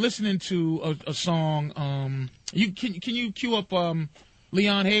ultimately, I'm listening to a song. Can you cue up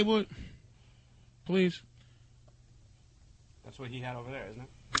Leon Haywood, please? That's what he had over there, isn't it?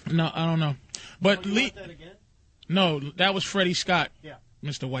 No, I don't know. But that again? No, that was Freddie Scott. Yeah.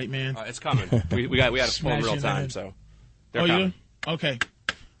 Mr. White Man. It's coming. we had a full real time, so they're coming. You? Okay.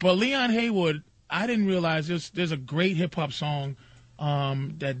 Well, Leon Haywood, I didn't realize there's a great hip hop song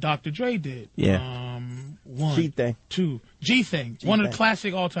that Dr. Dre did. Yeah. One, G-Thing. Two, G-Thing. One of the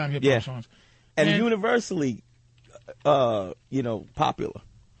classic all-time hip hop songs. And universally, popular.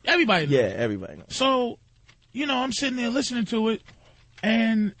 Everybody knows. Yeah, everybody knows. So, I'm sitting there listening to it,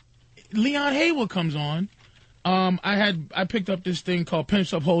 and Leon Haywood comes on. I picked up this thing called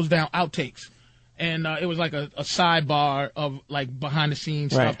Pimps Up, Hoes Down Outtakes. And it was like a sidebar of like behind the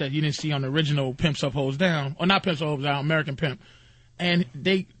scenes stuff that you didn't see on the original Pimps Up, Hoes Down. Or not Pimps Up, Hoes Down, American Pimp. And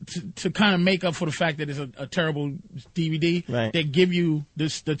they, to kind of make up for the fact that it's a terrible DVD, they give you the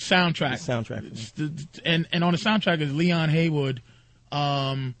soundtrack. The soundtrack. And on the soundtrack is Leon Haywood,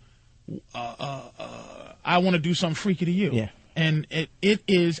 I Want to Do Something Freaky to You. Yeah. And it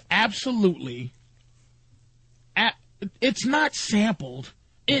is absolutely, it's not sampled.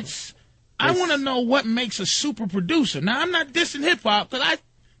 I want to know what makes a super producer. Now, I'm not dissing hip-hop, because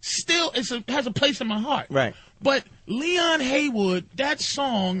it has a place in my heart. Right. But Leon Haywood, that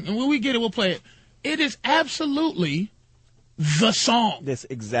song, and when we get it, we'll play it. It is absolutely the song. This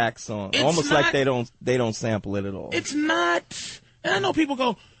exact song. It's almost not, like they don't sample it at all. It's not. And I know people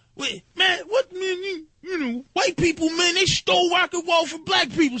go, wait, man, what, man, white people, man, they stole rock and roll from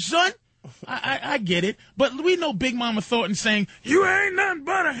black people, son. I get it. But we know Big Mama Thornton saying, you ain't nothing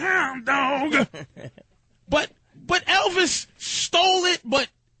but a hound dog. But Elvis stole it, but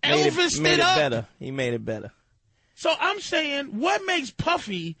Elvis made it it up. Better. He made it better. So I'm saying, what makes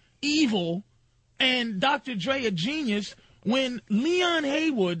Puffy evil and Dr. Dre a genius when Leon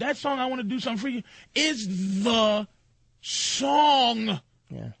Haywood, that song I Want to Do Something For You, is the song.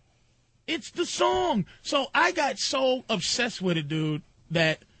 Yeah. It's the song. So I got so obsessed with it, dude,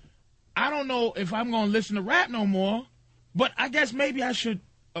 that I don't know if I'm going to listen to rap no more, but I guess maybe I should.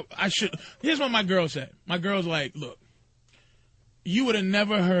 Here's what my girl said. My girl's like, look, you would have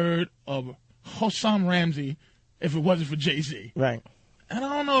never heard of Hossam Ramsey if it wasn't for Jay-Z. Right. And I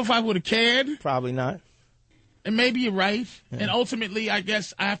don't know if I would have cared. Probably not. And maybe you're right. Yeah. And ultimately, I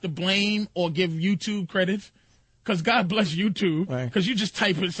guess I have to blame or give YouTube credit. Because God bless YouTube. Because you just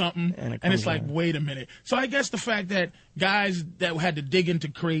type in something, and it's like, wait a minute. So I guess the fact that guys that had to dig into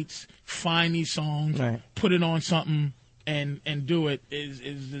crates, find these songs, put it on something, and do it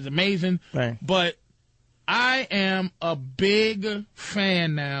is amazing. Right. But I am a big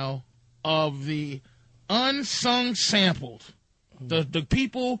fan now of the unsung samples. The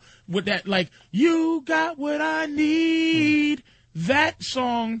people with that, like, you got what I need. That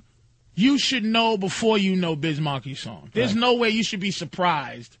song, you should know before you know Biz Markie's song. There's no way you should be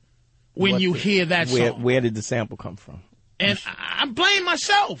surprised when you hear that song. Where did the sample come from? And I blame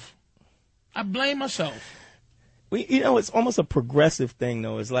myself. I blame myself. It's almost a progressive thing,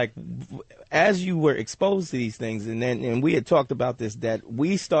 though. It's like, as you were exposed to these things, and we had talked about this, that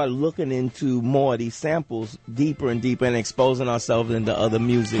we started looking into more of these samples deeper and deeper and exposing ourselves into other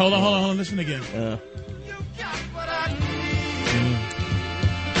music. Hold on. Listen again.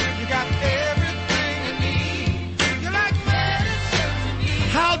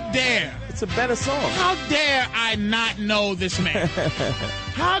 How dare? It's a better song. How dare I not know this man?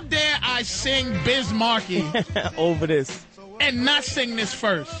 How dare I sing Biz Markie over this and not sing this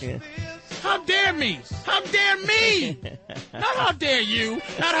first? Yeah. How dare me? How dare me? Not how dare you.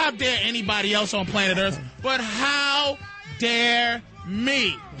 Not how dare anybody else on planet Earth. But how dare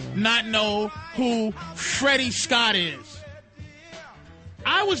me not know who Freddie Scott is?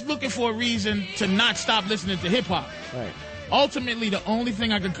 I was looking for a reason to not stop listening to hip hop. Right. Ultimately, the only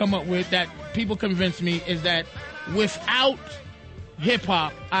thing I could come up with that people convinced me is that without hip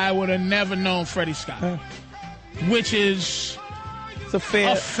hop, I would have never known Freddie Scott, which is it's a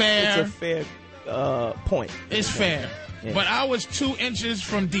fair point. It's fair. Yeah. But I was 2 inches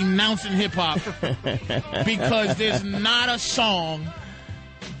from denouncing hip hop because there's not a song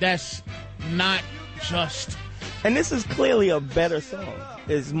that's not just. And this is clearly a better song.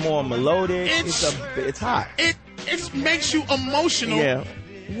 It's more melodic. It's hot. It makes you emotional. Yeah.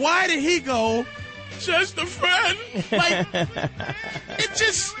 Why did he go, just a friend? Like, it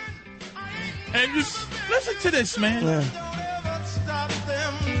just... And just listen to this, man. Yeah.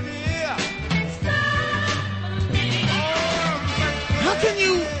 How can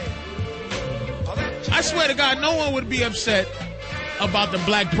you... I swear to God, no one would be upset about the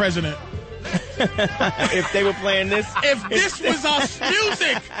black president. If they were playing this? If this was our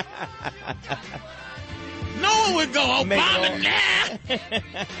music... No one would go, Obama,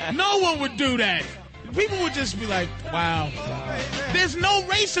 nah. No one would do that. People would just be like, wow. There's no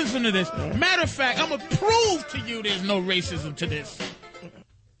racism to this. Matter of fact, I'm going to prove to you there's no racism to this.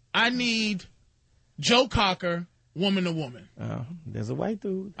 I need Joe Cocker, Woman to Woman. There's a white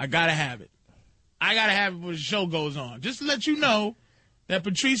dude. I got to have it. I got to have it when the show goes on. Just to let you know that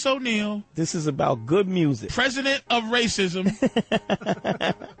Patrice O'Neal. This is about good music. President of racism.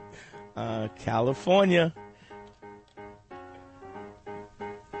 California.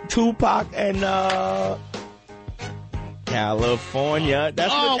 Tupac and California.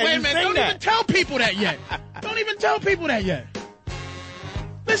 That's wait a minute. Don't even tell people that yet. Don't even tell people that yet.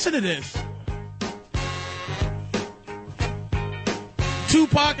 Listen to this.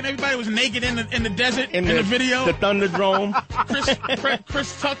 Tupac and everybody was naked in the desert in the video. The Thunderdome.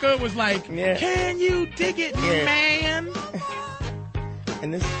 Chris Tucker was like, can you dig it, man?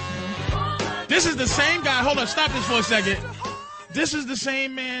 And this is the same guy. Hold on, stop this for a second. This is the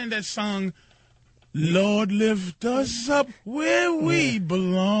same man that sung, Lord, lift us up where we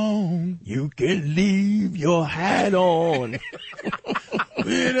belong. You can leave your hat on.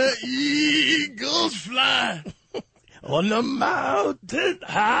 Where the eagles fly. On the mountain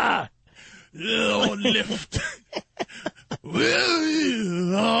high. Lord, lift where we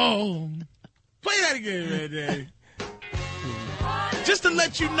belong. Play that again, man, Daddy. Just to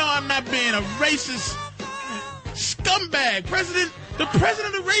let you know I'm not being a racist scumbag. The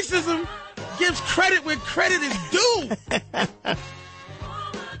president of racism gives credit where credit is due.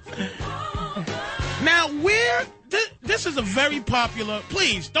 Now, this is a very popular,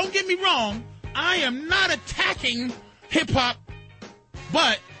 please, don't get me wrong, I am not attacking hip-hop,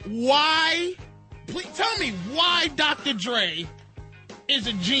 but why, please tell me why Dr. Dre is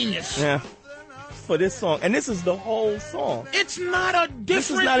a genius. Yeah. For this song, and this is the whole song. It's not a different. This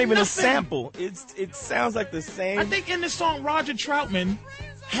is not even nothing. a sample. It sounds like the same. I think in this song, Roger Troutman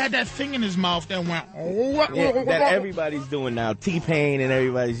had that thing in his mouth that went. That everybody's doing now. T-Pain and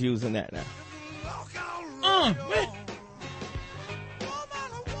everybody's using that now.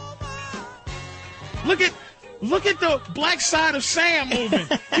 Look at Look at the black side of Sam moving.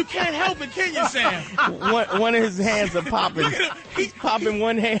 You can't help it, can you, Sam? One of his hands are popping. He's popping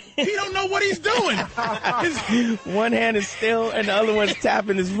one hand. He don't know what he's doing. One hand is still, and the other one's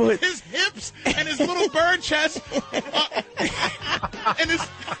tapping his foot. His hips and his little bird chest, and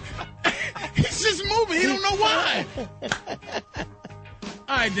he's just moving. He don't know why.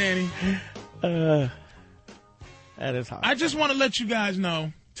 All right, Danny. That is hard. I just want to let you guys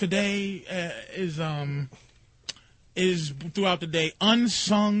know today is throughout the day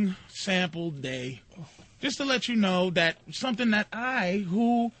Unsung Sample Day. Just to let you know that something that I,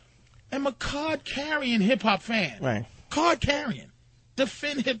 who am a card-carrying hip-hop fan, right? Card-carrying,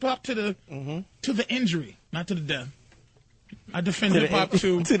 defend hip-hop to the injury, not to the death. I defend hip-hop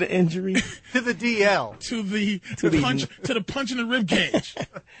to the injury, to the DL, to the punch in the rib cage.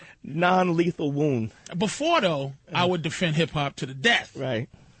 Non-lethal wound. Before though, I would defend hip-hop to the death. Right.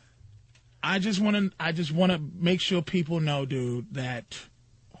 I just want to make sure people know, dude, that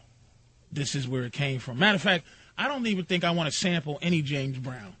this is where it came from. Matter of fact, I don't even think I want to sample any James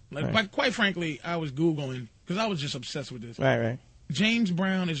Brown. But quite frankly, I was Googling because I was just obsessed with this. Right. James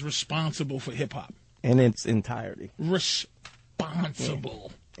Brown is responsible for hip hop. In its entirety.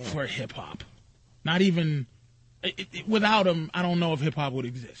 Responsible for hip hop. Not even without him, I don't know if hip hop would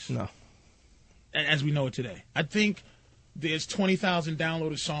exist. No. As we know it today. I think there's 20,000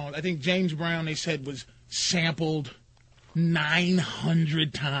 downloaded songs. I think James Brown, they said, was sampled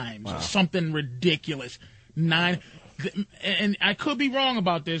 900 times. Wow. Something ridiculous. And I could be wrong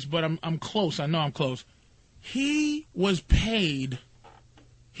about this, but I'm close. I know I'm close. He was paid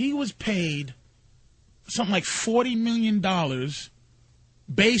something like $40 million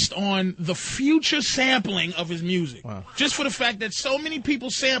based on the future sampling of his music. Wow. Just for the fact that so many people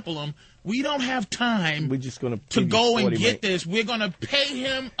sample him, we don't have time We're just gonna to go and get this. We're going to pay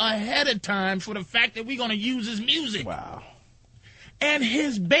him ahead of time for the fact that we're going to use his music. Wow. And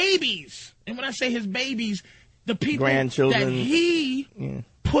his babies. And when I say his babies, the people grandchildren that he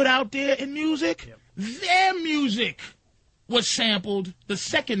put out there in music, their music was sampled the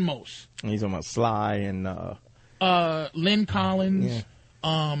second most. He's talking about Sly and Lynn Collins,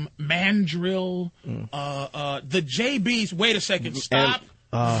 Mandrill, the JBs. Wait a second. Stop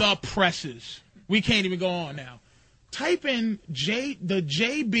the presses. We can't even go on now. Type in the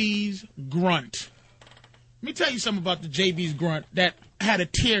JB's grunt. Let me tell you something about the JB's grunt that had a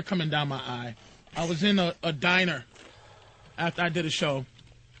tear coming down my eye. I was in a diner after I did a show.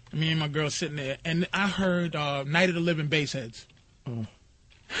 Me and my girl sitting there, and I heard Night of the Living Bassheads. And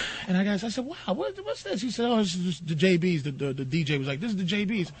I said, wow, what's this? He said, oh, it's just the JBs. The DJ was like, this is the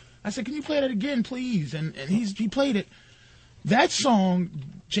JBs. I said, can you play that again, please? And he played it. That song,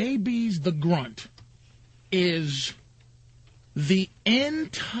 JB's The Grunt, is the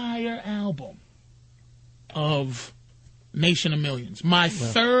entire album of Nation of Millions. My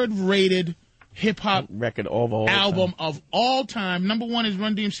third-rated hip-hop record album of all time. Number one is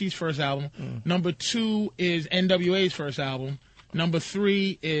Run DMC's first album. Number two is NWA's first album. Number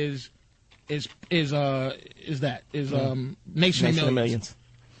three is Nation of Millions.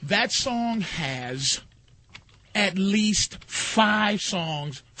 That song has at least 5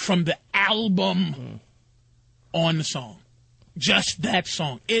 songs from the album on the song. Just that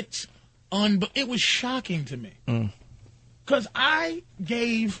song. It was shocking to me. Because I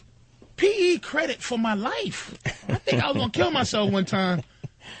gave P.E. credit for my life. I think I was going to kill myself one time,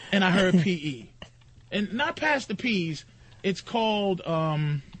 and I heard P.E. And not past the P's, it's called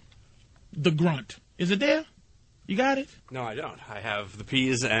The Grunt. Is it there? You got it? No, I don't. I have the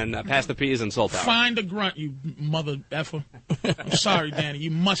P's and past the P's and Soul Tower. Find the grunt, you mother effer. I'm sorry, Danny.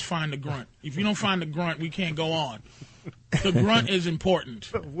 You must find the grunt. If you don't find the grunt, we can't go on. The grunt is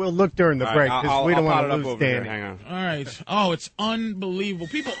important. We'll look during the break because we don't want to lose Danny. Hang on. All right. Oh, it's unbelievable.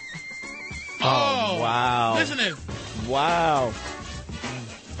 People. Oh, wow. Listen to it. Wow.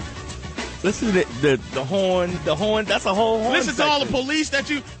 Listen to the horn. The horn. That's a whole horn. Listen to all the police that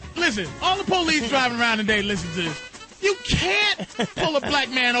you. Listen, all the police driving around today listen to this. You can't pull a black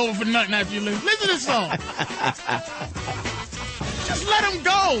man over for nothing after you listen. Listen to this song. Just let him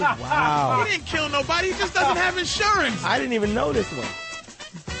go. Wow. He didn't kill nobody. He just doesn't have insurance. I didn't even know this one.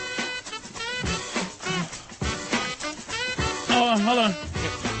 Hold on.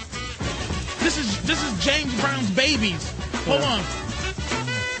 This is James Brown's Babies. Hold on.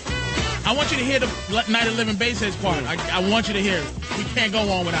 I want you to hear the Night of Living Bassheads part. I want you to hear it. We can't go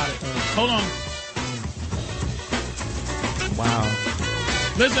on without it. Hold on. Wow.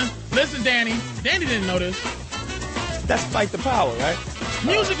 Listen, Danny. Danny didn't know this. That's Fight the Power, right?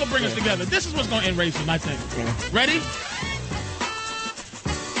 Music will bring us together. This is what's going to end racism, I think. Ready?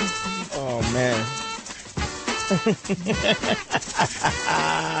 Oh, man.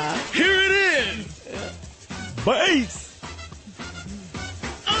 Here it is. Bass.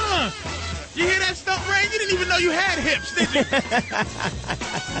 You hear that stuff, Ray? You didn't even know you had hips, did you?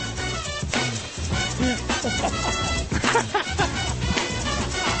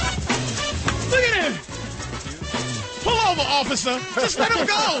 Look at him. Pull over, officer. Just let him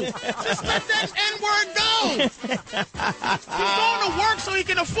go. Just let that N-word go. He's going to work so he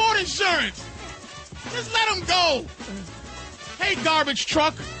can afford insurance. Just let him go. Hey, garbage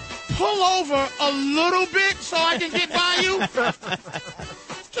truck, pull over a little bit so I can get by you.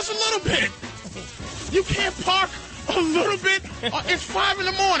 Just a little bit. You can't park a little bit. It's 5 in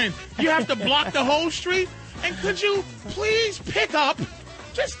the morning. You have to block the whole street. And could you please pick up,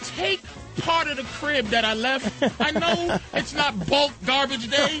 just take part of the crib that I left. I know it's not bulk garbage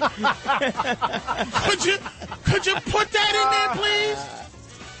day. Could you put that in there, please?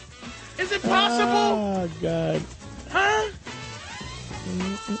 Is it possible? Oh, God. Huh?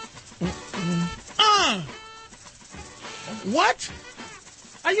 What?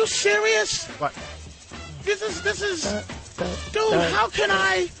 Are you serious? What? This is dude, how can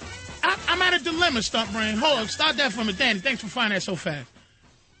I'm at a dilemma, Stunt Brain. Hold on, start that for me, Danny. Thanks for finding that so fast.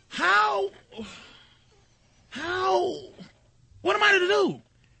 How, what am I to do?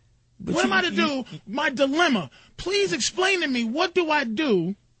 What am I to do? My dilemma. Please explain to me, what do I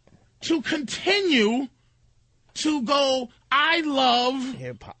do to continue to go, I love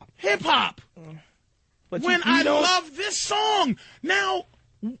hip-hop. When I love this song. Now,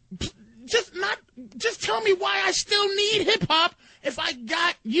 just tell me why I still need hip-hop if I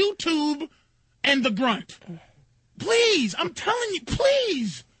got YouTube and the grunt. Please, I'm telling you,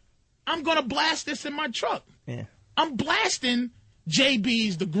 please. I'm going to blast this in my truck. Yeah. I'm blasting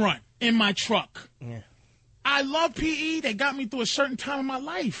JB's The Grunt in my truck. Yeah. I love PE. They got me through a certain time in my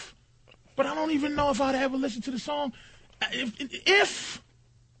life. But I don't even know if I'd ever listen to the song. If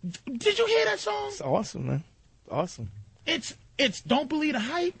did you hear that song? It's awesome, man. Awesome. It's Don't Believe the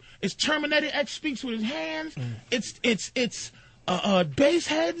Hype. It's Terminator X Speaks with His Hands. It's bass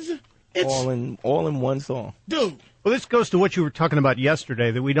heads. It's all in one song. Dude. Well, this goes to what you were talking about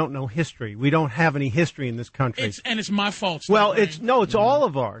yesterday, that we don't know history. We don't have any history in this country. It's my fault. Well, it's all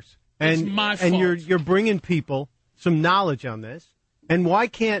of ours. And, it's my fault. And you're bringing people some knowledge on this. And why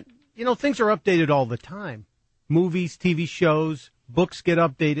can't, things are updated all the time. Movies, TV shows, books get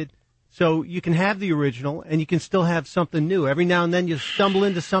updated. So you can have the original and you can still have something new. Every now and then you stumble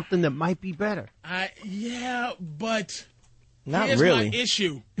into something that might be better. Yeah, but not here's really. My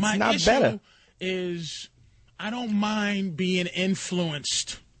issue. It's not issue better. Is I don't mind being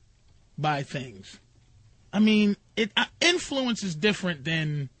influenced by things. I mean, influence is different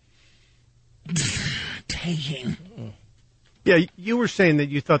than taking. Yeah, you were saying that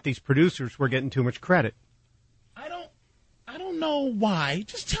you thought these producers were getting too much credit. I don't know why.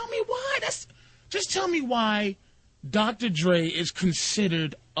 Just tell me why. Just tell me why Dr. Dre is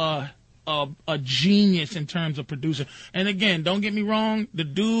considered a genius in terms of producer. And again, don't get me wrong, the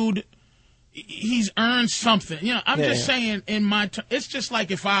dude, he's earned something. I'm just saying it's just like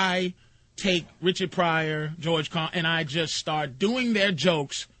if I take Richard Pryor, George Carlin, and I just start doing their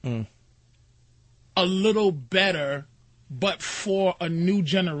jokes a little better, but for a new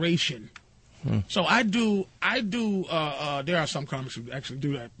generation. So I do. There are some comics who actually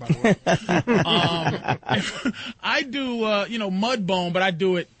do that, by the way. I do, Mudbone, but I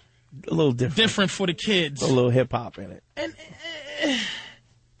do it a little different for the kids. A little hip hop in it. And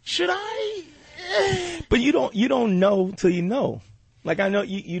should I? But you don't know till you know. Like I know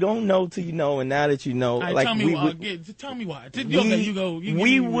you don't know till you know, and now that you know, Right, like tell me why. Tell me why.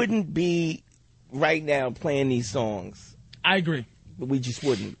 We wouldn't be right now playing these songs. I agree. We just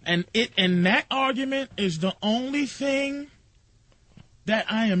wouldn't. And that argument is the only thing that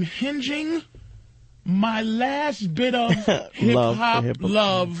I am hinging my last bit of hip-hop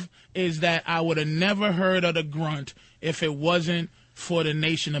love is that I would have never heard of the grunt if it wasn't for the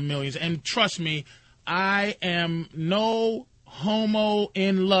Nation of Millions. And trust me, I am no homo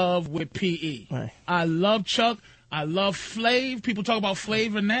in love with PE. Right. I love Chuck. I love Flav. People talk about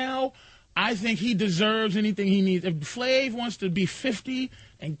Flavor now. I think he deserves anything he needs. If Flav wants to be 50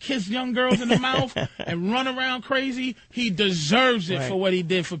 and kiss young girls in the mouth and run around crazy, he deserves it for what he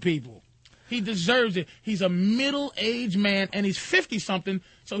did for people. He deserves it. He's a middle-aged man, and he's 50-something,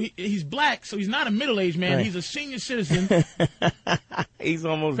 so he's black, so he's not a middle-aged man. Right. He's a senior citizen. He's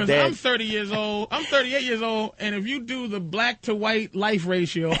almost dead. Because I'm 30 years old. I'm 38 years old, and if you do the black-to-white life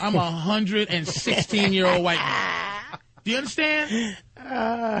ratio, I'm a 116-year-old white man. Do you understand?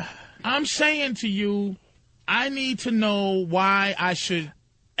 I'm saying to you, I need to know why I should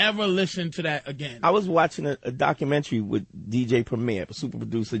ever listen to that again. I was watching a documentary with DJ Premier, super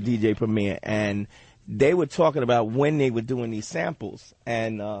producer DJ Premier, and they were talking about when they were doing these samples.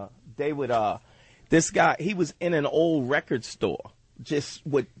 And they would, this guy, he was in an old record store just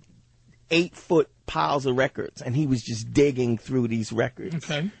with 8-foot piles of records, and he was just digging through these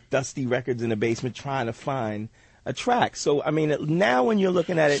records, dusty records in the basement, trying to find a track. So, I mean, now when you're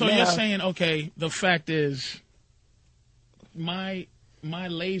looking at it, so now, you're saying, okay, the fact is, my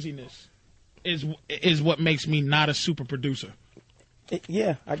laziness is what makes me not a super producer.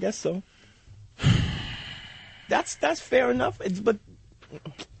 Yeah, I guess so. That's fair enough. But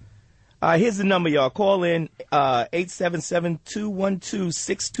here's the number, y'all. Call in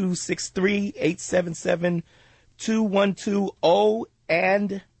 877-212-6263, 877-212-O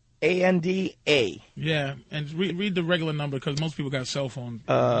and ANDA. Yeah, and read the regular number because most people got cell phones.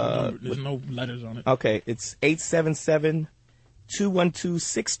 There's no letters on it. Okay, it's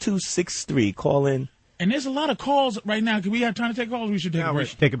 877-212-6263. Call in. And there's a lot of calls right now. Can we have time to take calls? We should take a break. We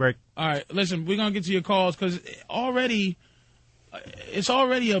should take a break. All right, listen, we're going to get to your calls because it's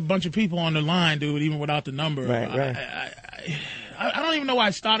already a bunch of people on the line, dude, even without the number. Right. I don't even know why I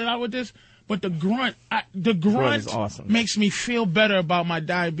started out with this, but the grunt is awesome. Makes me feel better about my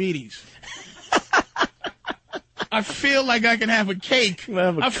diabetes. I feel like I can have a cake.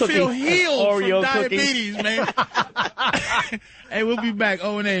 I feel healed Oreo from diabetes, man. Hey, we'll be back.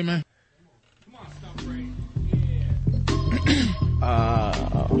 O&A, man.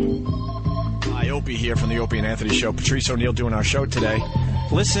 Hi, Opie here from the Opie and Anthony Show. Patrice O'Neill doing our show today.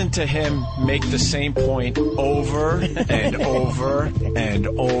 Listen to him make the same point over and over and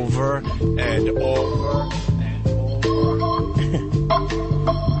over and over and over.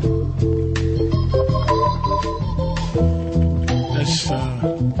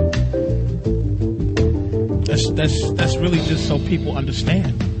 That's really just so people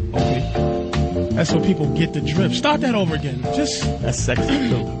understand. Okay. That's so people get the drift. Start that over again. That's sexy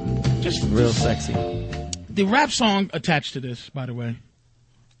too. Just real sexy. The rap song attached to this, by the way.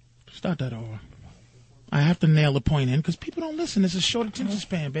 Start that over. I have to nail the point in because people don't listen. It's a short attention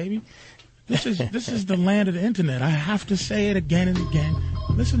span, baby. This is the land of the internet. I have to say it again and again.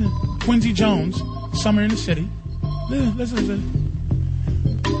 Listen to Quincy Jones, "Summer in the City." Listen to this.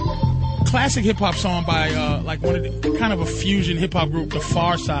 Classic hip hop song by like one of the kind of a fusion hip hop group, the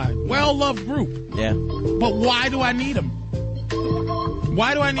Far Side. Well loved group. Yeah. But why do I need them?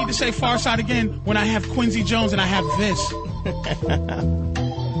 Why do I need to say Far Side again when I have Quincy Jones and I have this?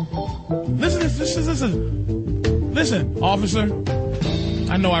 Listen, officer.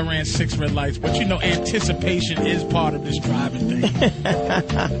 I know I ran 6 red lights, but you know anticipation is part of this driving thing.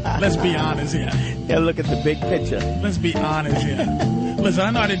 Let's be honest here. Yeah, look at the big picture. Let's be honest here. Listen,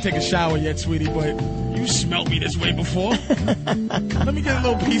 I know I didn't take a shower yet, sweetie, but you smelled me this way before. Let me get a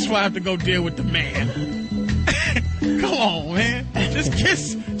little piece before I have to go deal with the man. Come on, man. Just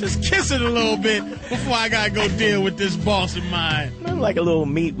kiss it a little bit before I gotta go deal with this boss of mine. I like a little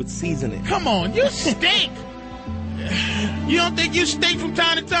meat with seasoning. Come on, you stink. You don't think you stink from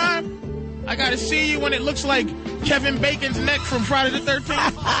time to time? I gotta see you when it looks like Kevin Bacon's neck from Friday the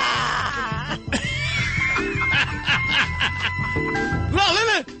 13th.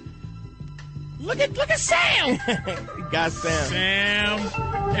 Look at Sam. Got Sam. Sam.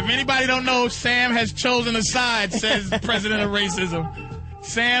 If anybody don't know, Sam has chosen a side, says the president of racism.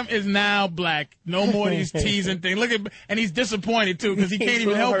 Sam is now black. No more of these teasing things. And he's disappointed too because he can't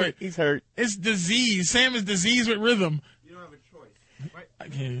even help it. He's hurt. It's disease. Sam is diseased with rhythm. You don't have a choice. Right?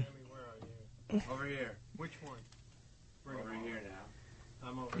 Okay. Where are you? Over here. Which one? Over here now.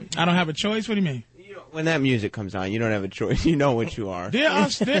 I'm over here. I don't have a choice? What do you mean? When that music comes on, you don't have a choice. You know what you are. Dude, I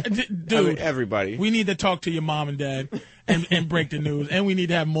mean, everybody. We need to talk to your mom and dad and break the news. And we need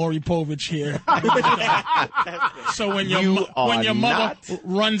to have Maury Povich here. So when your mother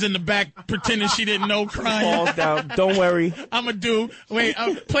runs in the back pretending she didn't know, crying. Falls down. Don't worry. I'm going to play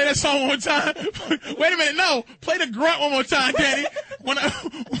that song one more time. Wait a minute. No. Play the grunt one more time, Daddy.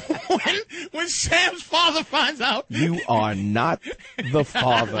 When Sam's father finds out. You are not the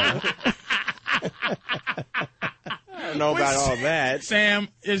father. I don't know about all that. Sam,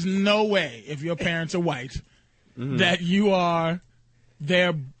 there's no way, if your parents are white, that you are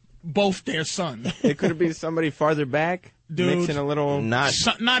both their son. It could be somebody farther back, dude. Mixing a little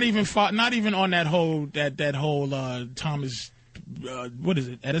not even on that whole Thomas. What is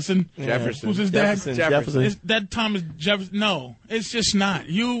it? Edison? Jefferson. Who's his dad? Jefferson. That Thomas Jefferson. No, it's just not.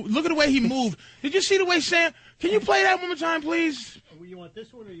 You look at the way he moved. Did you see the way Sam? Can you play that one more time, please? You want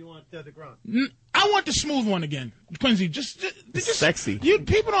this one or you want the grunt? I want the smooth one again, Quincy. Just sexy.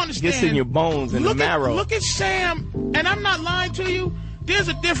 People don't understand. Gets in your bones and the marrow. Look at Sam, and I'm not lying to you. there's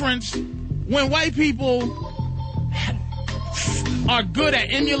a difference when white people are good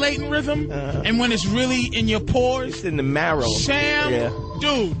at emulating rhythm and when it's really in your pores. It's in the marrow.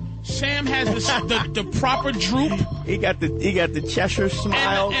 Dude, Sam has the proper droop. He got the Cheshire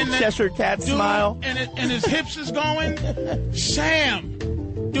smile, and the Cheshire cat smile. And his hips is going. Sam,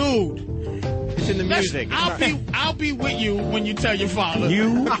 dude. It's in the music. I'll be with you when you tell your father.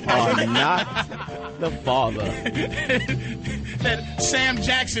 You are not the father. That Sam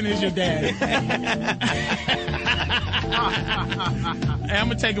Jackson is your dad. Hey, I'm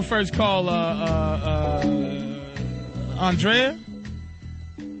gonna take a first call. Andrea.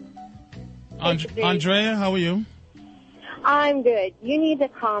 Andrea, how are you? I'm good. You need to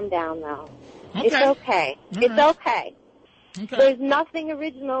calm down, though. Okay. It's okay. All It's right. okay. Okay. There's nothing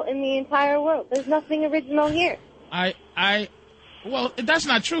original in the entire world. There's nothing original here. Well, that's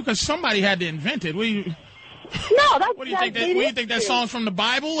not true because somebody had to invent it. No, that's What do you think? What do you think that song's from the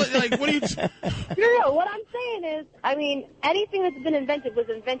Bible? Like, what do you? No, what I'm saying is, I mean, anything that's been invented was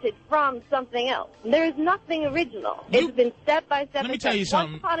invented from something else. There is nothing original. It's been step by step. Let me tell you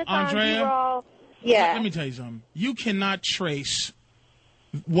something, Once upon a time, Andrea. we were all, yeah. Let me tell you something. You cannot trace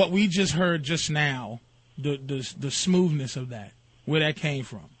what we just heard just now, the smoothness of that, where that came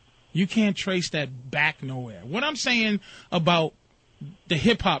from. You can't trace that back nowhere. What I'm saying about the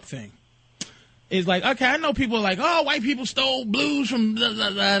hip hop thing is like, okay, I know people are like, oh, white people stole blues from blah,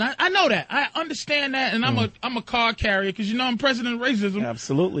 blah, blah. And I know that. I understand that. And I'm a card carrier because, you know, I'm president of racism.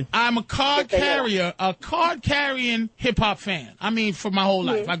 Absolutely. I'm a card carrier, a card carrying hip hop fan. I mean, for my whole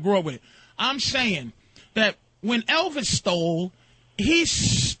life. I grew up with it. I'm saying that when Elvis stole, he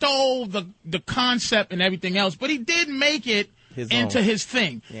stole the concept and everything else, but he did make it into his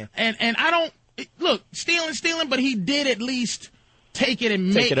thing. Yeah. And I don't look stealing, but he did at least take it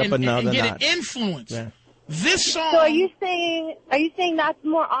and make it up and another get notch. it influence. Yeah. This song. So are you saying that's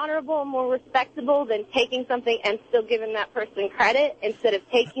more honorable and more respectable than taking something and still giving that person credit instead of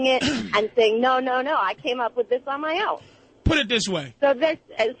taking it and saying no, I came up with this on my own? Put it this way.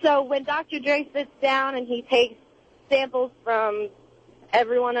 So when Dr. Dre sits down and he takes samples from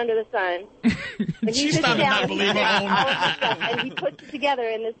everyone under the sun, and he She's sits starting to down not believe her own. all of this stuff, and he puts it together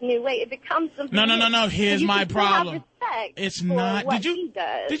in this new way, it becomes something. No. new. Here's You my can still have problem. respect It's for not. what he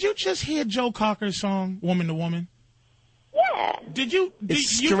does. Did you just hear Joe Cocker's song "Woman to Woman"? Yeah. Did you?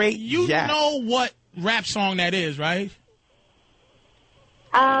 straight You jack. know what rap song that is, right?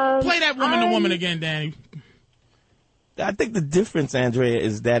 Play that "Woman to Woman" again, Danny. I think the difference, Andrea,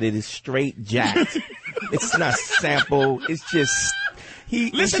 is that it is straight jacked. It's not sample. It's just he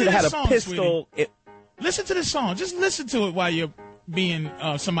Listen should to have this had a song, pistol. Listen to this song. Just listen to it while you're being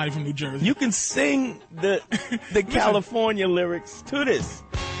somebody from New Jersey. You can sing the California lyrics to this.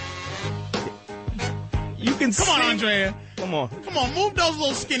 You can Come on, Andrea. Come on, move those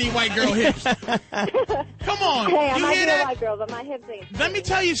little skinny white girl hips. Come on, Hey, I you might hear be a that? white girl, but my hips ain't. Let me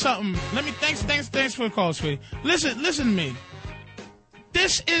tell you something. Thanks for the call, sweetie. Listen to me.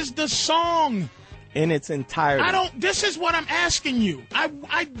 This is the song in its entirety. This is what I'm asking you.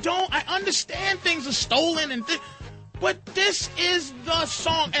 I understand things are stolen but this is the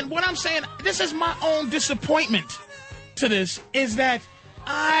song. And what I'm saying, this is my own disappointment to this, is that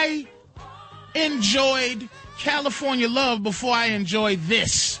I enjoyed California Love before I enjoyed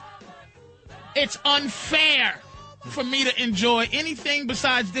this. It's unfair for me to enjoy anything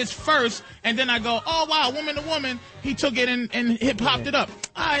besides this first, and then I go, oh, wow, Woman to Woman, he took it and hip-hopped it up.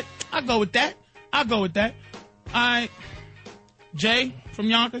 All right, I'll go with that. All right, Jay from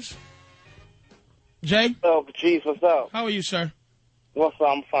Yonkers. Jay? Yo, Patrice, what's up? How are you, sir? What's up?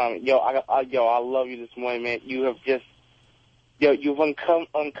 I'm fine. Yo, I love you this morning, man. You have just, you've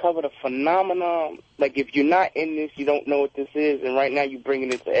uncovered a phenomenon. Like, if you're not in this, you don't know what this is, and right now you're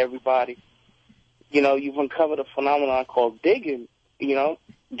bringing it to everybody. You know, you've uncovered a phenomenon called digging. You know,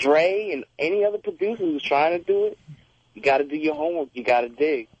 Dre and any other producer who's trying to do it, you got to do your homework. You got to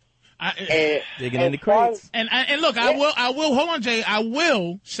dig. Digging in the crates. And look, I will hold on, Jay. I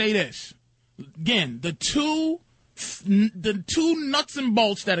will say this again: the two nuts and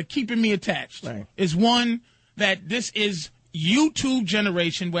bolts that are keeping me attached is one, that this is YouTube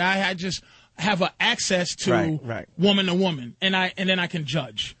generation where I just have access to woman to woman, and then I can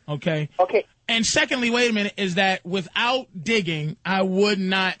judge. Okay. And secondly, wait a minute, is that without digging, I would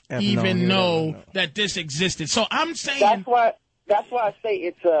not even know that this existed. So I'm saying that's why I say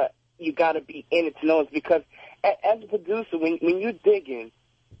it's you got to be in it to know it, because as a producer, when you're digging,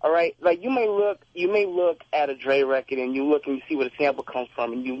 all right, like you may look at a Dre record and you look and you see where the sample comes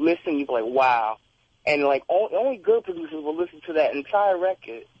from, and you listen, you be like, wow, and like only good producers will listen to that entire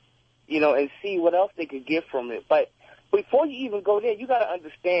record, you know, and see what else they could get from it. But before you even go there, you got to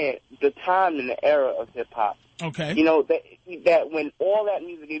understand the time and the era of hip hop. Okay. You know that when all that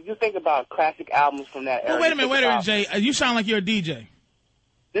music, if you think about classic albums from that era. Well, wait a minute, Jay. You sound like you're a DJ.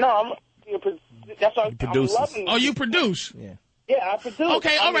 No, that's what I'm loving. Oh, you produce? Yeah. Yeah, I produce.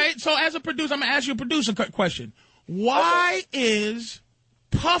 Okay, all right. So as a producer, I'm gonna ask you a producer question. Why is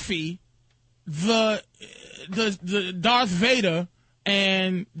Puffy the Darth Vader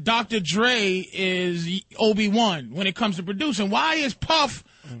and Dr. Dre is Obi-Wan when it comes to producing? Why is Puff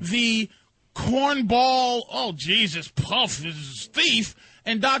the cornball? Oh Jesus, Puff is a thief,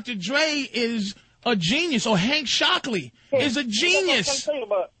 and Dr. Dre is a genius, or Hank Shockley is a genius. I'm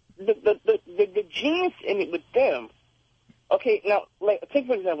about the genius in it with them. Okay, now, like, take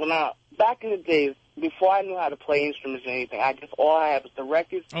for example, now, back in the days, before I knew how to play instruments or anything, all I had was the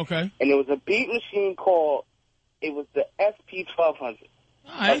records. Okay. And there was a beat machine it was the SP-1200. All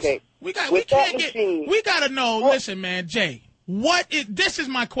right. Okay. We gotta know, listen, man, Jay, this is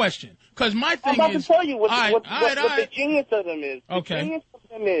my question. Because my thing is... I'm about to tell you what the genius of them is. Okay. The genius of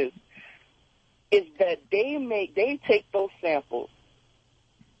them is that they take those samples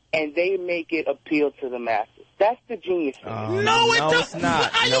and they make it appeal to the masses. That's the genius. No, it's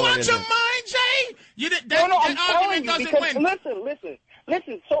not. Are you out your mind, Jay? I'm telling you, because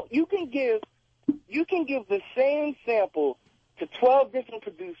listen. So you can give the same sample to 12 different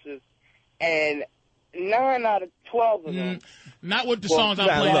producers, and 9 out of 12 of them. Not with the songs I'm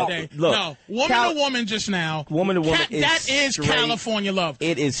playing today. Look, no, Woman to Woman just now. Woman to Woman that is straight, California Love.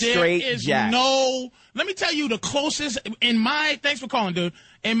 It is straight jack. Let me tell you the closest thanks for calling, dude.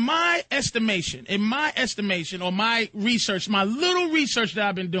 In my estimation, or my research, my little research that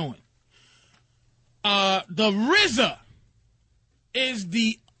I've been doing, the RZA is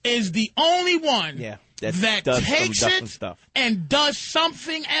the only one that takes it and does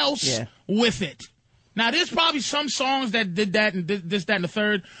something else with it. Now, there's probably some songs that did that and did this, that, and the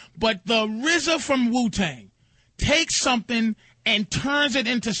third, but the RZA from Wu-Tang takes something and turns it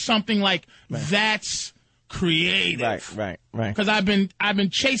into something like that's creative. Right. Because I've been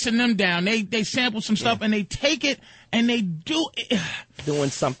chasing them down. They sample some stuff and they take it and they do doing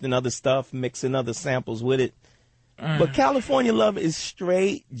something other stuff, mixing other samples with it. But California Love is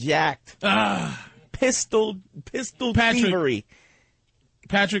straight jacked. Pistol thievery.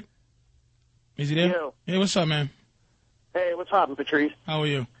 Patrick, is he there? Yo. Hey, what's up, man? Hey, what's happening, Patrice? How are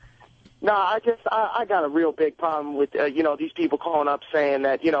you? No, I got a real big problem with, these people calling up saying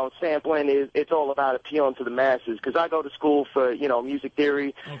that, sampling it's all about appealing to the masses. Because I go to school for, music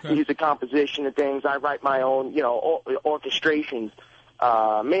theory, music composition and things. I write my own, orchestrations,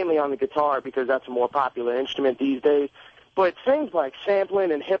 mainly on the guitar because that's a more popular instrument these days. But things like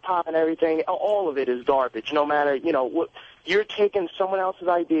sampling and hip-hop and everything, all of it is garbage, no matter, what. You're taking someone else's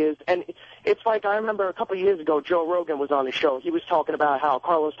ideas, and it's like I remember a couple of years ago, Joe Rogan was on the show. He was talking about how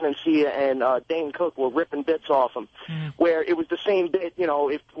Carlos Mencia and Dane Cook were ripping bits off him, where it was the same bit.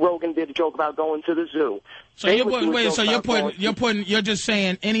 If Rogan did a joke about going to the zoo. So you're just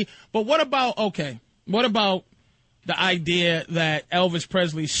saying any. But what about the idea that Elvis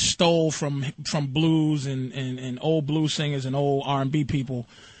Presley stole from blues and old blues singers and old R&B people?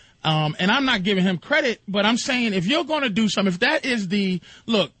 And I'm not giving him credit, but I'm saying if you're going to do something, if that is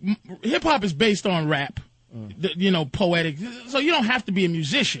hip-hop is based on rap, poetic, so you don't have to be a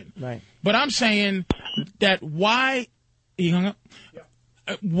musician. Right. But I'm saying that why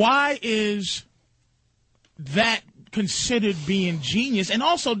is that considered being genius? And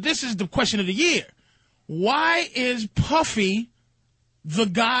also, this is the question of the year. Why is Puffy the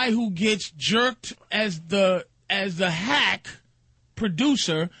guy who gets jerked as the hack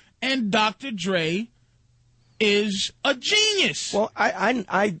producer, and Dr. Dre is a genius? Well, I'm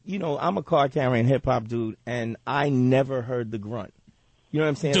a card carrying hip hop dude, and I never heard the grunt. You know what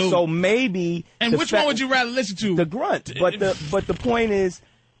I'm saying? Dude. So maybe. And which one would you rather listen to? The grunt. But the point is,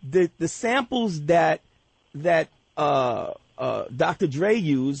 the samples that Dr. Dre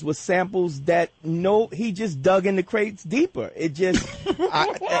used was samples that he just dug in the crates deeper. It just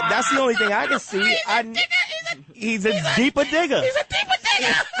that's the only thing I can see. He's a deeper digger. He's a deeper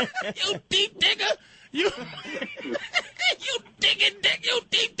digger. You deep digger. You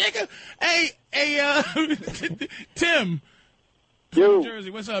deep digger. Hey, Tim. Yo. New Jersey,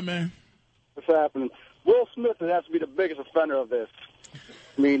 what's up, man? What's happening? Will Smith has to be the biggest offender of this.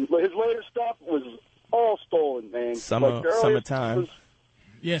 I mean, his later stuff was all stolen, man. Summertime.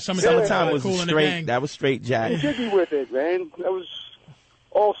 Summertime was cool straight. That was straight jack. Jiggy with it, man. That was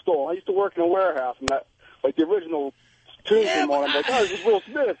all stolen. I used to work in a warehouse, and the original tune came on. I'm like, oh, this is Will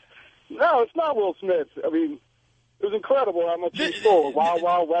Smith. No, it's not Will Smith. I mean, it was incredible how much he stole. Wild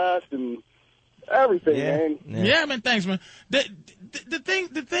Wild West, and everything, man. Yeah, man. Thanks, man. The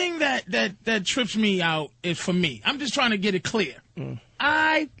thing that trips me out is for me. I'm just trying to get it clear.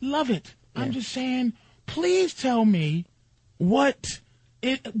 I love it. I'm just saying, please tell me why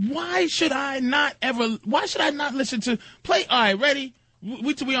should I not listen to play? All right, ready?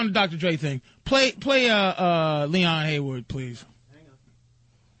 We on the Dr. Dre thing. Play Leon Hayward, please. Hang on.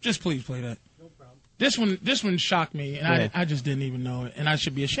 Just please play that. No problem. This one shocked me, and I just didn't even know it, and I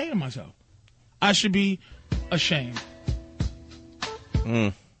should be ashamed of myself. I should be ashamed.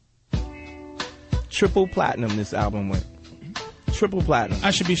 Triple platinum this album went. Triple platinum.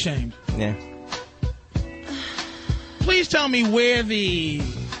 I should be ashamed. Yeah. Please tell me where he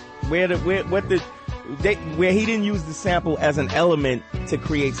didn't use the sample as an element to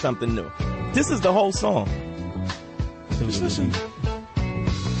create something new. This is the whole song. Just listen.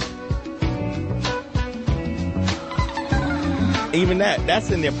 Even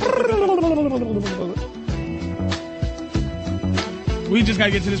that's in there. We just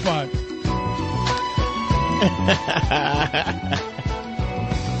gotta get to this part.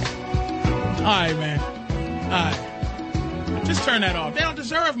 All right, man. All right. Just turn that off. They don't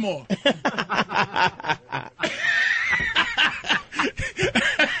deserve more.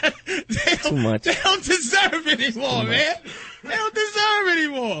 Too much. They don't deserve anymore, man. They don't deserve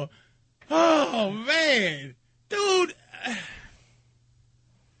anymore. Oh, man. Dude.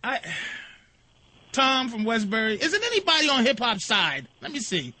 Tom from Westbury. Isn't anybody on hip-hop side? Let me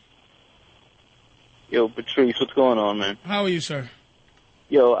see. Yo, Patrice, what's going on, man? How are you, sir?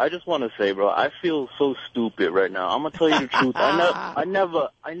 Yo, I just want to say, bro, I feel so stupid right now. I'm gonna tell you the truth. I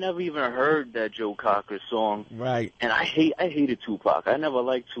never even heard that Joe Cocker song. Right. And I hated Tupac. I never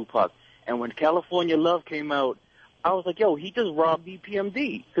liked Tupac. And when California Love came out, I was like, yo, he just robbed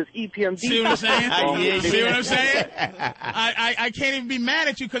EPMD because EPMD. See what I'm saying? See what I'm saying? I can't even be mad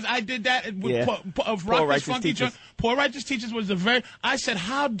at you because I did that with Poor Righteous Teachers. Poor Righteous Teachers was the very. I said,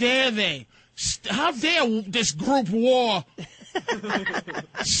 how dare they? How dare this group war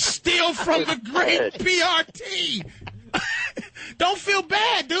steal from the great PRT? Don't feel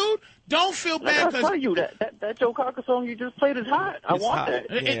bad, dude. Don't feel bad. I tell you that Joe Cocker song you just played is hot. I want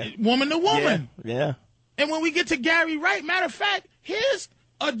that. Woman to woman. Yeah. And when we get to Gary Wright, matter of fact, here's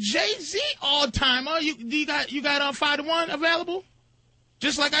a Jay-Z all-timer. You got 5 to 1 available?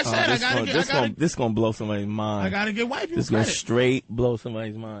 Just like I said, this gonna blow somebody's mind. I gotta get white people. This gonna straight blow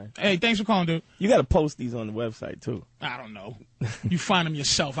somebody's mind. Hey, thanks for calling, dude. You gotta post these on the website too. I don't know. You find them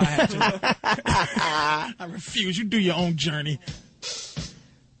yourself. I have to. I refuse. You do your own journey.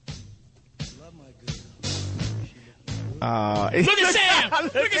 Look at Sam.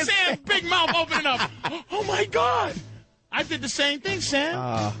 Look at Sam. Big mouth opening up. Oh my God. I did the same thing, Sam.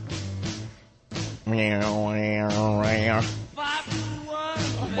 Wow.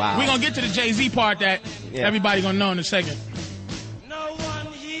 We're going to get to the Jay-Z part that everybody going to know in a second. No one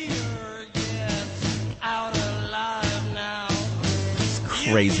here gets out alive now. It's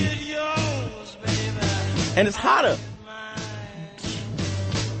crazy. And it's hotter.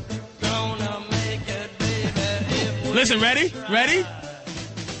 Listen, ready? Ready?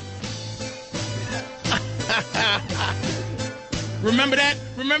 Remember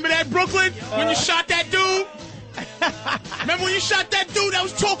that, Brooklyn? When you shot that dude? Remember when you shot that dude that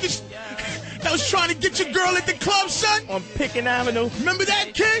was talking, that was trying to get your girl at the club, son? On Pickens Avenue. Remember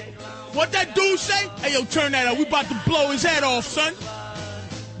that, kid? What that dude say? Hey, yo, turn that up. We about to blow his head off, son.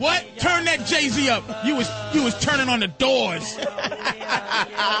 What? Turn that Jay-Z up. You was turning on the Doors.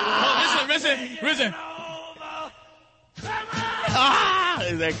 Oh, listen.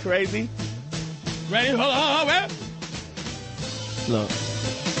 Is that crazy? Ready? Hold on, man. Look.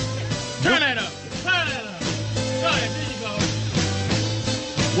 Turn that up. There you go.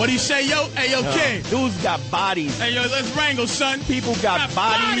 What do you say, yo? Hey, yo, kid. Dudes got bodies. Hey, yo, let's wrangle, son. People got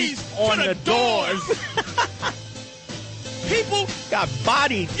bodies on the doors. People got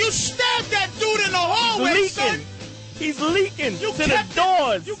bodies. You stabbed that dude in the hallway, son. He's leaking to the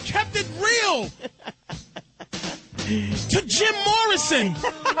doors. You kept it real. To Jim Morrison.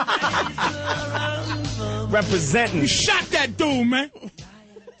 Representing. You shot that dude, man.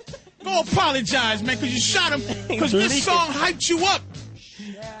 Go apologize, man, because you shot him. Because this song hyped you up.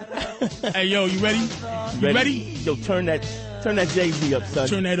 Hey, yo, you ready? You ready? Yo, turn that Jay-Z up, son.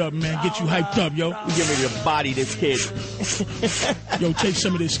 Turn that up, man. Get you hyped up, yo. We get ready to body this kid. Yo, take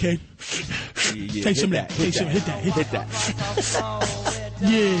some of this, kid. Yeah, take some of that. Hit that.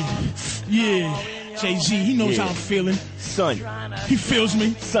 Yeah. Jay-Z, he knows how I'm feeling. Son. He feels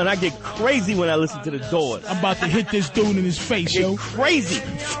me. Son, I get crazy when I listen to the Doors. I'm about to hit this dude in his face, yo. Crazy.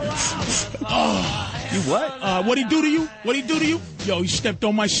 Oh, You what? What'd he do to you? What'd he do to you? Yo, he stepped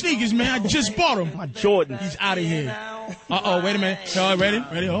on my sneakers, man. I just bought them. My Jordan. He's out of here. Uh-oh, wait a minute. Y'all ready?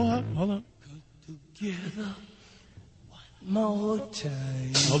 Ready? Hold up. Together more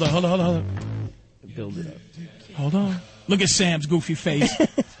time. Hold on. Build it up. Hold on. Look at Sam's goofy face.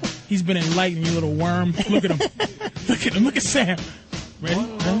 He's been enlightened, you little worm. Look at him. Look at Sam. Ready?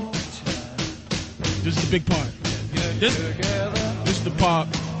 This is the big part. This is the part.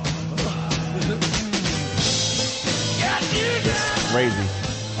 Crazy.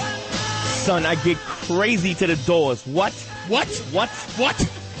 Son, I get crazy to the doors. What?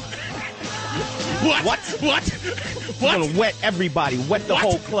 I'm gonna wet everybody. Wet the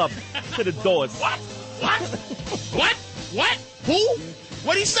whole club to the doors. What? Who?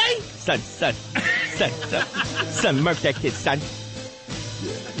 What'd he say? Son, murk that kid, son.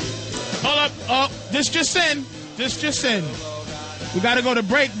 Hold up. Oh, this just in. We got to go to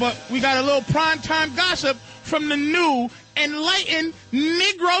break, but we got a little primetime gossip from the new enlightened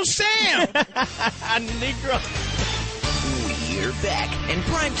Negro Sam. Negro. We're back, and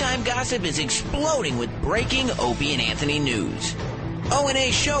primetime gossip is exploding with breaking Opie and Anthony news.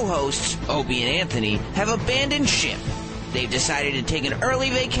 O&A show hosts, Opie and Anthony, have abandoned ship. They've decided to take an early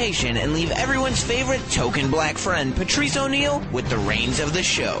vacation and leave everyone's favorite token black friend, Patrice O'Neal, with the reins of the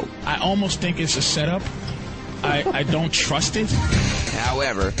show. I almost think it's a setup. I don't trust it.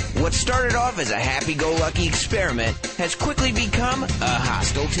 However, what started off as a happy-go-lucky experiment has quickly become a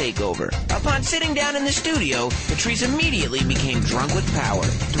hostile takeover. Upon sitting down in the studio, Patrice immediately became drunk with power,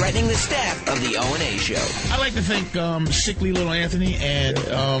 threatening the staff of the O&A show. I like to thank sickly little Anthony and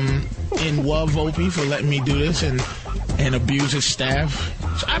love Opie for letting me do this and abuse his staff.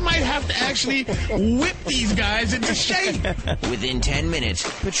 So I might have to actually whip these guys into shape. Within 10 minutes,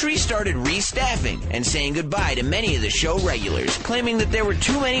 Patrice started restaffing and saying goodbye to many of the show regulars, claiming that there were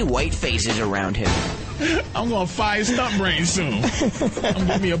too many white faces around him. I'm going to fire Stump Brain soon. I'm going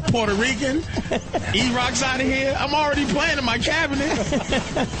to be a Puerto Rican. E-Rock's out of here. I'm already playing in my cabinet.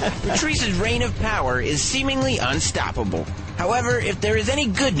 Patrice's reign of power is seemingly unstoppable. However, if there is any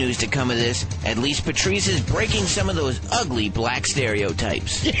good news to come of this, at least Patrice is breaking some of those ugly black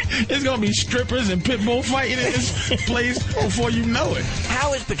stereotypes. There's going to be strippers and pit bull fighting in this place before you know it.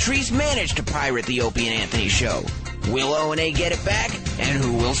 How has Patrice managed to pirate the Opie and Anthony show? Will O&A get it back? And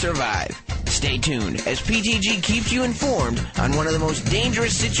who will survive? Stay tuned as PTG keeps you informed on one of the most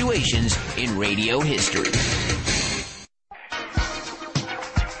dangerous situations in radio history.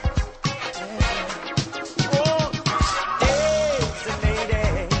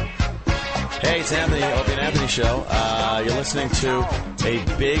 Hey, it's Anthony, Opie and Anthony Show. You're listening to a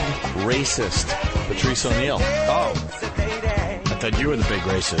big racist, Patrice O'Neal. Oh. I thought you were the big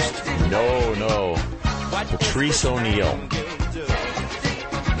racist. No. Patrice O'Neal.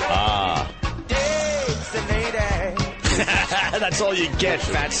 That's all you get,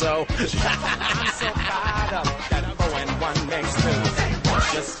 fatso.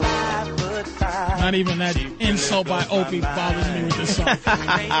 Not even that insult by Opie bothers me with this song.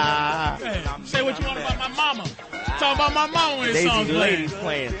 Hey, say what you want about my mama. Talk about my mama when this song's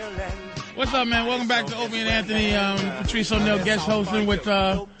playing. What's up, man? Welcome back to Opie and Anthony. Patrice O'Neal guest hosting with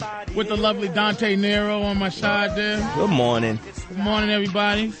the lovely Dante Nero on my side there. Good morning. Good morning,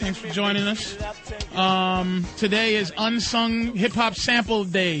 everybody. Thanks for joining us. Today is Unsung Hip Hop Sample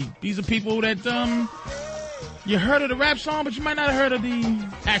Day. These are people that you heard of the rap song, but you might not have heard of the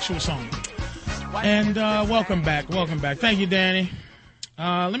actual song. And welcome back. Thank you, Danny.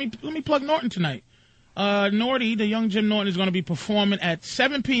 Let me plug Norton tonight. Norty, the young Jim Norton, is going to be performing at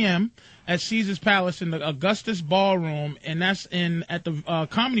 7 p.m. at Caesar's Palace in the Augustus Ballroom, and that's at the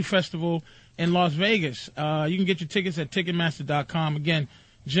Comedy Festival in Las Vegas. You can get your tickets at Ticketmaster.com. Again,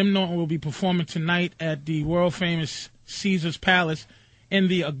 Jim Norton will be performing tonight at the world-famous Caesar's Palace in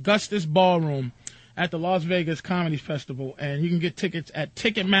the Augustus Ballroom at the Las Vegas Comedy Festival, and you can get tickets at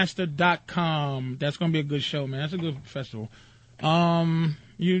Ticketmaster.com. That's going to be a good show, man. That's a good festival.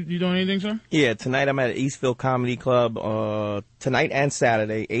 You doing anything, sir? Yeah, tonight I'm at Eastville Comedy Club. Tonight and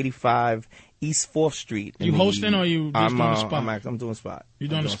Saturday, 85 East 4th Street. You hosting or you just doing a spot? I'm doing a spot. You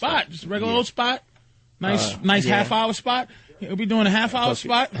doing a spot? Just a regular old spot? Nice half-hour spot? You'll be doing a half-hour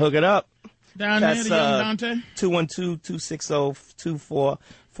spot? Hook it up. Down there, the young Dante?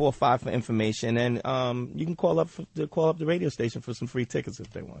 212-260-2445 for information. And you can call up the radio station for some free tickets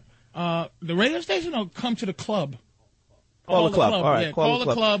if they want. The radio station or come to the club? Call the club. All right, yeah, call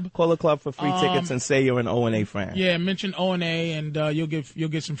the club. Call the club for free tickets and say you're an O&A fan. Yeah, mention O&A and you'll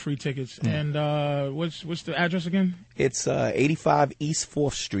get some free tickets. And what's the address again? It's 85 East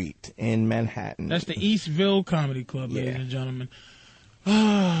 4th Street in Manhattan. That's the Eastville Comedy Club, ladies and gentlemen.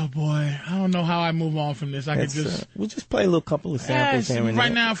 Oh boy, I don't know how I move on from this. I could just we'll just play a little couple of samples here and right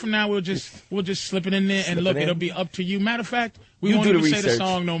there. now. From now, we'll just slip it in there and Slip look. it in. It'll be up to you. Matter of fact, we You won't do the even say the research.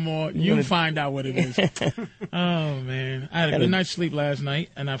 song no more. You You wanna- find out what it is. Oh man, I had a good night's sleep last night,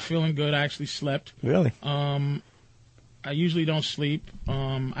 and I'm feeling good. I actually slept. Really? I usually don't sleep.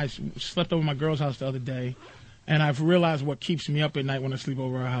 I slept over at my girl's house the other day, and I've realized what keeps me up at night when I sleep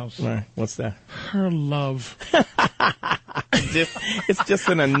over her house. Right. What's that? Her love. It's just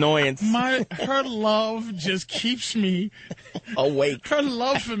an annoyance. Her love just keeps me awake. Her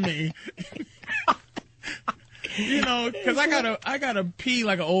love for me. You know, because I gotta pee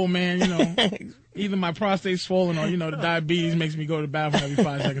like an old man. You know, either my prostate's swollen or the diabetes makes me go to the bathroom every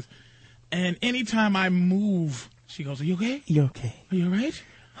 5 seconds. And anytime I move, she goes, "Are you okay? You okay? Are you all right,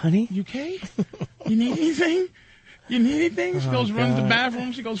 honey? You okay? You need anything? You need anything?" She Oh, goes, runs the God.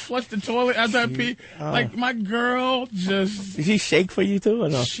 bathroom. She goes, flush the toilet after I pee. Like my girl just. Did she shake for you too or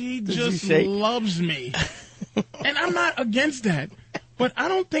no? She Did just shake? loves me. And I'm not against that. But I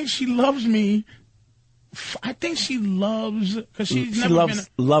don't think she loves me. I think she loves, because she's She never loves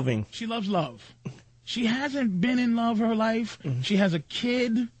been. loving. She loves love. She hasn't been in love her life. She has a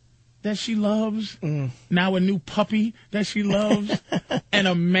kid that she loves. Now a new puppy that she loves. And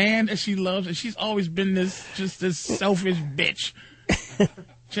a man that she loves. And she's always been this selfish bitch.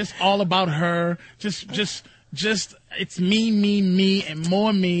 Just all about her. Just it's me, and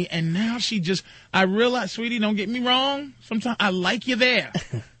more me. And now I realize, sweetie, don't get me wrong. Sometimes I like you there.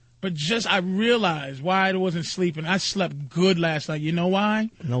 But I realized why I wasn't sleeping. I slept good last night. You know why?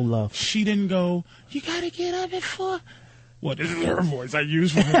 No love. She didn't go, "You got to get up at 4." Well, this is her voice I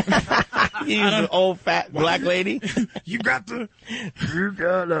use for her. You use an old fat black lady? You gotta.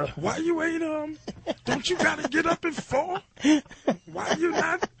 Why you ain't, don't you got to get up at 4? Why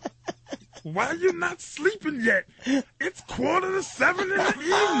you not sleeping yet? It's 6:45 in the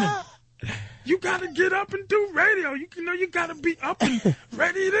evening. You got to get up and do radio. You got to be up and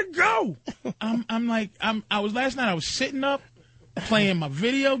ready to go. Last night I was sitting up playing my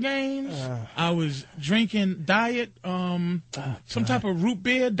video games. I was drinking diet, some type of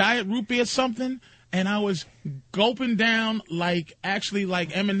diet root beer something. And I was gulping down like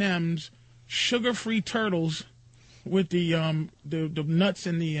M&M's sugar-free turtles with the nuts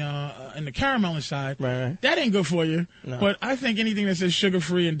and the caramel inside. Right. That ain't good for you. No. But I think anything that says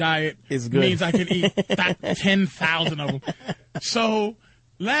sugar-free and diet Is good. means I can eat 10,000 of them. So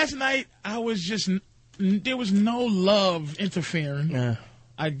last night there was no love interfering. Yeah.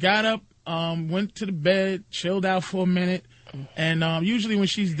 I got up, went to the bed, chilled out for a minute, and usually when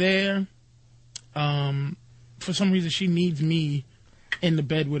she's there, for some reason she needs me in the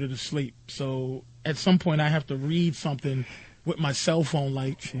bed with her to sleep. So at some point I have to read something with my cell phone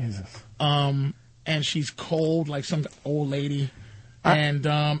light. Jesus. And she's cold like some old lady. I'm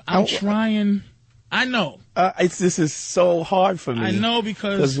trying. I know. This is so hard for me. I know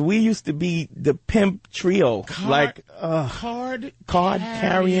because we used to be the pimp trio, card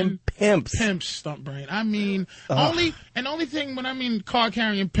carrying pimps. Pimps, stump brain. I mean, only thing when I mean card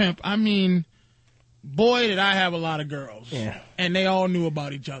carrying pimp, I mean, boy, did I have a lot of girls. Yeah. And they all knew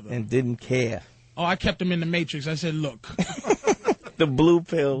about each other. And didn't care. Oh, I kept them in the Matrix. I said, look. The blue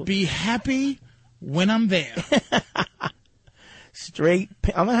pill. Be happy when I'm there. Straight.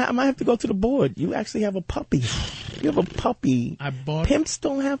 I might have to go to the board. You actually have a puppy. You have a puppy. Pimps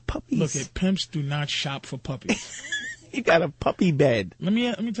don't have puppies. Look, pimps do not shop for puppies. You got a puppy bed. Let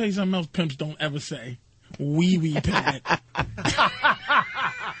me tell you something else pimps don't ever say. Wee pad.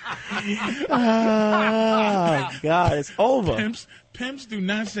 Oh, God, it's over. Pimps do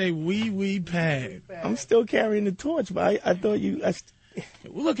not say wee pad. I'm still carrying the torch, but I thought you...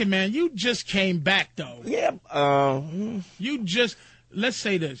 Look, man, you just came back, though. Yeah. Let's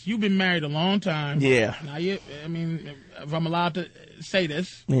say this. You've been married a long time. Yeah. Now, if I'm allowed to say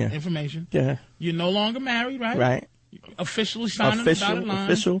this information. Yeah. You're no longer married, right? Right. Officially signing the dotted line.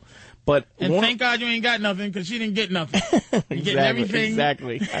 Official. But thank God you ain't got nothing, because she didn't get nothing. You getting everything.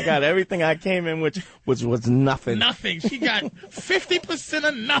 Exactly. I got everything I came in, which was nothing. Nothing. She got 50%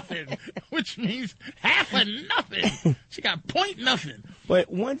 of nothing, which means half of nothing. She got nothing.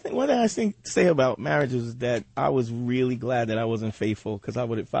 But one thing I say about marriages is that I was really glad that I wasn't faithful, because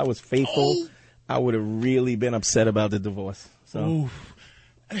if I was faithful, I would have really been upset about the divorce. So.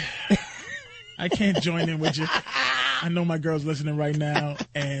 I can't join in with you. I know my girl's listening right now,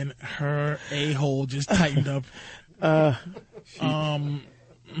 and her a-hole just tightened up.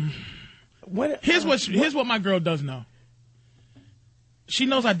 Here's what my girl does know. She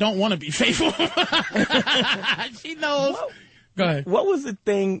knows I don't want to be faithful. She knows. Go ahead. What was the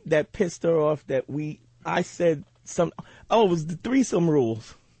thing that pissed her off that I said it was the threesome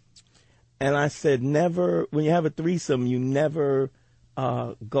rules. And I said, never, when you have a threesome, you never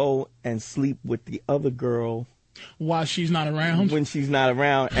go and sleep with the other girl. While she's not around? When she's not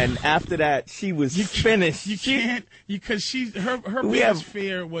around. And after that, she was finished. You can't, because her biggest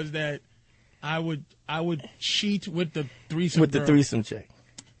fear was that I would cheat with the threesome With girl. the threesome chick.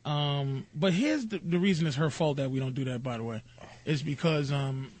 But here's the reason it's her fault that we don't do that, by the way, is because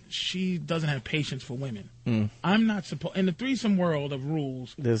she doesn't have patience for women. I'm not supposed, in the threesome world of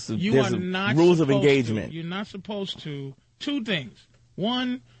rules, There's not rules of supposed engagement. you're not supposed to, two things.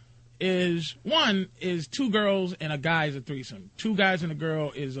 One is two girls and a guy is a threesome. Two guys and a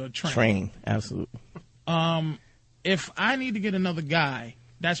girl is a train. Train, absolutely. If I need to get another guy,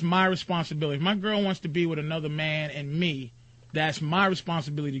 that's my responsibility. If my girl wants to be with another man and me, that's my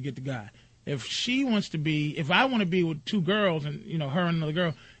responsibility to get the guy. If I want to be with two girls and, her and another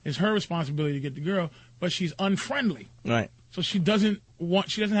girl, it's her responsibility to get the girl, but she's unfriendly. Right. So she doesn't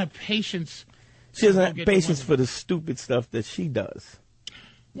have patience. She doesn't have patience for the stupid stuff that she does.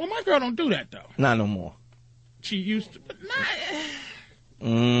 Well, my girl don't do that, though. Not no more. She used to, but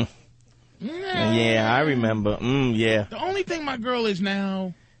Yeah, I remember. Yeah. The only thing my girl is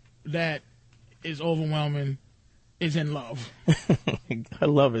now that is overwhelming is in love. Her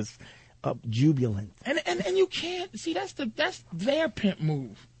love is jubilant. And you can't see that's their pimp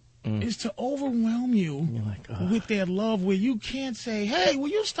move. Is to overwhelm you with their love where you can't say, hey, will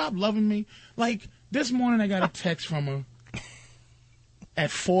you stop loving me? Like this morning I got a text from her at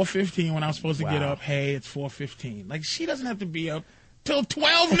 4:15 when I was supposed to get up. Hey, it's 4:15. Like she doesn't have to be up till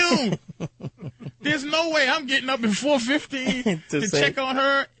 12 noon. There's no way I'm getting up at 4:15 to check on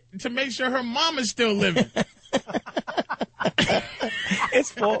her to make sure her mom is still living.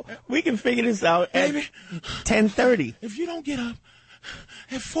 It's 4. We can figure this out at 10:30. If you don't get up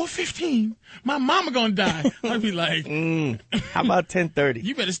at 4:15, my mama gonna die. I'd be like, how about 10:30?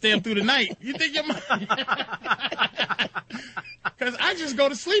 You better stay up through the night. You think your mom? Because I just go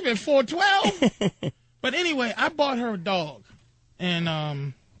to sleep at 4:12. But anyway, I bought her a dog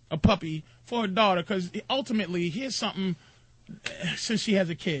and a puppy for her daughter because ultimately, here's something. Since she has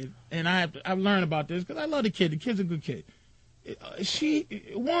a kid, and I've learned about this because I love the kid. The kid's a good kid.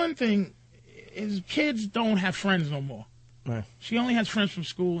 One thing is kids don't have friends no more. Right. She only has friends from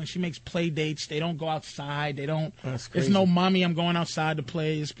school, and she makes play dates. They don't go outside. They don't. That's There's crazy. no mommy. I'm going outside to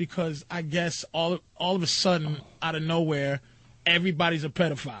play. It's because I guess all of a sudden, out of nowhere, everybody's a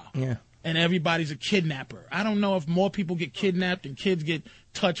pedophile. Yeah. And everybody's a kidnapper. I don't know if more people get kidnapped and kids get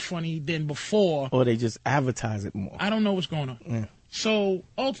touched funny than before. Or they just advertise it more. I don't know what's going on. Yeah. So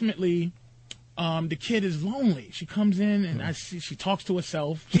ultimately, the kid is lonely. She comes in and I see she talks to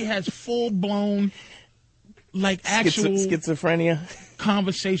herself. She has full blown, like actual schizophrenia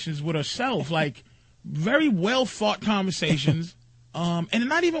conversations with herself, like very well thought conversations, and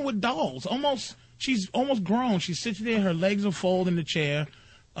not even with dolls. She's almost grown. She sits there, her legs are folded in the chair.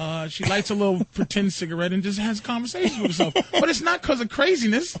 She lights a little pretend cigarette and just has conversations with herself. But it's not because of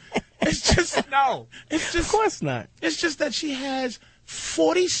craziness. It's just no. It's just, of course not. It's just that she has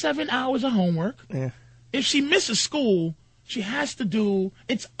 47 hours of homework. Yeah. If she misses school, she has to do.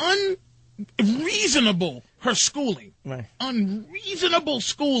 It's unreasonable. Her schooling, right? Unreasonable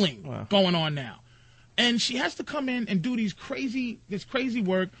schooling going on now, and she has to come in and do this crazy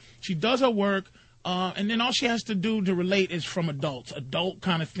work. She does her work. And then all she has to do to relate is from adult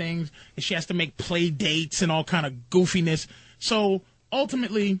kind of things. And she has to make play dates and all kind of goofiness. So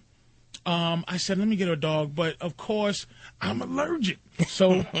ultimately, I said, let me get her a dog. But of course, I'm allergic.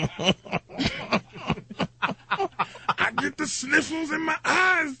 So I get the sniffles in my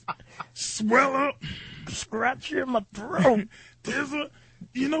eyes, swell up, scratch in my throat. There's a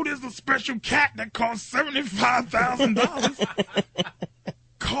special cat that costs $75,000.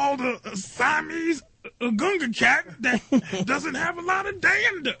 Called a Siamese Gunga cat that doesn't have a lot of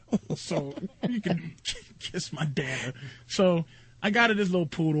dander. So you can kiss my dander. So I got her this little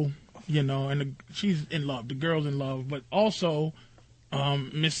poodle, and she's in love. The girl's in love, but also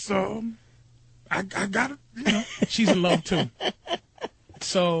Miss I got her. She's in love too.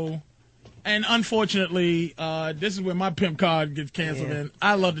 So, and unfortunately, this is where my pimp card gets canceled. Yeah. And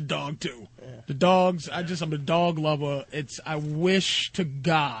I love the dog too. The dogs, I'm a dog lover. I wish to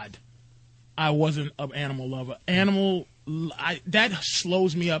God I wasn't an animal lover. That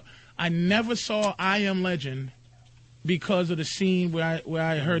slows me up. I never saw I Am Legend because of the scene where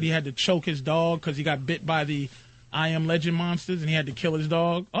I heard he had to choke his dog because he got bit by the I Am Legend monsters and he had to kill his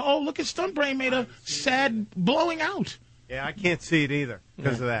dog. Oh, look at Stunt Brain made a sad blowing out. Yeah, I can't see it either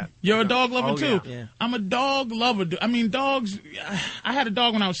because of that. You're a dog lover too? Yeah. I'm a dog lover. I mean, dogs, I had a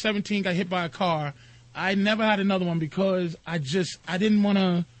dog when I was 17, got hit by a car. I never had another one because I just didn't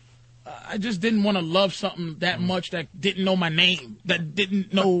want to love something that much that didn't know my name, that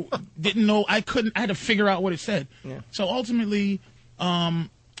didn't know I had to figure out what it said. Yeah. So ultimately, I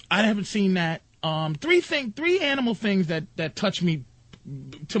haven't seen that. Three animal things that touch me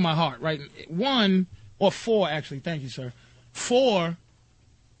to my heart, right? Four actually. Thank you, sir. 4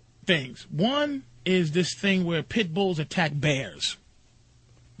 things. One is this thing where pit bulls attack bears.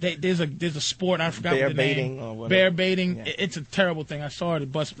 There's a sport, I forgot bear what the baiting name. or whatever. Bear baiting. Yeah. It's a terrible thing. I saw it.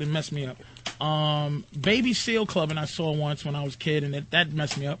 It messed me up. Baby seal clubbing I saw once when I was a kid, and that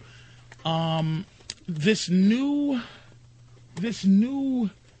messed me up. This new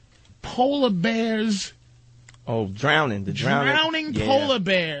polar bears. Oh, drowning. The drowning polar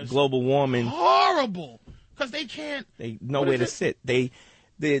bears. Global warming. Horrible. Because they can't. They nowhere to sit.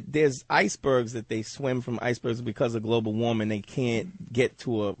 There's icebergs that they swim from icebergs because of global warming. They can't get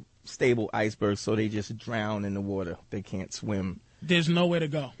to a stable iceberg, so they just drown in the water. They can't swim. There's nowhere to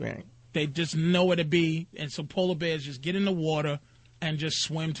go. Right. They just nowhere to be, and so polar bears just get in the water and just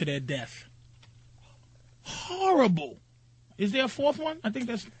swim to their death. Horrible. Is there a 4th one? I think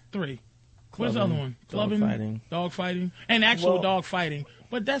that's 3. What's the other one? Clubbing, dog fighting, and actual dog fighting.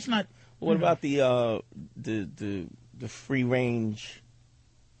 But that's not. What about the free range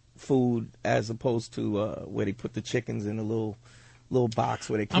food as opposed to where they put the chickens in a little box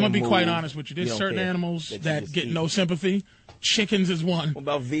where they can't I'm gonna be move? quite honest with you. There's certain animals that get no sympathy. Chickens is one. What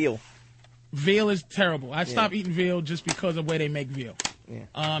about veal? Veal is terrible. I stopped eating veal just because of the way they make veal.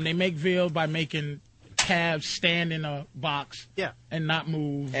 Yeah. They make veal by making calves stand in a box and not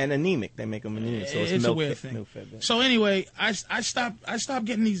move. And anemic. They make them anemic. So it's a weird thing. Milk-fed. So anyway, I stopped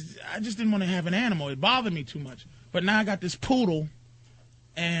getting these. I just didn't want to have an animal. It bothered me too much. But now I got this poodle,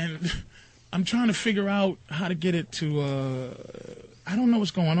 and I'm trying to figure out how to get it to. I don't know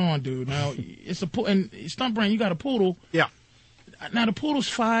what's going on, dude. Now it's a and Stunt Brain. You got a poodle. Yeah. Now the poodle's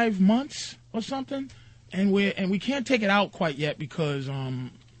 5 months or something, and we can't take it out quite yet because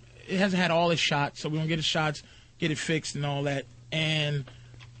it hasn't had all its shots. So we're gonna get its shots, get it fixed, and all that. And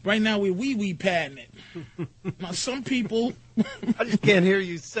right now we're wee padding it. Now some people. I just can't hear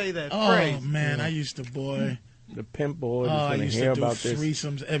you say that phrase. Oh man, I used to The pimp boy. I used hear to do about this.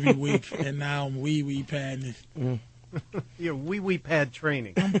 threesomes every week, and now I'm wee padding it. You're wee pad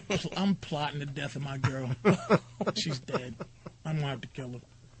training. I'm plotting the death of my girl. She's dead. I'm gonna have to kill her.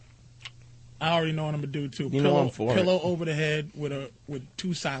 I already know what I'm gonna do too. You know I'm for pillow it. over the head with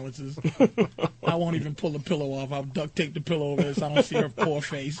 2 silencers. I won't even pull the pillow off. I'll duct tape the pillow over it so I don't see her poor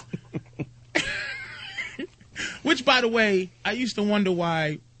face. Which, by the way, I used to wonder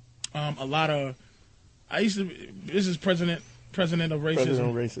why this is president of racism. President of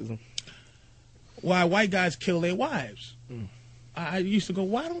racism. Why white guys kill their wives. I used to go,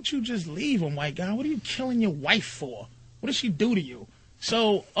 why don't you just leave them, white guy? What are you killing your wife for? What did she do to you?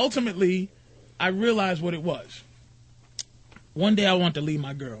 So ultimately, I realized what it was. One day I wanted to leave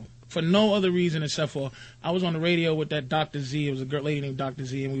my girl for no other reason except for I was on the radio with that Dr. Z. It was a lady named Dr.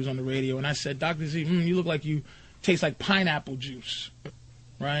 Z, and we was on the radio. And I said, Dr. Z, you look like you taste like pineapple juice.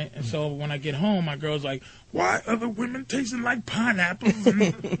 Right? And so when I get home, my girl's like, why are the women tasting like pineapples?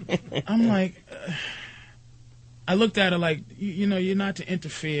 I'm like, I looked at her like, you're not to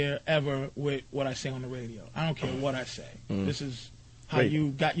interfere ever with what I say on the radio. I don't care what I say. This is how you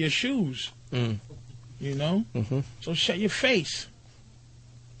got your shoes. So shut your face.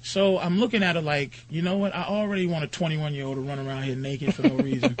 So I'm looking at her like, you know what? I already want a 21-year-old to run around here naked for no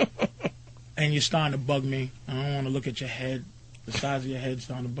reason. And you're starting to bug me. I don't want to look at your head. The size of your head's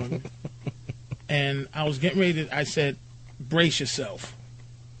starting to bug me. And I was getting ready to, I said, brace yourself.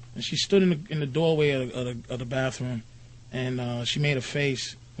 And she stood in the doorway of the bathroom, and she made a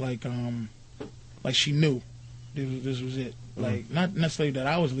face like she knew this was it. Like, not necessarily that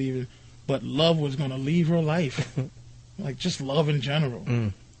I was leaving, but love was going to leave her life. Like, just love in general.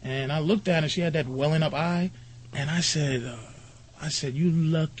 And I looked at her, and she had that welling up eye, and I said, you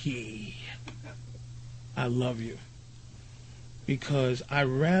lucky. I love you. Because I'd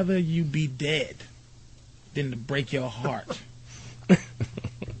rather you be dead than to break your heart.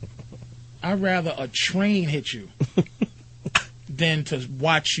 I'd rather a train hit you than to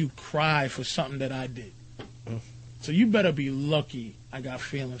watch you cry for something that I did. So you better be lucky I got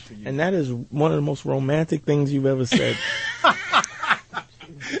feelings for you. And that is one of the most romantic things you've ever said.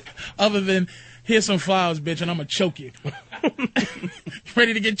 Other than, here's some flowers, bitch, and I'm going to choke you.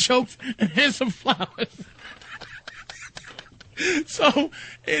 Ready to get choked? And here's some flowers. So,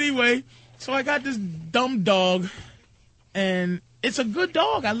 anyway, I got this dumb dog, and it's a good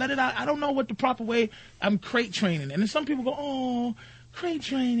dog. I let it out. I don't know what the proper way. I'm crate training. And then some people go, oh, crate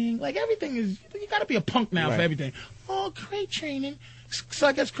training. Like, everything is, you got to be a punk now for everything. Oh, crate training. So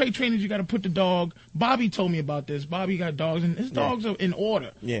I guess crate training, you got to put the dog. Bobby told me about this. Bobby got dogs, and his dogs are in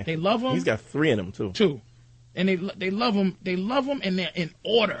order. Yeah. They love them. He's got 3 of them, too. 2. And they love them. They love them, and they're in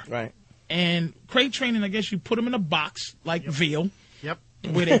order. Right. And crate training, I guess you put them in a box like veal. Yep.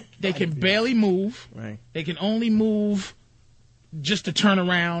 Where they can barely move. Right. They can only move just to turn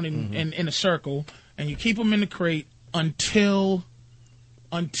around and in a circle. And you keep them in the crate until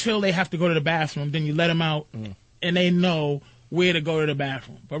they have to go to the bathroom. Then you let them out, and they know where to go to the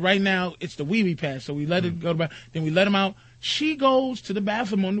bathroom. But right now, it's the wee-wee pad. So we let it go to the bathroom. Then we let them out. She goes to the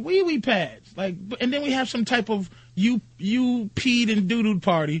bathroom on the wee-wee pads. And then we have some type of you peed and doo-doo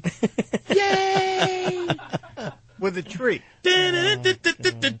party. Yay! With a tree.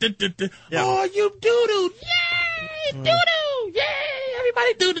 Oh, you doo-doo. Yay! Doo-doo. Yay!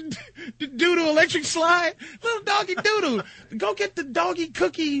 Everybody do the doo-doo electric slide. Little doggy doo-doo. Go get the doggy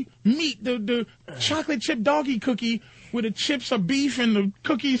cookie meat, the chocolate chip doggy cookie where the chips are beef and the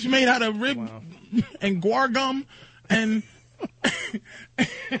cookies made out of rib and guar gum. And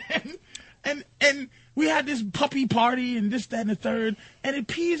and we had this puppy party and this, that, and the third, and it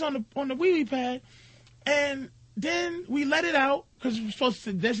pees on the wee-wee pad, and then we let it out because we're supposed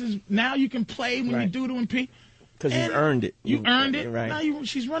to. This is now you can play when you doo-doo and pee. Because you earned it. You earned it. Right. Now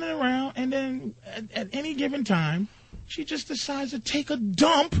she's running around, and then at any given time, she just decides to take a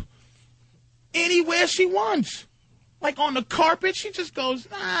dump anywhere she wants. Like on the carpet, she just goes,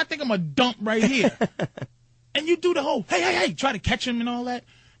 I think I'm going to dump right here. And you do the whole, hey, try to catch him and all that.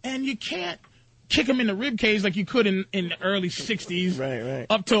 And you can't kick him in the rib cage like you could in the early 60s. Right.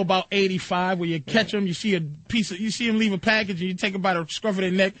 Up to about 85, where you catch him, you see him leave a package, and you take him by the scruff of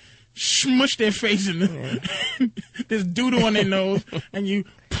their neck, smush their face in there's doodle on their nose, and you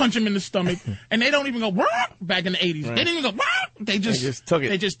punch them in the stomach, and they don't even go "Wah!" Back in the 80s. They didn't even go "Wah!" They just took it.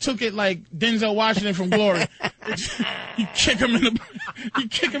 They just took it like Denzel Washington from Glory. You kick them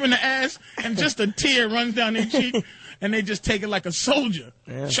in the ass, and just a tear runs down their cheek, and they just take it like a soldier.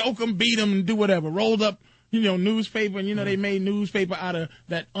 Choke them, beat them, and do whatever. Rolled up, newspaper, and they made newspaper out of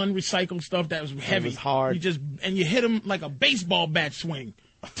that unrecycled stuff that was heavy. It was hard. You hit them like a baseball bat swing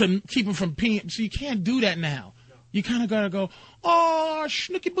to keep them from peeing. So you can't do that now. You kind of got to go, oh,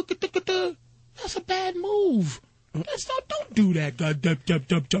 snooky booka. That's a bad move. Don't do that.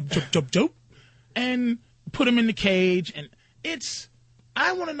 Jump. And put them in the cage. And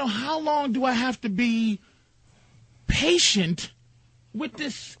I want to know, how long do I have to be patient with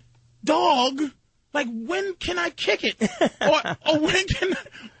this dog? Like, when can I kick it? or when can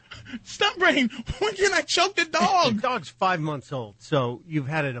Stop brain. When can I choke the dog? The dog's 5 months old, so you've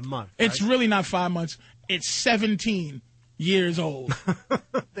had it a month. Right? It's really not 5 months. It's 17 years old.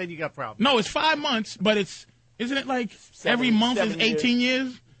 Then you got problems. No, it's 5 months, but isn't it like every month is 18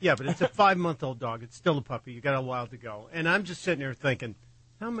 years? Yeah, but it's a 5-month-old dog. It's still a puppy. You got a while to go. And I'm just sitting there thinking,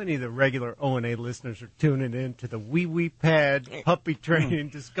 how many of the regular O&A listeners are tuning in to the wee-wee pad puppy training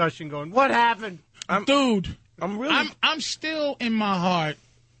discussion going, what happened? I'm still in my heart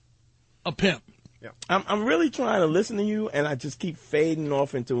a pimp. Yeah. I'm really trying to listen to you, and I just keep fading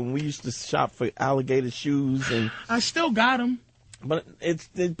off into when we used to shop for alligator shoes, and I still got them. But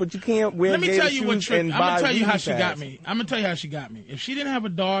but you can't wear. Let me tell you what trick. I'm gonna tell you how she got me. I'm gonna tell you how she got me. If she didn't have a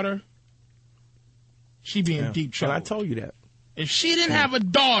daughter, she'd be in deep trouble. And I told you that. If she didn't have a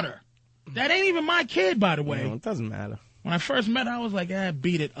daughter, that ain't even my kid, by the way. No, it doesn't matter. When I first met her, I was like,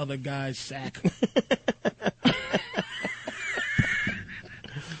 beat it, other guy's sack.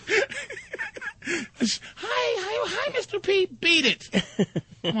 Hi, Mr. P. Beat it.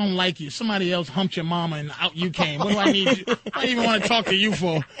 I don't like you. Somebody else humped your mama and out you came. What do I need you? I don't even want to talk to you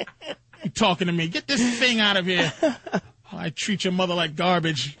for. You talking to me. Get this thing out of here. I treat your mother like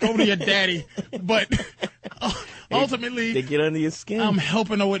garbage. Go to your daddy. But ultimately, they get under your skin. I'm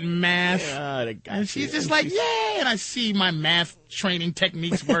helping her with math. And she's just like, yay. And I see my math training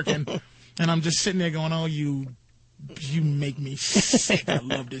techniques working. And I'm just sitting there going, oh, you make me sick. I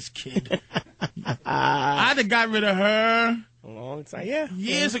love this kid. I either got rid of her a long time,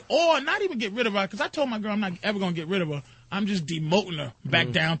 years ago, or not even get rid of her, because I told my girl I'm not ever going to get rid of her. I'm just demoting her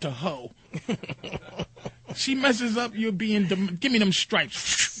back down to hoe. She messes up, you're being, give me them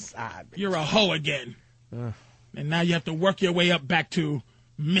stripes. You're a hoe again. And now you have to work your way up back to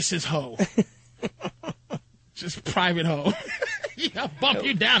Mrs. Hoe. Just private hoe. I'll bump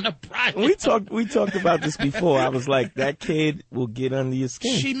you down to private. We talked about this before. I was like, that kid will get under your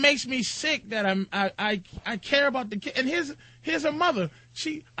skin. She makes me sick that I care about the kid. And here's her mother.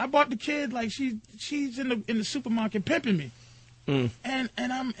 I bought the kid like she's in the supermarket pimping me. and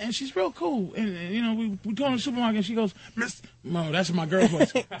she's real cool. And you know, we go to the supermarket and she goes, no, that's my girl's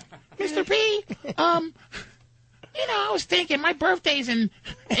voice. Mr. P, you know, I was thinking my birthday's in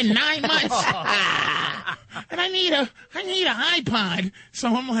 9 months, and I need an iPod. So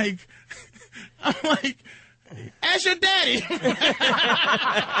I'm like, ask your daddy.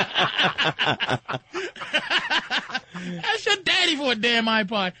 Ask your daddy for a damn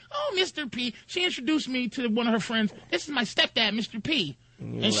iPod. Oh, Mr. P. She introduced me to one of her friends. This is my stepdad, Mr. P.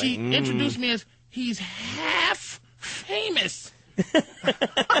 And she introduced me as he's half famous.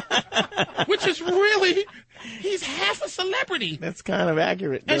 Which is really, he's half a celebrity. That's kind of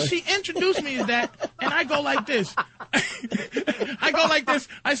accurate. And she introduced me as that, and I go like this.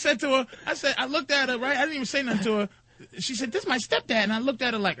 I said to her, I looked at her, right? I didn't even say nothing to her. She said, this is my stepdad. And I looked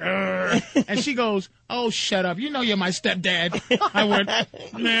at her like, Urgh. And she goes, oh, shut up. You know you're my stepdad. I went,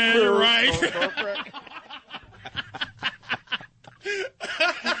 nah, you're right.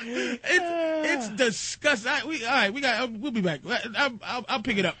 It's disgusting. We'll be back. I'll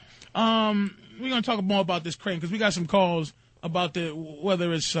pick it up. We're gonna talk more about this crane because we got some calls about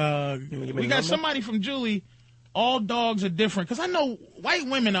whether it's we got somebody from Julie. All dogs are different because I know white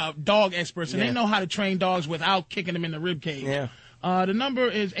women are dog experts and they know how to train dogs without kicking them in the rib cage. Yeah. The number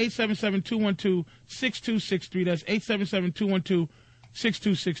is 877-212-6263. That's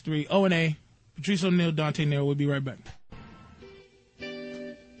 877-212-6263. O&A. Patrice O'Neal, Dante Nero. We'll be right back.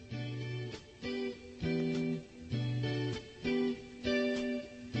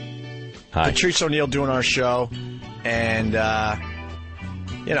 Hi. Patrice O'Neal doing our show, and,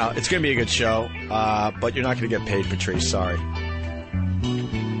 you know, it's going to be a good show, but you're not going to get paid, Patrice. Sorry.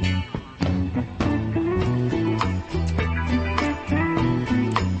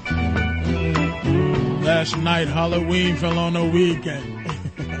 Last night, Halloween fell on a weekend.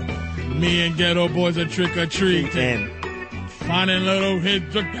 Me and ghetto boys are trick-or-treating. Finding little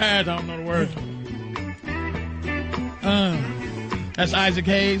hits of pads. I don't know the words. That's Isaac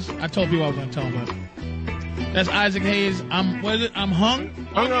Hayes. I told people I was going to tell him about it. That's Isaac Hayes. I'm hung?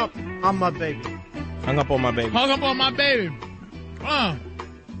 Hung up on my baby. Hung up on my baby. Hung up on my baby.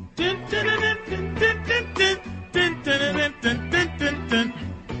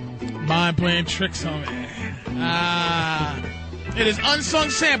 Mind playing tricks on me. It is Unsung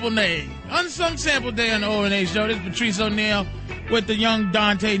Sample Day. Unsung Sample Day on the O&A show. This is Patrice O'Neal with the young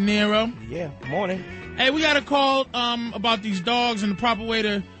Dante Nero. Yeah, morning. Hey, we got a call about these dogs and the proper way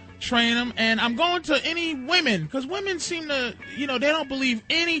to train them. And I'm going to any women, because women seem to, you know, they don't believe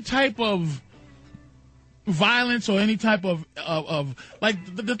any type of violence or any type of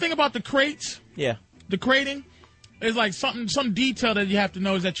like, the thing about the crates. Yeah. The crating is like some detail that you have to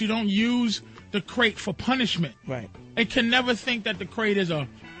know is that you don't use the crate for punishment. Right. It can never think that the crate is a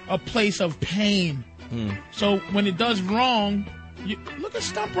place of pain. So when it does wrong... look at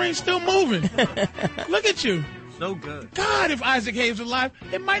Stump Brain still moving. Look at you. So good. God, if Isaac Hayes was alive,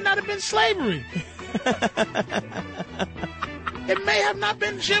 it might not have been slavery. It may have not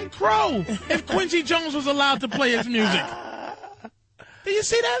been Jim Crow if Quincy Jones was allowed to play his music. Do you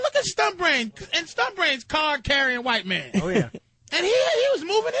see that? Look at Stump Brain. And Stump Brain's card-carrying white man. Oh, yeah. And he was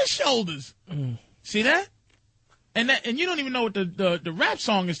moving his shoulders. See that? And you don't even know what the rap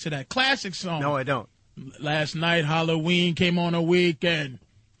song is to that classic song. No, I don't. Last night, Halloween came on a weekend.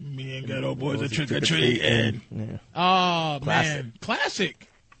 Me and ghetto boys are trick-or-treating. Yeah. Oh, man. Classic.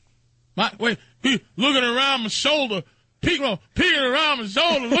 He looking around my shoulder, peeking around my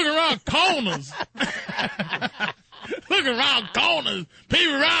shoulder, looking around corners. Looking around corners,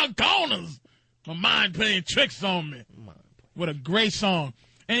 peeking around corners. My mind playing tricks on me. What a great song.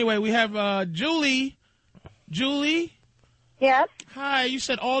 Anyway, we have Julie. Julie? Yes? Hi, you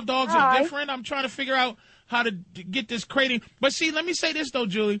said all dogs are different. I'm trying to figure out how to get this crating. But see, let me say this, though,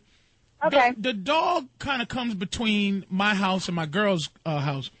 Julie. Okay. The dog kind of comes between my house and my girl's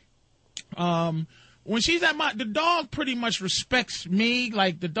house. When she's at the dog pretty much respects me.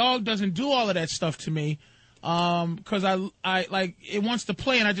 Like, the dog doesn't do all of that stuff to me. Because I like, it wants to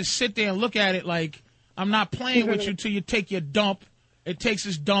play, and I just sit there and look at it like, I'm not playing with you till you take your dump. It takes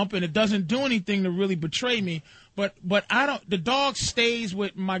its dump, and it doesn't do anything to really betray me. But I don't. The dog stays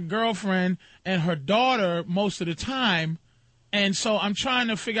with my girlfriend and her daughter most of the time, and so I'm trying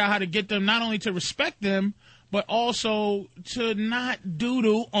to figure out how to get them not only to respect them, but also to not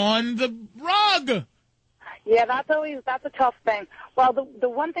doo-doo on the rug. Yeah, that's a tough thing. Well, the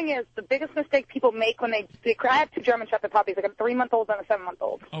one thing is, the biggest mistake people make when I have 2 German Shepherd puppies, like a 3-month-old and a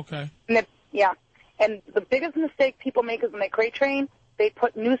 7-month-old. Okay. And the biggest mistake people make is when they crate train, they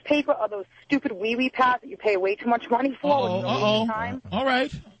put newspaper or those stupid wee-wee pads that you pay way too much money for. Time. All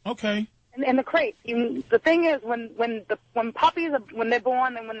right. Okay. in the crate. The thing is, when puppies when they're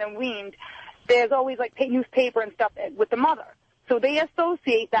born and when they're weaned, there's always like newspaper and stuff with the mother. So they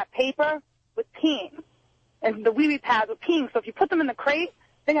associate that paper with peeing, and the wee pads with peeing. So if you put them in the crate,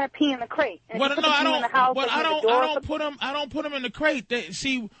 they're gonna pee in the crate. And Well, if you no, put I them in the house, don't. But I don't put them. I don't put them in the crate. There's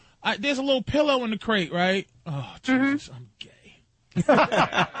a little pillow in the crate, right? Oh, Jesus, I'm gay.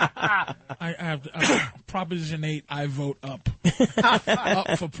 I have Proposition 8. I vote up.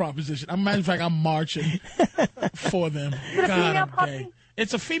 Up for Proposition. As a matter of fact, I'm marching for them. Is it a female puppy? Gay.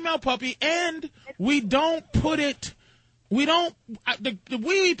 It's a female puppy, and we don't put it. We don't. The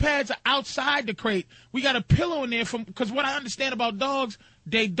wee pads are outside the crate. We got a pillow in there because what I understand about dogs,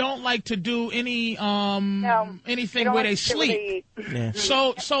 they don't like to do any anything where they sleep. Yeah.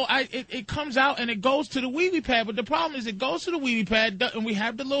 So it comes out and it goes to the wee pad. But the problem is it goes to the wee pad and we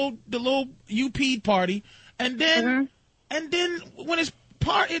have the little UP party, and then when it's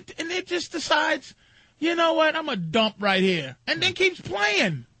it just decides, you know what, I'm gonna dump right here, and then keeps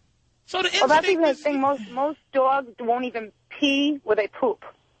playing. So the Well, that's instinct even the is, thing. Most dogs won't even pee where they poop.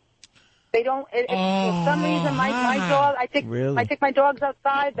 They don't. For some reason, my dog. I take my dogs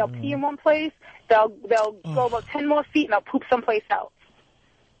outside. They'll pee in one place. They'll go about 10 more feet and they'll poop someplace else.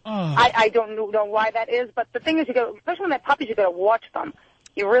 I don't know why that is, but the thing is, especially when they're puppies, you got to watch them.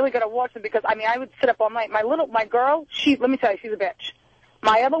 You really got to watch them because I would sit up all night. My girl, let me tell you, she's a bitch.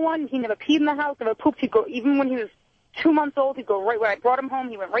 My other one, he never peed in the house, never pooped. He'd go even when he was 2 months old. He'd go right when I brought him home.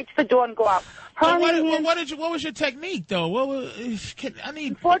 He went right to the door and go out. What was your technique though?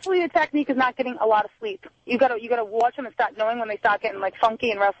 Unfortunately, the technique is not getting a lot of sleep. You got to watch them and start knowing when they start getting like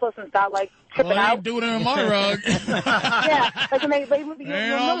funky and restless and start like tripping out. You do it on my rug. Yeah, like when they ain't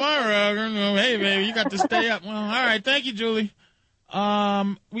on my rug. Hey, baby, you got to stay up. Well, all right, thank you, Julie.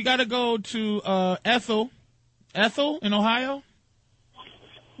 We got to go to Ethel. Ethel in Ohio.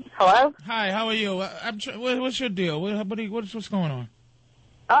 Hello. Hi, how are you? What's your deal? What's going on?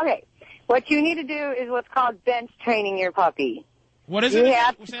 Okay. What you need to do is what's called bench training your puppy. What is it? You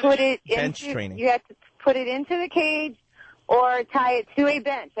have to put it bench into, training. You have to put it into the cage or tie it to a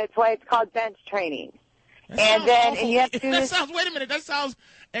bench. That's why it's called bench training. And you have to do this. Wait a minute. That sounds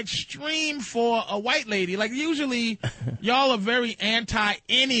extreme for a white lady. Like, usually, y'all are very anti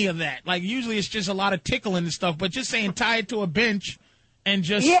any of that. Like, usually it's just a lot of tickling and stuff. But just saying tie it to a bench and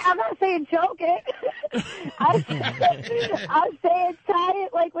just... Yeah, I'm not saying choke it. I'm saying tie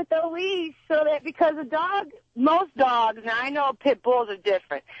it, like, with a leash so that... Because most dogs, now I know pit bulls are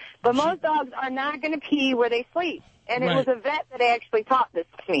different, but most dogs are not going to pee where they sleep. And it was a vet that actually taught this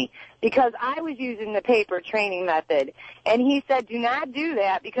to me because I was using the paper training method. And he said, do not do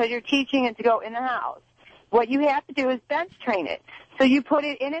that because you're teaching it to go in the house. What you have to do is bench train it. So you put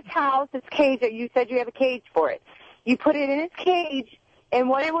it in its house, its cage. You said you have a cage for it. You put it in its cage, and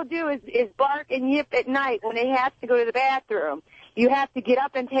what it will do is bark and yip at night when it has to go to the bathroom. You have to get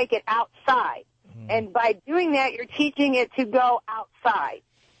up and take it outside. And by doing that, you're teaching it to go outside.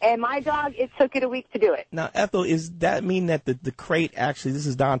 And my dog, it took it a week to do it. Now, Ethel, does that mean that the crate actually, this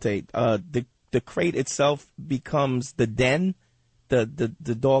is Dante, the crate itself becomes the den, the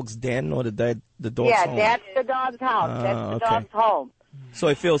dog's den or the dog's home? Yeah, that's the dog's house. That's the dog's home. So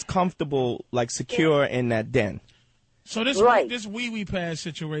it feels comfortable, like secure in that den. So this wee pad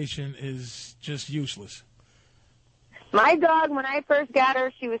situation is just useless. My dog, when I first got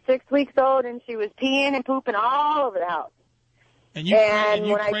her, she was 6 weeks old, and she was peeing and pooping all over the house. And you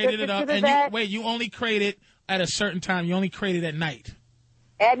crated it up, and you only crate it at a certain time. You only crate it at night.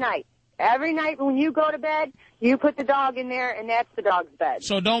 At night. Every night when you go to bed, you put the dog in there, and that's the dog's bed.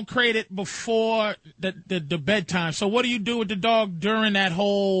 So don't crate it before the bedtime. So what do you do with the dog during that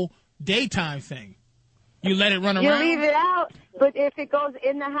whole daytime thing? You let it run around? You leave it out, but if it goes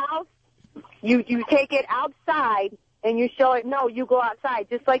in the house, you take it outside, and you show it, no, you go outside.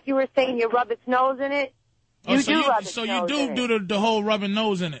 Just like you were saying, you rub its nose in it. You do the whole rubbing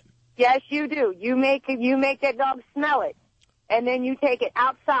nose in it. Yes, you do. You make that dog smell it, and then you take it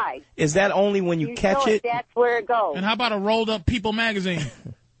outside. Is that only when you catch it? That's where it goes. And how about a rolled up People magazine?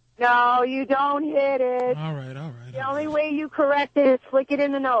 No, you don't hit it. All right. The only way you correct it is flick it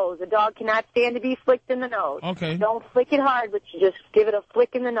in the nose. A dog cannot stand to be flicked in the nose. Okay. Don't flick it hard, but you just give it a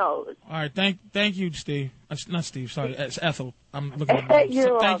flick in the nose. All right. Thank you, Steve. Not Steve. Sorry, it's Ethel. I'm looking at thank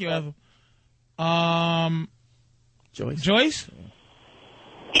you, Ethel. Joyce?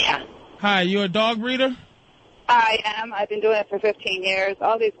 Yeah. Hi, you a dog breeder? I am. I've been doing it for 15 years.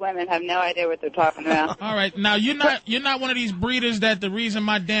 All these women have no idea what they're talking about. All right. Now, you're not one of these breeders that the reason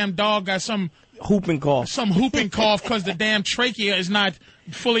my damn dog got some whooping cough because the damn trachea is not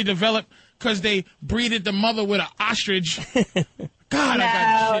fully developed because they breeded the mother with an ostrich God, no,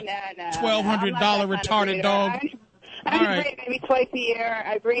 I got no. $1,200 retarded dog. I breed maybe twice a year.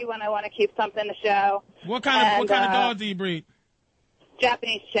 I breed when I want to keep something to show. What kind of dog do you breed?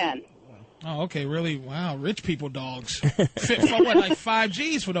 Japanese Chin. Oh, okay, really? Wow, rich people dogs. Fit for what, like 5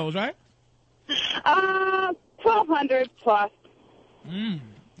 G's for those, right? 1,200 plus. And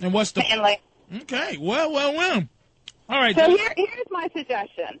what's the... Mainly. Okay, well. All right. So here's my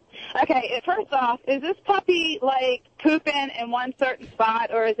suggestion. Okay, first off, is this puppy, like, pooping in one certain spot,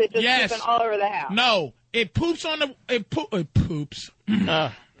 or is it just pooping all over the house? No, it poops on the... It poops.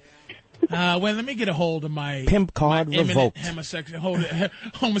 Well, let me get a hold of my... Pimp card revoked.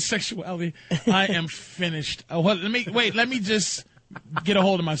 Homosexuality. I am finished. Let me just get a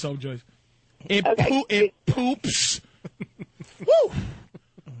hold of myself, Joyce. It poops. Woo!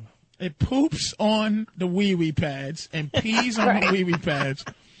 It poops on the wee-wee pads and pees on the wee-wee pads.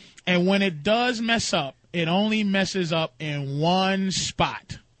 And when it does mess up, it only messes up in one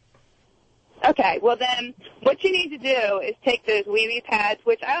spot. Okay, well then, what you need to do is take those wee-wee pads,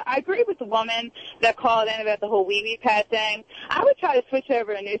 which I agree with the woman that called in about the whole wee-wee pad thing. I would try to switch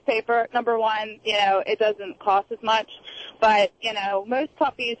over to newspaper. Number one, it doesn't cost as much, but, most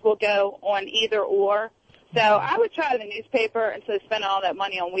puppies will go on either or. So I would try the newspaper instead of spending all that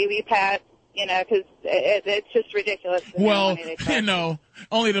money on wee-wee pads, because it's just ridiculous. Well,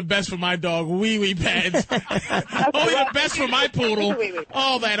 only the best for my dog, wee-wee pads. Only the best for my poodle,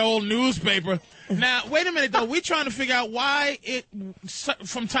 all that old newspaper. Now, wait a minute, though. We're trying to figure out why it,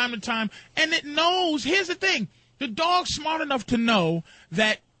 from time to time, and it knows. Here's the thing. The dog's smart enough to know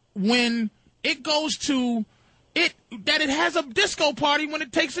that when it goes to... that it has a disco party when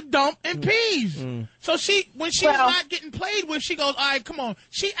it takes a dump and pees. So when she's not getting played with, she goes, all right, come on.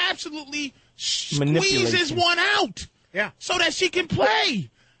 She absolutely squeezes one out so that she can play.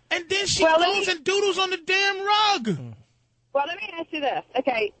 And then she goes and doodles on the damn rug. Well, let me ask you this.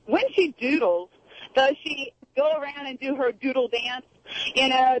 Okay, when she doodles, does she go around and do her doodle dance?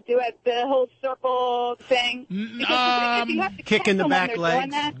 Do the whole circle thing? Because you have to kick in the back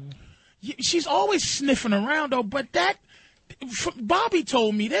legs. She's always sniffing around, though, but Bobby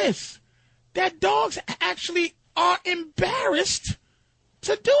told me this, that dogs actually are embarrassed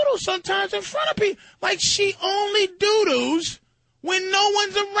to doodle sometimes in front of people. Like, she only doodles when no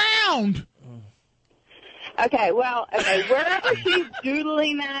one's around. Okay, wherever she's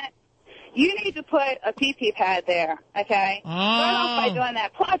doodling that, you need to put a pee-pee pad there, okay? Start off by doing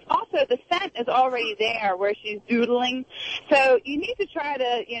that. Plus, also, the scent is already there where she's doodling. So you need to try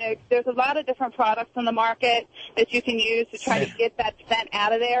to, there's a lot of different products on the market that you can use to try to get that scent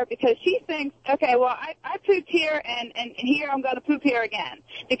out of there, because she thinks, okay, well, I pooped here, and here I'm going to poop here again,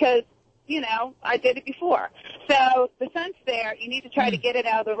 because, I did it before. So the scent's there. You need to try to get it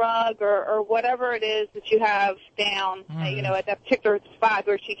out of the rug or whatever it is that you have down, at that particular spot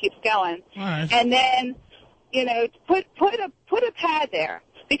where she keeps going. And then, put a pad there,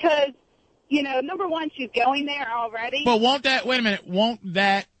 because, number one, she's going there already. But won't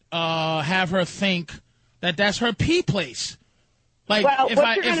that have her think that that's her pee place? Like,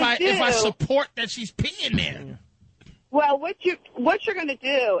 if I support that she's peeing there. Well, what you're going to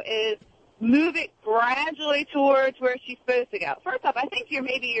do is move it gradually towards where she's supposed to go. First off, I think you're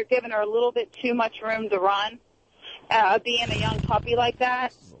giving her a little bit too much room to run, being a young puppy like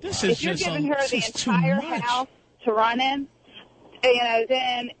that. If you're giving her the entire house to run in,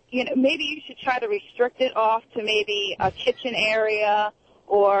 then maybe you should try to restrict it off to maybe a kitchen area,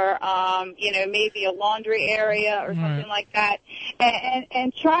 or maybe a laundry area or something like that,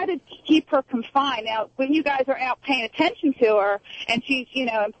 and try to keep her confined. Now, when you guys are out paying attention to her and she's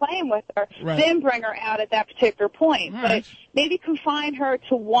and playing with her, then bring her out at that particular point. But maybe confine her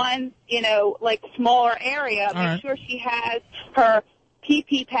to one like smaller area. Make sure she has her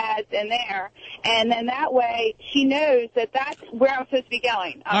pee-pee pads in there, and then that way she knows that that's where I'm supposed to be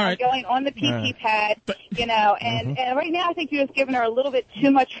going. I'm going on the pee-pee pad, and right now I think you're just giving her a little bit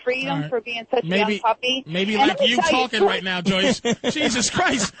too much freedom for being such a young puppy. Maybe and like you talking right now, Joyce. Jesus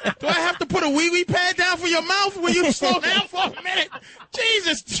Christ. Do I have to put a wee-wee pad down for your mouth? Will you slow down for a minute?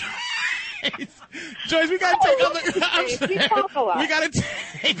 Jesus Joyce, we got to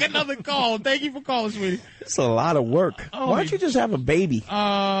take another call. Thank you for calling, sweetie. It's a lot of work. Why don't you just have a baby?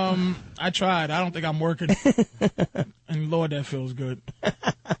 I tried. I don't think I'm working. And Lord, that feels good.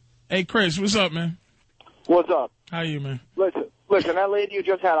 Hey, Chris, what's up, man? What's up? How you, man? Listen, that lady you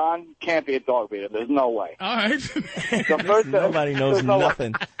just had on can't be a dog breeder. There's no way. All right. Nobody knows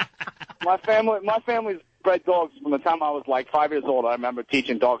nothing. My family's bred dogs from the time I was like 5 years old. I remember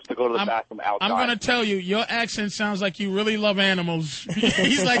teaching dogs to go to the bathroom outside. I'm going to tell you, your accent sounds like you really love animals.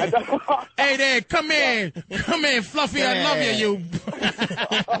 He's like, hey there, come here, Fluffy, I love you,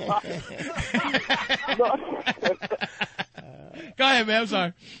 Go ahead, man. I'm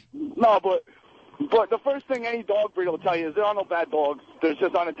sorry. No, but the first thing any dog breeder will tell you is there are no bad dogs. There's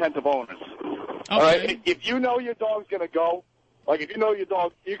just unattentive owners. Okay. All right. If you know your dog's gonna go, like if you know your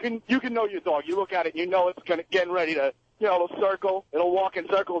dog, you can know your dog. You look at it, and you know it's getting ready to, it'll circle, it'll walk in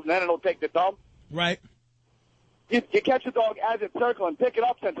circles, and then it'll take the dump. Right. You catch a dog as it's circling, pick it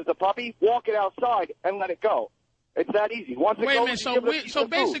up since it's a puppy, walk it outside, and let it go. It's that easy. Once it Wait a goes, minute. So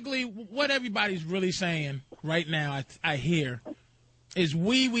basically, what everybody's really saying right now, I hear, is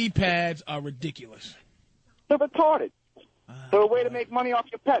wee pads are ridiculous. They're retarded. They're a way to make money off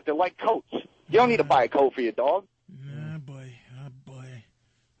your pet. They're like coats. You don't need to buy a coat for your dog. Oh, boy.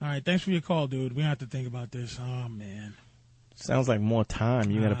 All right, thanks for your call, dude. We have to think about this. Oh, man. Sounds like more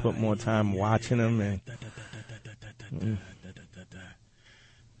time. You got to put more time watching them. And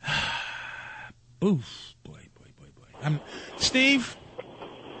Oof. Boy. Steve?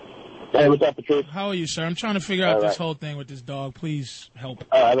 Hey, what's up, Patrice? How are you, sir? I'm trying to figure out this whole thing with this dog. Please help.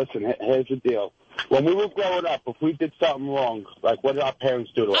 All right, listen, here's the deal. When we were growing up, if we did something wrong, like what did our parents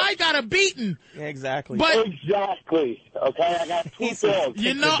do to us? I got a beating. Exactly. Exactly. Okay, I got two dogs.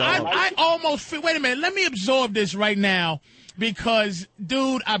 You know, I almost feel... Wait a minute. Let me absorb this right now because,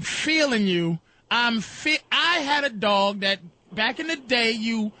 dude, I'm feeling you. I had a dog that back in the day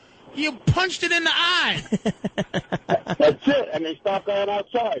you punched it in the eye. That's it, and they stopped going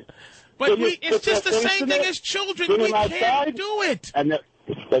outside. But So it's just the same thing as children. We can't do it. And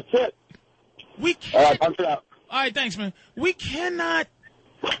that's it. We can't. All right, punch it out. All right, thanks, man. We cannot.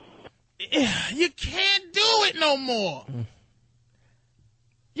 You can't do it no more.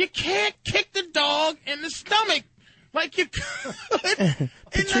 You can't kick the dog in the stomach like you could.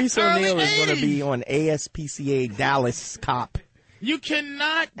 Patrice O'Neill is going to be on ASPCA Dallas Cop. You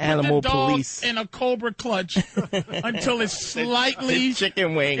cannot Animal put the dog police. in a cobra clutch until it's slightly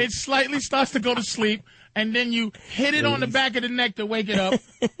chicken wing. It slightly starts to go to sleep, and then you hit it on the back of the neck to wake it up.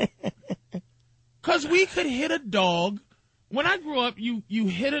 Because we could hit a dog. When I grew up, you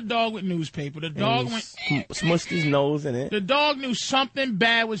hit a dog with newspaper. The dog went smushed his nose in it. The dog knew something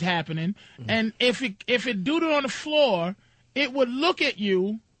bad was happening, and if it doodled on the floor, it would look at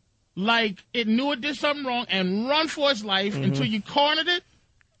you like it knew it did something wrong and run for its life until you cornered it,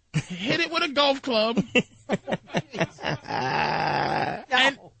 hit it with a golf club,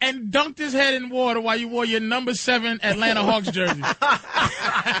 and dunked his head in water while you wore your number 7 Atlanta Hawks jersey.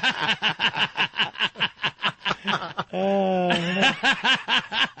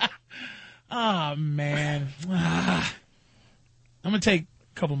 Oh, man. I'm going to take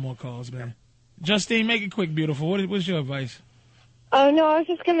a couple more calls, man. Justine, make it quick, beautiful. What's your advice? Oh, no, I was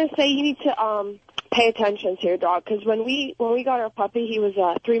just going to say you need to pay attention to your dog, because when we got our puppy, he was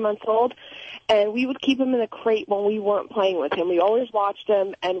 3 months old, and we would keep him in a crate when we weren't playing with him. We always watched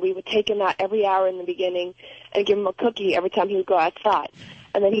him, and we would take him out every hour in the beginning and give him a cookie every time he would go outside.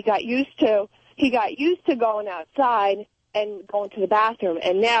 And then he got used to going outside and going to the bathroom,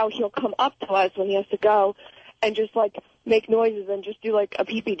 and now he'll come up to us when he has to go and just, like, make noises and just do, like, a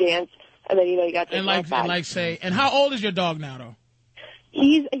pee-pee dance, and then, you got to and how old is your dog now, though?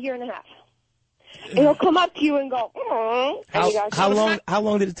 He's 1.5 years. And he'll come up to you and go, How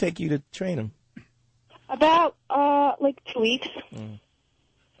long did it take you to train him? About, 2 weeks.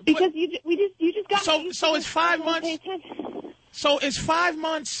 Because you just got So it's 5 months. So it's 5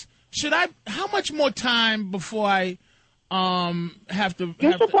 months. How much more time before I have to?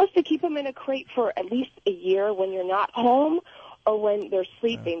 You're supposed to keep them in a crate for at least a year when you're not home or when they're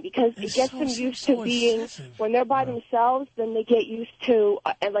sleeping, because it gets them used to being, when they're by themselves, then they get used to,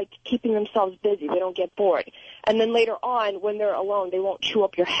 keeping themselves busy. They don't get bored. And then later on, when they're alone, they won't chew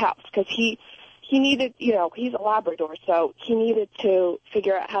up your house, because he needed, he's a Labrador, so he needed to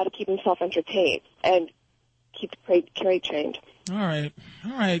figure out how to keep himself entertained and keep the crate trained. All right.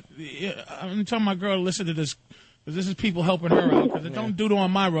 Yeah, I'm telling my girl to listen to this, because this is people helping her out, because it don't doodle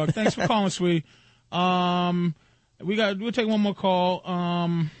on my rug. Thanks for calling, sweetie. We'll take one more call.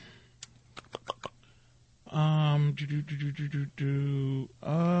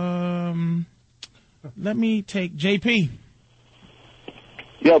 Let me take JP.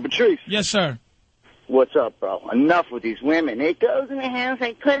 Yo, Patrice. Yes, sir. What's up, bro? Enough with these women. It goes in the house,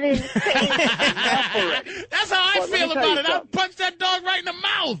 I put it in the face. That's how I feel about it. I'll punch that dog right in the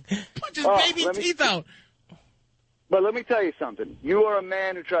mouth. Punch his baby teeth out. But let me tell you something. You are a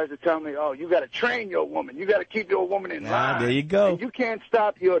man who tries to tell me, oh, you got to train your woman. You got to keep your woman in line. There you go. And you can't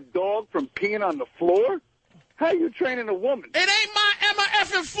stop your dog from peeing on the floor? How are you training a woman? It ain't my Emma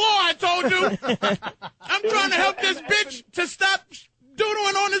effing floor, I told you. I'm trying to help this bitch to stop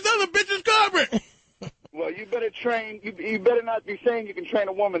doodling on this other bitch's carpet. Well, you better train. You better not be saying you can train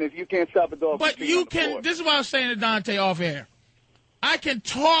a woman if you can't stop a dog. But you can. This is what I was saying to Dante off air. I can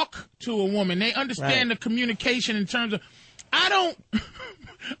talk to a woman. They understand the communication in terms of. I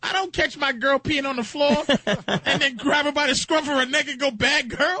don't catch my girl peeing on the floor and then grab her by the scruff of her neck and go, bad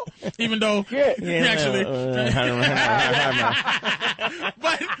girl. Even though actually.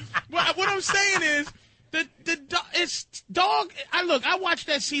 But what I'm saying is it's dog. I watched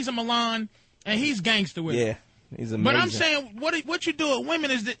that season Milan and he's gangster with it. Yeah, he's amazing. But I'm saying what you do with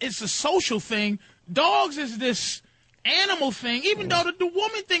women is that it's a social thing. Dogs is this animal thing, even though the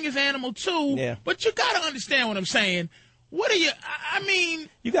woman thing is animal too. Yeah. But you got to understand what I'm saying. What are you? I mean,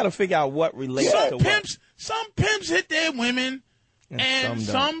 you got to figure out what relates to what. Some pimps hit their women, and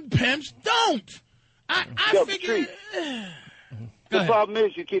some pimps don't. I figure. The problem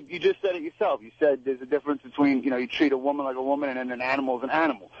is you just said it yourself. You said there's a difference between you treat a woman like a woman and then an animal is an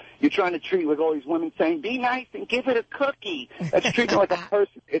animal. You're trying to treat like all these women saying be nice and give it a cookie. That's treating it like a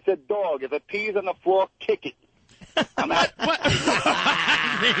person. It's a dog. If it pees on the floor, kick it.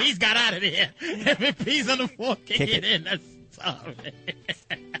 He's got out of there. If it pees on the floor, kick it in. That's tough.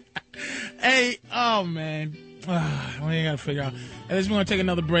 Hey, oh man, we ain't gotta figure out. At least we're gonna take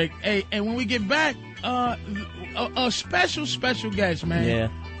another break. Hey, and when we get back, a special guest, man. Yeah.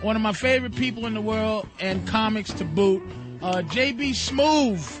 One of my favorite people in the world and comics to boot. JB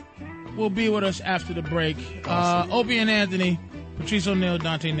Smoove will be with us after the break. Awesome. Opie and Anthony, Patrice O'Neal,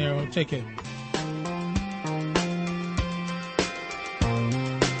 Dante Nero. Take care.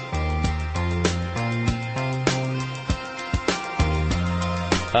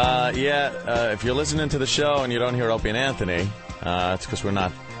 If you're listening to the show and you don't hear Opie and Anthony, it's because we're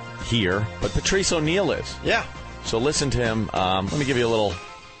not here. But Patrice O'Neal is. Yeah. So listen to him. Let me give you a little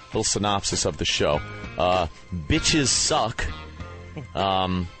synopsis of the show. Bitches suck.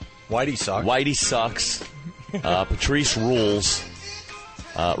 Whitey sucks. Whitey sucks. Patrice rules.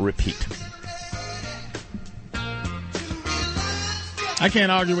 Repeat. I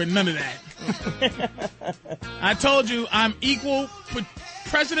can't argue with none of that. I told you I'm equal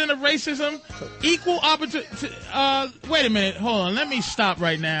president of racism, equal opportunity. Wait a minute. Hold on. Let me stop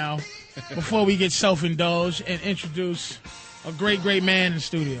right now before we get self-indulged and introduce a great, great man in the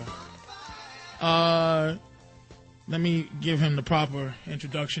studio. Let me give him the proper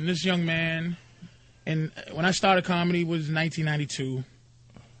introduction. This young man, and when I started comedy was 1992,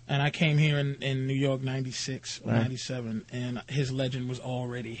 and I came here in New York 96 or 97, and his legend was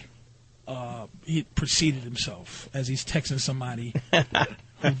already... he preceded himself as he's texting somebody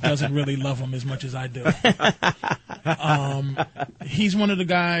who doesn't really love him as much as I do. He's one of the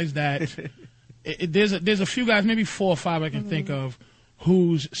guys that there's a few guys, maybe 4 or 5 I can think of,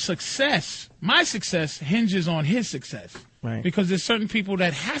 whose success, my success, hinges on his success. Right. Because there's certain people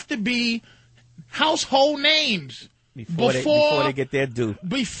that have to be household names before they get their due.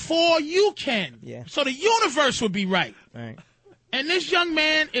 Before you can. Yeah. So the universe would be right. Right. And this young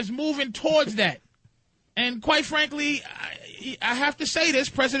man is moving towards that. And quite frankly, I have to say this,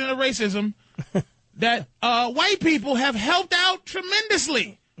 president of racism, that white people have helped out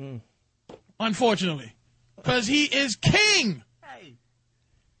tremendously, unfortunately, because he is king.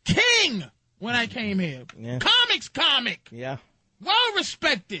 King when I came here. Yeah. Comic. Yeah. Well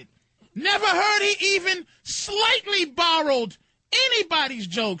respected. Never heard he even slightly borrowed anybody's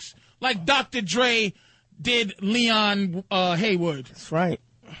jokes like Dr. Dre did Leon Haywood. That's right.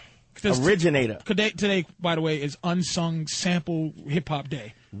 Originator. Today, by the way, is Unsung Sample Hip Hop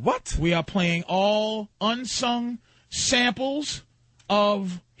Day. What? We are playing all unsung samples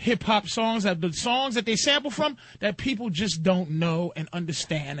of hip hop songs, the songs that they sample from that people just don't know and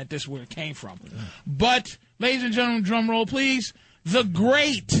understand that this is where it came from. But, ladies and gentlemen, drum roll, please. The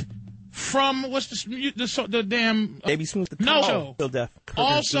great from what's the damn Baby Smooth. No. Till Death.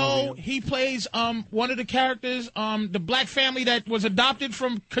 Also, he plays one of the characters, the black family that was adopted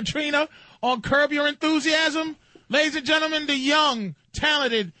from Katrina on Curb Your Enthusiasm. Ladies and gentlemen, the young,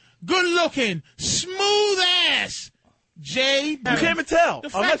 talented, good-looking, smooth-ass Jay. You can't even tell. The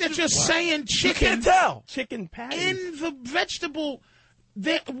fact that you're saying chicken. You can't tell. Chicken patties. In the vegetable.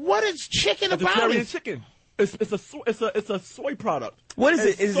 What is chicken about Vegetarian it? chicken. It's a soy product. What is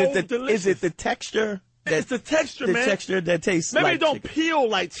it? Is it the texture? It's the texture, man. The texture that tastes Maybe like it don't chicken. peel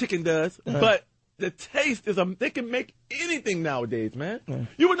like chicken does, but the taste is they can make anything nowadays, man.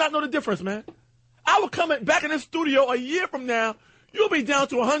 You would not know the difference, man. I would come back in this studio a year from now, you'll be down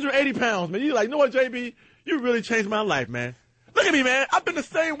to 180 pounds, man. You're like, you know what, JB? You really changed my life, man. Look at me, man. I've been the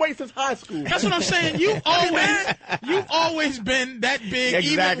same weight since high school. That's what I'm saying. You've always been that big,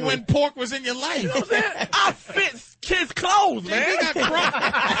 even when pork was in your life. You know what I'm saying? I fit kids' clothes, man.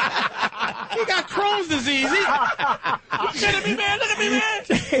 He He got Crohn's disease. You kidding me, man? Look at me,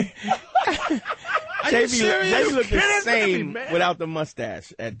 man. JB looked the same without the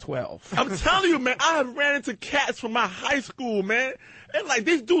mustache at 12. I'm telling you, man, I have ran into cats from my high school, man. And like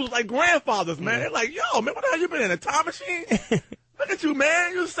these dudes like grandfathers, man. They're like, yo, man, what the hell you been in a time machine? Look at you,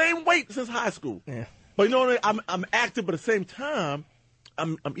 man. You're the same weight since high school. Yeah. But you know what? I'm active, but at the same time,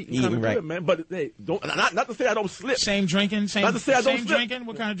 I'm eating kind of good, man. But hey, not to say I don't slip. Same drinking, not to say I don't same slip. Drinking.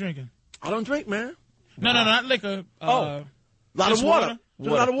 What kind of drinking? I don't drink, man. No, not liquor. A lot of water. Just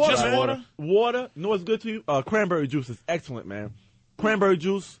a lot of water. Just man. water. Water. You know what's good to you? Cranberry juice is excellent, man. Cranberry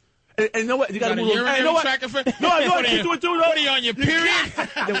juice. And you know what? You got to move. Hey, you know what? No, you do it too. What are you on your period?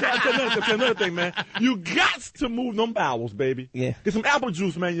 Another thing, man. You got to move them bowels, baby. Yeah. Get some apple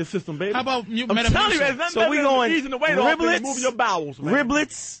juice, man, in your system, baby. How about I'm telling you, there's nothing so we going easing the weight off and moving your bowels, man.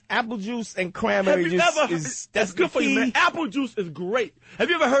 Riblets, apple juice, and cranberry juice. That's good for you, man. Apple juice is great. Have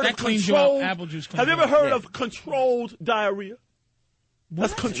you ever heard of controlled? Apple juice. Have you ever heard of controlled diarrhea?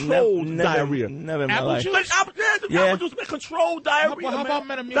 That's controlled diarrhea. Never in my apple life. juice? Apple juice, man, controlled diarrhea. How about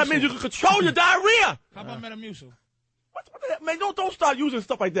Metamucil? That means you can control your diarrhea. How about Metamucil? What the heck, man? Don't start using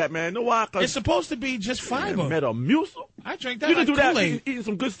stuff like that, man. Know why? It's supposed to be just fiber. Metamucil? I drink that. You can like do that Kool-Aid. eating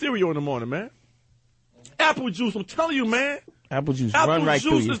some good cereal in the morning, man. Apple juice, I'm telling you, man. Apple juice run right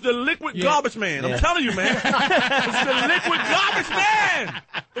through juice you. is the liquid garbage man. I'm telling you, man. It's the liquid garbage man.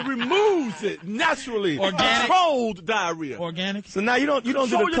 It removes it naturally. Organic. Controlled diarrhea. Organic. So now you don't do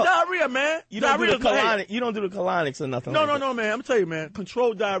your diarrhea, man. You don't do the colonic. You don't do the colonics or nothing. No, like no, man. I'm telling you, man.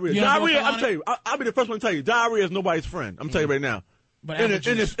 Controlled diarrhea. You don't do Diarrhea. a I'm telling you. I'll be the first one to tell you. Diarrhea is nobody's friend. I'm telling you right now. But in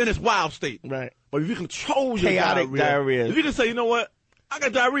its wild state. Right. But if you control your chaotic diarrhea. If you can say, you know what, I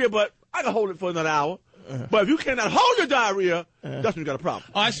got diarrhea, but I can hold it for another hour. But if you cannot hold your diarrhea, that's when you got a problem.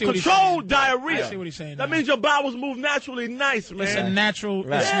 Oh, I see what he's Controlled saying. diarrhea. I see what he's saying. That means your bowels move naturally nice, man. It's a natural,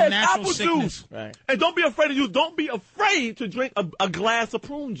 Right. it's Yeah, a natural apple sickness. juice. Right. And don't be afraid to drink a glass of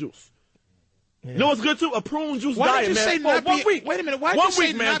prune juice. You know what's good too? A prune juice Why diet, did you man. say not one be? week. Wait a minute. Why did 1 you say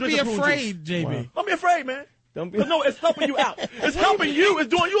week, man, not drink be a prune afraid, juice. JB? Don't be afraid, man. Don't be. But no, it's helping you out. It's helping you. It's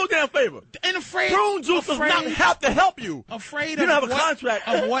doing you a damn favor. And afraid. Prune juice does not have to help you. Afraid You of don't have a what, contract.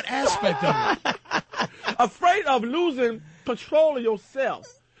 Of what aspect of it? Afraid of losing control of yourself.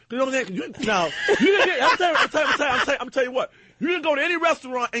 You know what I'm saying? I'm telling you what. You can go to any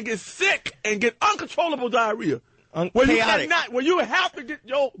restaurant and get sick and get uncontrollable diarrhea. Where you have to get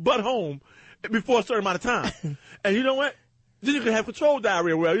your butt home before a certain amount of time. And you know what? Then you can have controlled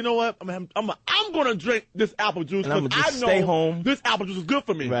diarrhea. Well, you know what? I'm going to drink this apple juice because I know stay home. This apple juice is good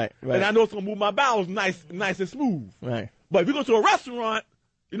for me. Right. And I know it's going to move my bowels nice and smooth. Right. But if you go to a restaurant,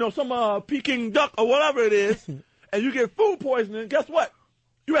 you know, some Peking duck or whatever it is, and you get food poisoning, guess what?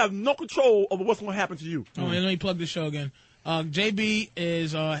 You have no control over what's going to happen to you. Oh, let me plug the show again. JB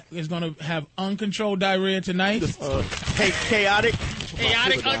is going to have uncontrolled diarrhea tonight. Chaotic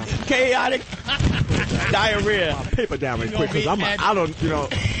diarrhea. My paper down right quick because I don't, you know,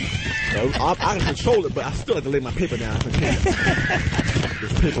 I can control it, but I still have to lay my paper down. There's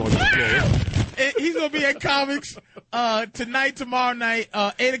paper on the floor. He's going to be at Comics tonight, tomorrow night,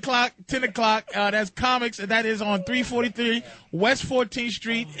 8 o'clock, 10 o'clock. That's Comics, and that is on 343 West 14th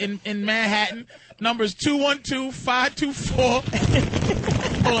Street in Manhattan. Number is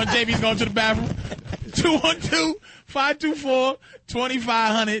 212-524. Hold on, JB's going to the bathroom.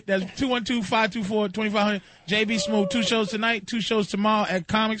 212-524-2500. That's 212-524-2500. JB Smooth, 2 shows tonight, 2 shows tomorrow at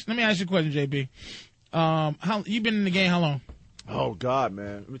Comics. Let me ask you a question, JB. How you been in the game how long? Oh, God,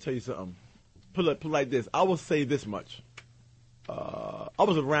 man. Let me tell you something. Put it like this. I will say this much. I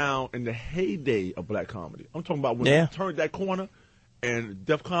was around in the heyday of black comedy. I'm talking about when we turned that corner and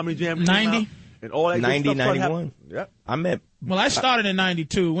Def Comedy Jam came 90? out and all that 90, good stuff 91. Yep. Well, I started in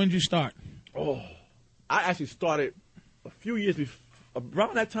 92. When did you start? Oh, I actually started a few years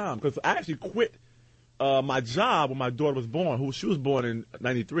around that time because I actually quit my job when my daughter was born. She was born in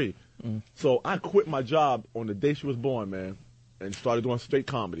 93. So I quit my job on the day she was born, man, and started doing straight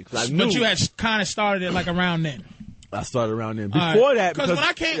comedy. But you had kind of started it like around then. I started around then. Before that, because when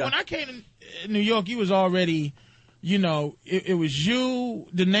I came to New York, you was already, you know, it was you.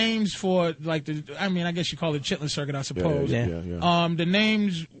 The names for I guess you call it Chitlin Circuit, I suppose. Yeah. The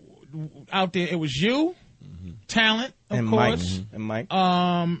names out there, it was you, Talent, of course, and Mike.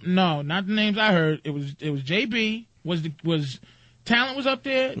 No, not the names I heard. It was JB was Talent was up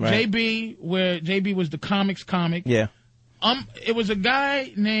there. Right. JB was the comics comic. Yeah. It was a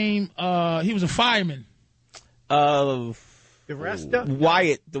guy named he was a fireman. Arresta?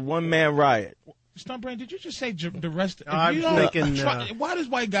 Wyatt, the one man riot. Stunt Brain, did you just say the rest? I'm thinking. Why does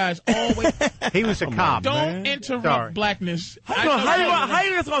white guys always? He was a cop. Don't interrupt blackness. How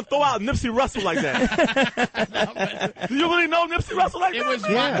you just gonna throw out Nipsey Russell like that? Do you really know Nipsey Russell like that? It was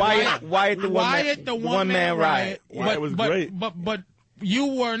Wyatt the one man riot. Wyatt was great. But you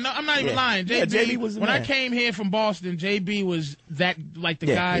were no. I'm not even lying. JB was the when man. I came here from Boston, JB was that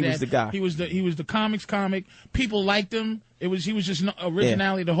guy. He was the guy. He was the comics comic. People liked him. He was just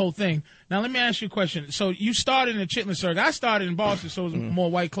originality, the whole thing. Now let me ask you a question. So you started in the Chitlin Circuit. I started in Boston, so it was more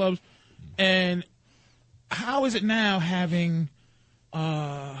white clubs. And how is it now having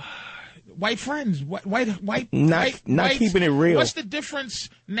white friends? Not keeping it real. What's the difference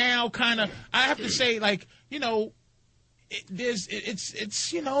now? Kind of. I have to say, like, you know. It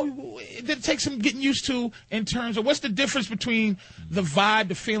takes some getting used to in terms of what's the difference between the vibe,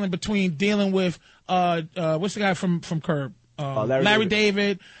 the feeling between dealing with what's the guy from Curb, Larry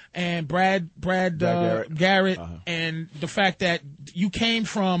David and Brad Garrett, and the fact that you came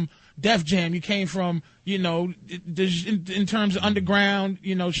from Def Jam, you came from in terms of underground,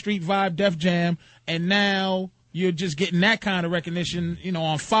 street vibe, Def Jam, and now you're just getting that kind of recognition,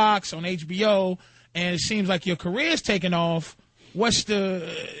 on Fox, on HBO. And it seems like your career's taking off. What's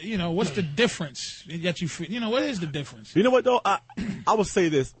the difference that you feel? What is the difference? You know what though? I will say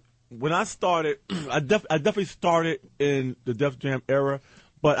this: when I started, I definitely started in the Def Jam era,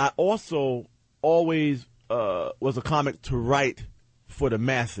 but I also always was a comic to write for the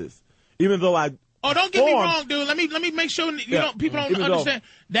masses. Even though don't get me wrong, dude. Let me make sure people don't understand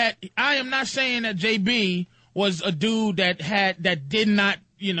that I am not saying that JB was a dude that did not.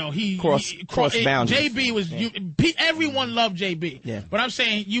 He cross boundaries. JB was everyone loved JB. Yeah. But I'm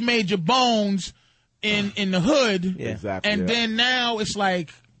saying you made your bones in the hood. Yeah. Exactly. And then now it's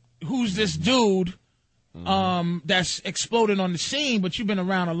like, who's this dude that's exploded on the scene? But you've been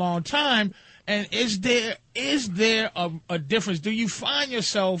around a long time. And is there a difference? Do you find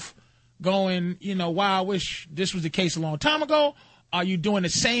yourself going, wow, I wish this was the case a long time ago? Are you doing the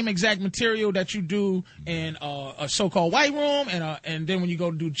same exact material that you do in a so-called white room, and then when you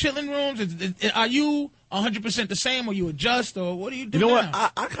go to do chilling rooms, are you 100% the same, or you adjust, or what do you do? You know now?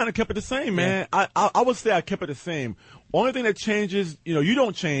 what? I kind of kept it the same, man. I would say I kept it the same. Only thing that changes, you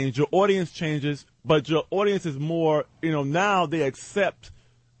don't change. Your audience changes, but your audience is more, now they accept,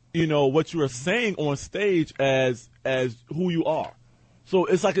 what you are saying on stage as who you are. So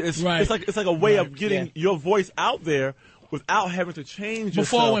it's like a way of getting your voice out there. Without having to change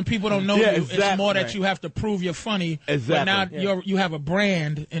yourself. Before, when people don't know you, it's more that you have to prove you're funny. Exactly. But now you have a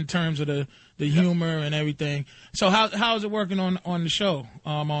brand in terms of the humor and everything. So how is it working on the show?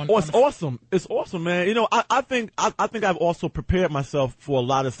 It's awesome. It's awesome, man. I think I've also prepared myself for a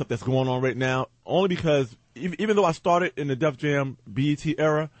lot of stuff that's going on right now. Only because even though I started in the Def Jam BET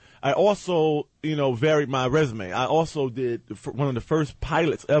era, I also varied my resume. I also did one of the first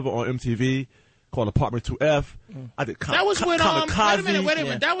pilots ever on MTV. Called Apartment 2F. I did that was with Kamikaze. Wait a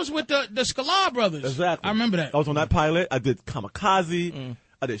minute. That was with the Sklar brothers. Exactly. I remember that. I was on that pilot. I did Kamikaze.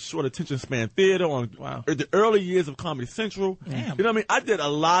 I did Short Attention Span Theater on the early years of Comedy Central. Damn. You know what I mean? I did a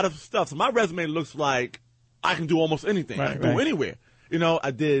lot of stuff. So my resume looks like I can do almost anything. I can go anywhere.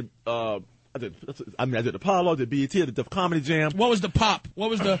 I did. I did Apollo, I did BET, I did Def Comedy Jam. What was the pop? What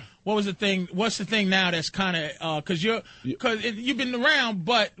was the thing? What's the thing now that's kind of because you've been around,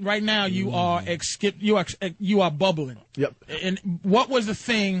 but right now you are bubbling. Yep. And what was the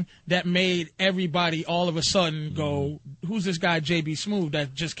thing that made everybody all of a sudden go, "Who's this guy JB Smooth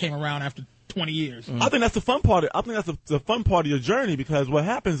that just came around after 20 years?" I think that's the fun part. I think that's the fun part of your journey, because what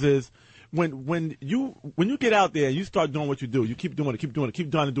happens is. When you get out there and you start doing what you do, you keep doing it, keep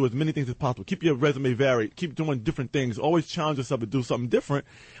trying to do as many things as possible, keep your resume varied, keep doing different things, always challenge yourself to do something different.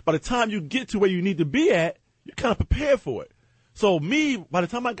 By the time you get to where you need to be at, you're kind of prepared for it. So by the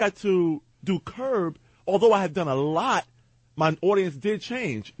time I got to do Curb, although I had done a lot, my audience did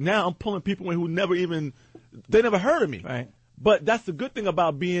change. Now I'm pulling people in who never heard of me. Right. But that's the good thing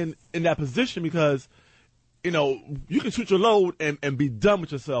about being in that position, because you can shoot your load and be done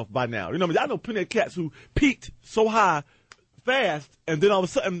with yourself by now. I know plenty of cats who peaked so high fast, and then all of a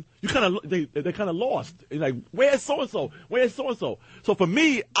sudden they kind of lost. It's like, where's so and so? Where's so and so? So for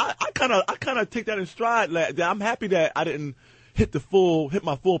me, I kind of take that in stride. That I'm happy that I didn't hit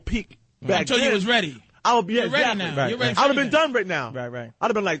my full peak back until then. you was ready. I would be ready now. Right. You're ready. I would have been done right now. Right. I'd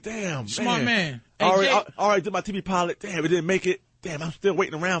have been like, damn, smart man. All right, did my TV pilot. Damn, it didn't make it. Damn, I'm still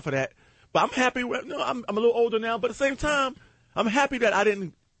waiting around for that. But I'm happy. I'm a little older now, but at the same time, I'm happy that I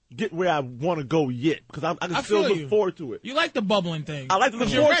didn't get where I want to go yet, because I can still look forward to it. You like the bubbling thing. I like to look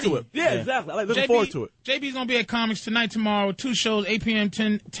forward to it. Yeah, exactly. I like looking forward to it. JB's going to be at Comics Tonight, tomorrow, 2 shows, 8 p.m.,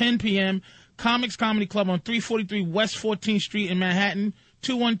 10 p.m., Comics Comedy Club on 343 West 14th Street in Manhattan.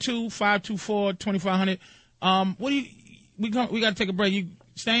 212-524-2500. What do you? We got to take a break. You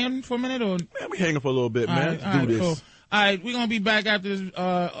staying for a minute or? Man, we hanging for a little bit, man. All right, cool. All right, we're gonna be back after this.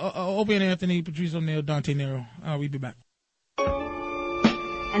 Opie and Anthony, Patrice O'Neal, Dante Nero. We'll be back.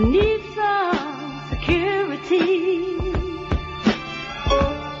 I need some security.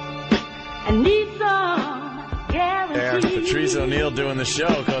 I need some guarantee. There's Patrice O'Neal doing the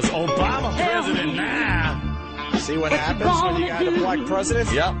show because Obama president now. See what happens when you got a black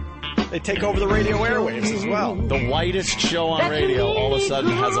president? Yep. They take over the radio airwaves as well. The whitest show on radio all of a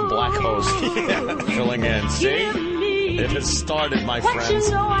sudden has a black host filling in. See? It has started, my friends.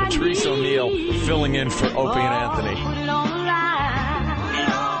 Patrice O'Neal filling in for Opie and Anthony.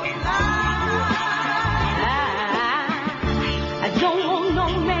 I don't want no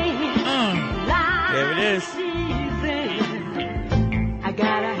man. There it is. I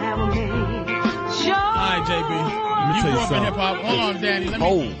gotta have a man. Sure. All right, JB. You grew up in hip hop. Hold on, Danny. Let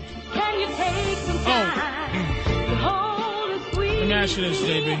me. Can you take some time to hold it sweet? Let me ask you this,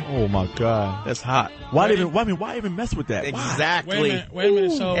 JB. Oh my God, that's hot. Why even mess with that? Exactly. Wait a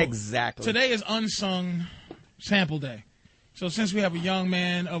minute. So exactly. Today is Unsung Sample Day. So since we have a young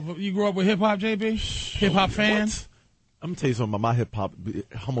man you grew up with hip hop, JB? Hip hop fan? What? I'm gonna tell you something about my hip hop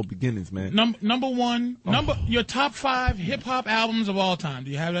humble beginnings, man. Number one, your top 5 hip hop albums of all time.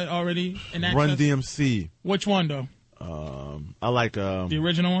 Do you have that already in access? Run DMC. Which one though? I like the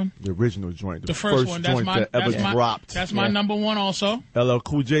original one. The original joint. The first one. That's joint my. that ever dropped. That's my number one also. LL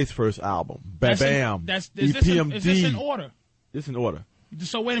Cool J's first album. Bam Bam. Is EPMD. this in order? It's in order.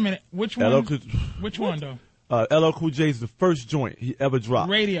 So wait a minute. Which one? Which one though? LL Cool J's the first joint he ever dropped.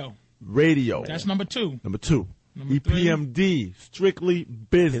 Radio. That's number 2. Number 2. Number EPMD. Strictly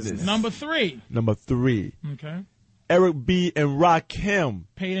Business. Number 3. Number 3. Okay. Eric B. and Rakim.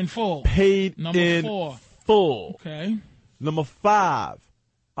 Paid in Full. Number 4. Full. Okay. Number 5.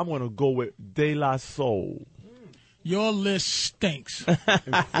 I'm going to go with De La Soul. Your list stinks.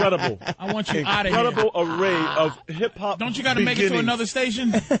 Incredible. I want you out of here. Incredible array of hip-hop. Don't you got to make it to another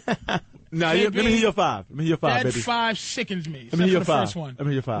station? Nah, let me hear your 5. Let me hear your 5, that baby. 5 sickens me. Let me hear your 5. First one. Let me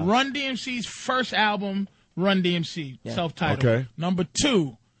hear your 5. Run DMC's first album, Run DMC, self-titled. Okay. Number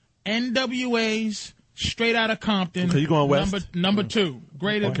 2, NWA's Straight Outta Compton. Okay, you going west? Number 2,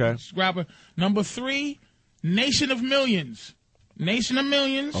 greatest rapper. Number 3, Nation of Millions.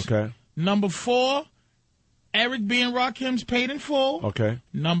 Okay. Number 4, Eric B. and Rakim's Paid in Full. Okay.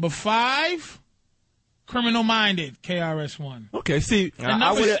 Number 5, Criminal Minded, KRS-One. Okay, see, I'm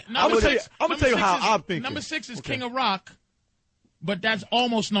going to tell you how I'm thinking. Number 6 is King of Rock, but that's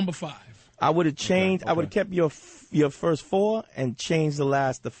almost number 5. I would have changed. I would have kept your first 4 and changed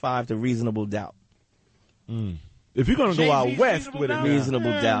the 5 to Reasonable Doubt. If you're going to go out west with it,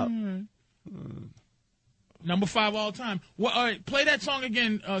 Reasonable Doubt. Number 5 all time. Well, all right, play that song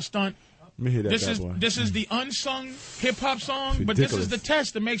again, Stunt. Let me hear that. This is the unsung hip hop song, but this is the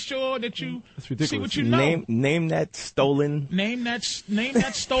test to make sure that you see what you know. Name that stolen. Name that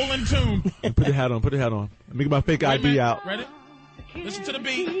stolen tune. Put the hat on. Let me get my fake ID out. Ready? Listen to the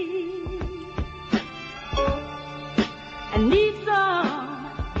beat. I need some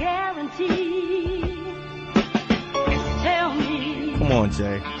guarantee. Tell me. Come on,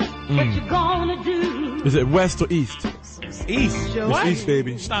 Jay. What you gonna do? Is it west or east? It's east. It's east,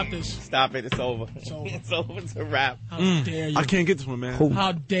 baby. Stop this. Stop it. It's over. It's over. It's a wrap. How dare you? I can't get this one, man.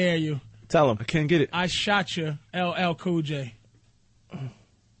 How dare you? Tell him. I can't get it. I shot you, LL Cool J.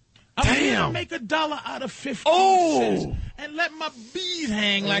 I'm Damn. gonna make $1 out of 50 cents and let my bees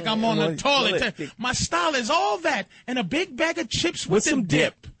hang like I'm on the toilet. My style is all that and a big bag of chips with some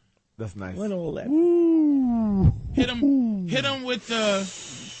dip. That's nice. What all that? Hit him with the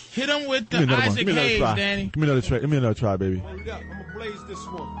Isaac Hayes, Danny. Give me another try. Give me another try, baby. I'm gonna blaze this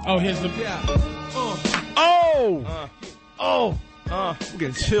one. Oh, here's the. I'm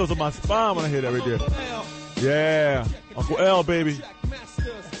getting chills on my spine when I hear that right there. Yeah, Uncle L, baby.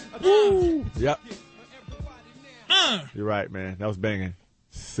 Woo. Yep. You're right, man. That was banging.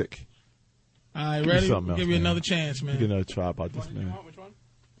 Sick. All right, ready? Give you another chance, man. Give me another try about this, man. Which one?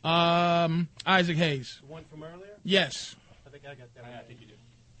 Isaac Hayes. The one from earlier? Yes. I think I got that. I think you do.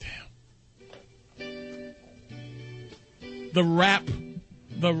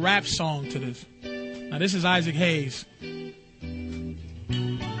 The rap song to this. Now this is Isaac Hayes.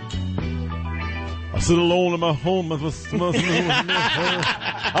 I sit alone in my home. I don't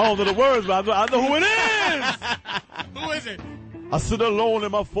know the words, but I know who it is. Who is it? I sit alone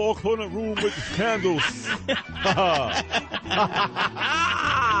in my four-corner room with candles.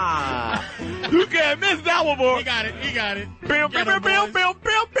 You can't miss that one, boy. He got it. He got it. Bam, bam, bam, bam, bam,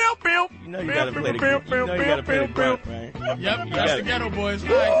 bam, bam, bam. You know you gotta play the grunt, right? Yep, that's the Ghetto Boys. All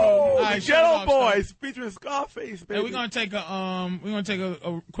Woo! right, cool. All right, The shut it Ghetto off, Boys featuring Scarface, baby. Hey, we're gonna take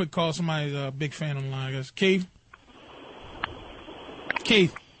a quick call. Somebody's a big fan on the line, I guess. Keith. Can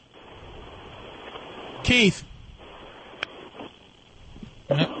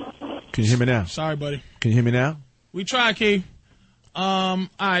you hear me now? Sorry, buddy. Can you hear me now? We try, Keith. All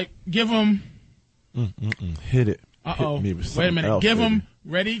right, give him. Hit it. Uh-oh. Hit me with Wait a minute. something else, Give baby. him.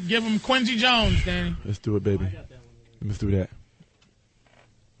 Ready? Give him Quincy Jones, Danny. Let's do it, baby. Let's do that.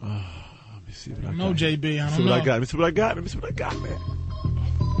 Let me see what I got. No, JB. I Let me see don't know. what I got. Let me see what I got. Let me see what I got, man.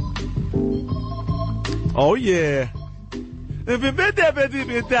 Oh, yeah. It's in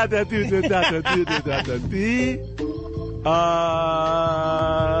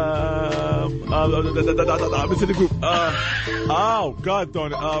the group. Oh, God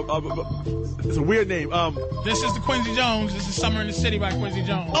darn it. It's a weird name. This is the Quincy Jones. This is Summer in the City by Quincy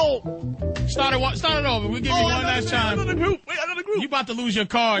Jones. Oh! Start it over. We'll give you one last time. Another group. Wait, another group. You about to lose your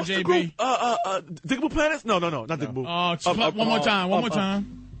card, What's the JB. group? Diggable Planets? No, not Diggable. Oh, one more time. One more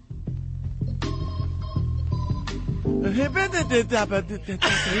time. He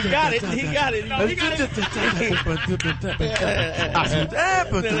got it. He got it. No, he got it.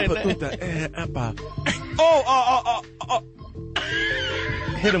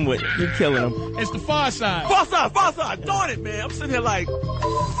 Hit him with it. You're killing him. It's the Far Side. Far Side. Darn it, man. I'm sitting here like.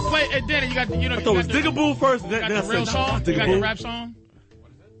 Play, Danny, you got the. I thought it was Diggable first. You got the real song. You got the rap song.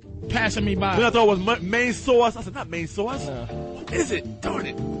 Passing me by. Then I thought it was Main Source. I said, not Main Source. What is it? Darn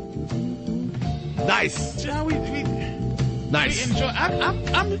it. Nice. Nice. We enjoy.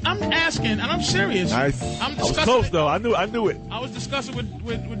 I'm asking, and I'm serious. Nice. I'm I was discussing. close though. I knew it. I was discussing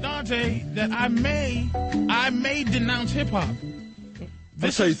with Dante that I may denounce hip hop.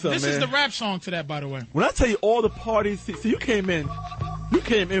 I'll tell you something, This man. is the rap song to that, by the way. When I tell you all the parties, see you came in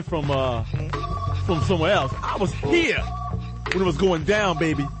from somewhere else. I was here when it was going down,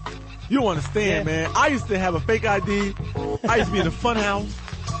 baby. You don't understand, man. I used to have a fake ID. I used to be in the Fun House,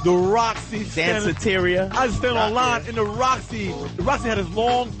 the Roxy, Danceteria. I used to stand online in the Roxy. The Roxy had this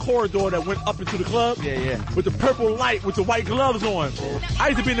long corridor that went up into the club. Yeah. With the purple light, with the white gloves on. I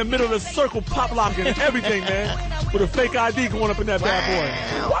used to be in the middle of the circle, pop locking and everything, man. With a fake ID going up in that bad boy.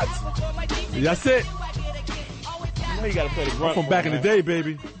 What? That's it. You know you gotta play the grunt. From back in the day,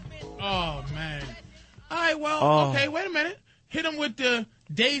 baby. Oh man. All right. Well. Oh. Okay. Wait a minute. Hit him with the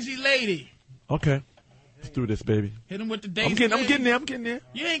Daisy Lady. Okay. Let's do this, baby. Hit him with the Daisy. I'm getting there.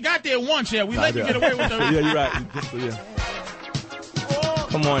 You ain't got there once yet. We let you get away with the. Yeah, you're right. Yeah.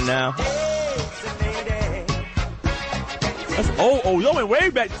 Come on now. That's, oh, y'all went way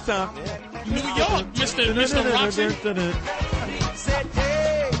back this time. New York, Mr. Roxy.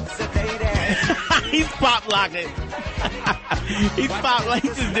 He's pop locking. He's pop like he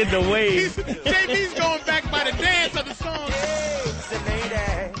just did the wave. JB's going back by the dance of the song.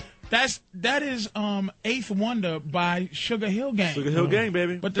 That is Eighth Wonder by Sugar Hill Gang. Sugar Hill Gang,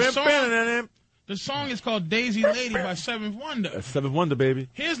 baby. But the song is called Daisy Lady by Seventh Wonder. That's Seventh Wonder, baby.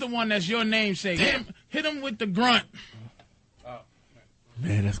 Here's the one that's your namesake. Hit him with the grunt.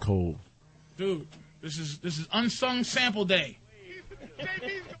 Man, that's cold. Dude, this is Unsung Sample Day.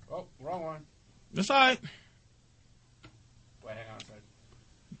 Oh, wrong one. That's all right. Wait, hang on a second.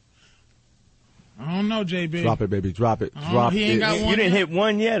 I don't know, JB. Drop it, baby. Drop it. Oh, Drop he ain't it. got one You didn't hit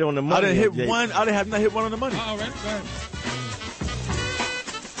one yet on the money. I didn't hit one. I have not hit one on the money. All right, go ahead.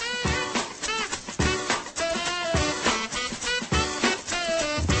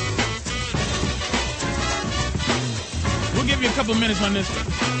 We'll give you a couple of minutes on this.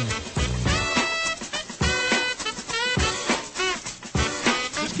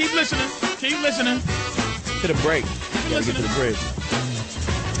 Just keep listening. Keep listening. To the break. Gotta get to the break.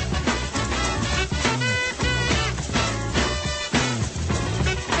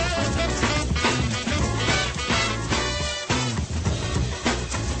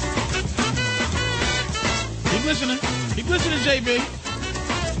 Keep listening. Keep listening, JB.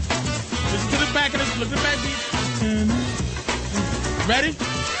 Listen to the back of this. Look at the back beat. Ready?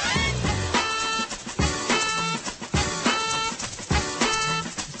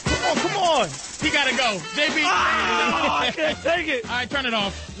 Come on. He gotta go. JB. I can't take it. All right, turn it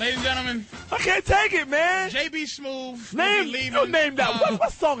off. Ladies and gentlemen. I can't take it, man. JB Smooth. Name that.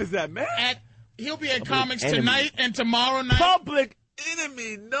 What song is that, man? He'll be at Comics tonight and tomorrow night. Public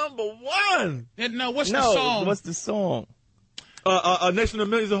Enemy #1. No, what's the song? What's the song? Nation of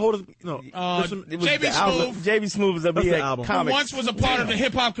Millions of Holders. No, it was JB the album. Smooth. JB Smooth is a That's the album. Who comics. once was a part of the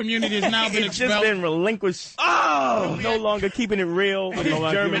hip hop community has now been It's expelled. just been relinquished. Oh, no longer keeping it real with his no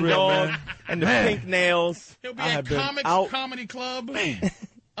longer German keeping it real, dog man. and the Man. pink nails. He'll be I at have been Comics out. Comedy Club.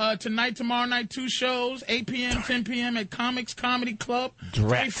 Tonight, tomorrow night, 2 shows, 8 p.m., 10 p.m. at Comics Comedy Club,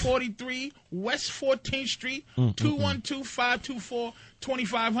 343 West 14th Street,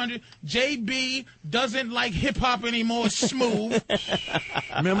 212-524-2500. JB doesn't like hip-hop anymore. Smooth. Man,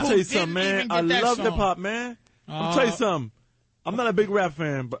 I'm gonna tell you something, man. I love hip hop, man. I'm tell you something. I'm not a big rap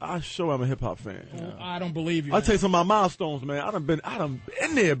fan, but I sure am a hip hop fan. I don't believe you. I'll tell you some of my milestones, man. I done been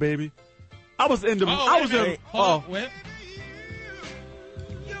there, baby. I was in the. I was in. Hold on, wait.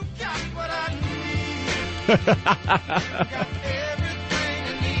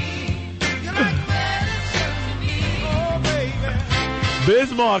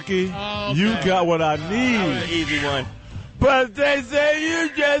 Bismarcky, you got what I need. That was an easy one. But they say you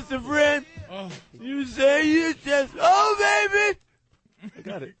just a friend. You say you just, baby. I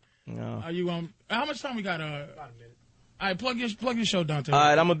got it. No. Are you on? How much time we got? About a minute. All right, plug your show, Dante. All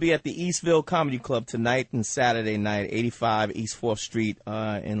right, I'm going to be at the Eastville Comedy Club tonight and Saturday night, 85 East 4th Street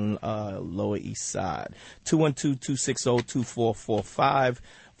in Lower East Side. 212-260-2445.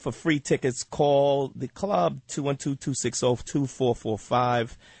 For free tickets, call the club,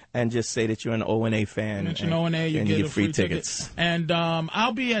 212-260-2445, and just say that you're an O&A fan. Mention O&A, you get free tickets. And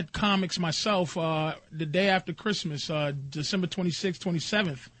I'll be at Comics myself the day after Christmas, December 26th,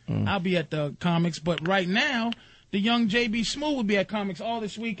 27th. I'll be at the Comics, but right now, the young JB Smooth will be at Comics all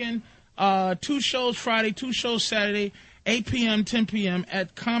this weekend. 2 shows Friday, 2 shows Saturday, 8 p.m., 10 p.m.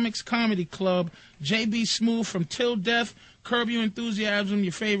 at Comics Comedy Club. JB Smooth from Till Death, Curb Your Enthusiasm,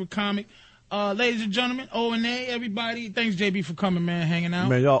 your favorite comic. Ladies and gentlemen, O&A, everybody, thanks, JB, for coming, man, hanging out.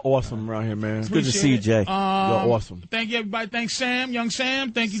 Man, y'all awesome around here, man. It's good to see you, Jay. Y'all awesome. Thank you, everybody. Thanks, Sam, young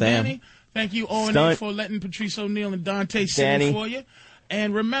Sam. Thank you, Sam. Danny. Thank you, O&A, Stunt. for letting Patrice O'Neal and Dante Danny. sing for you.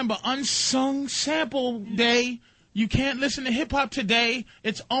 And remember, Unsung Sample Day. You can't listen to hip-hop today.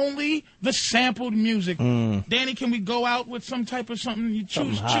 It's only the sampled music. Danny, can we go out with some type of something? You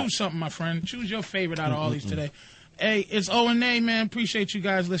choose something, my friend. Choose your favorite out of all these today. Hey, it's O&A, man. Appreciate you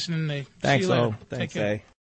guys listening today. Thanks, See you later. O. Thanks, Take care. A.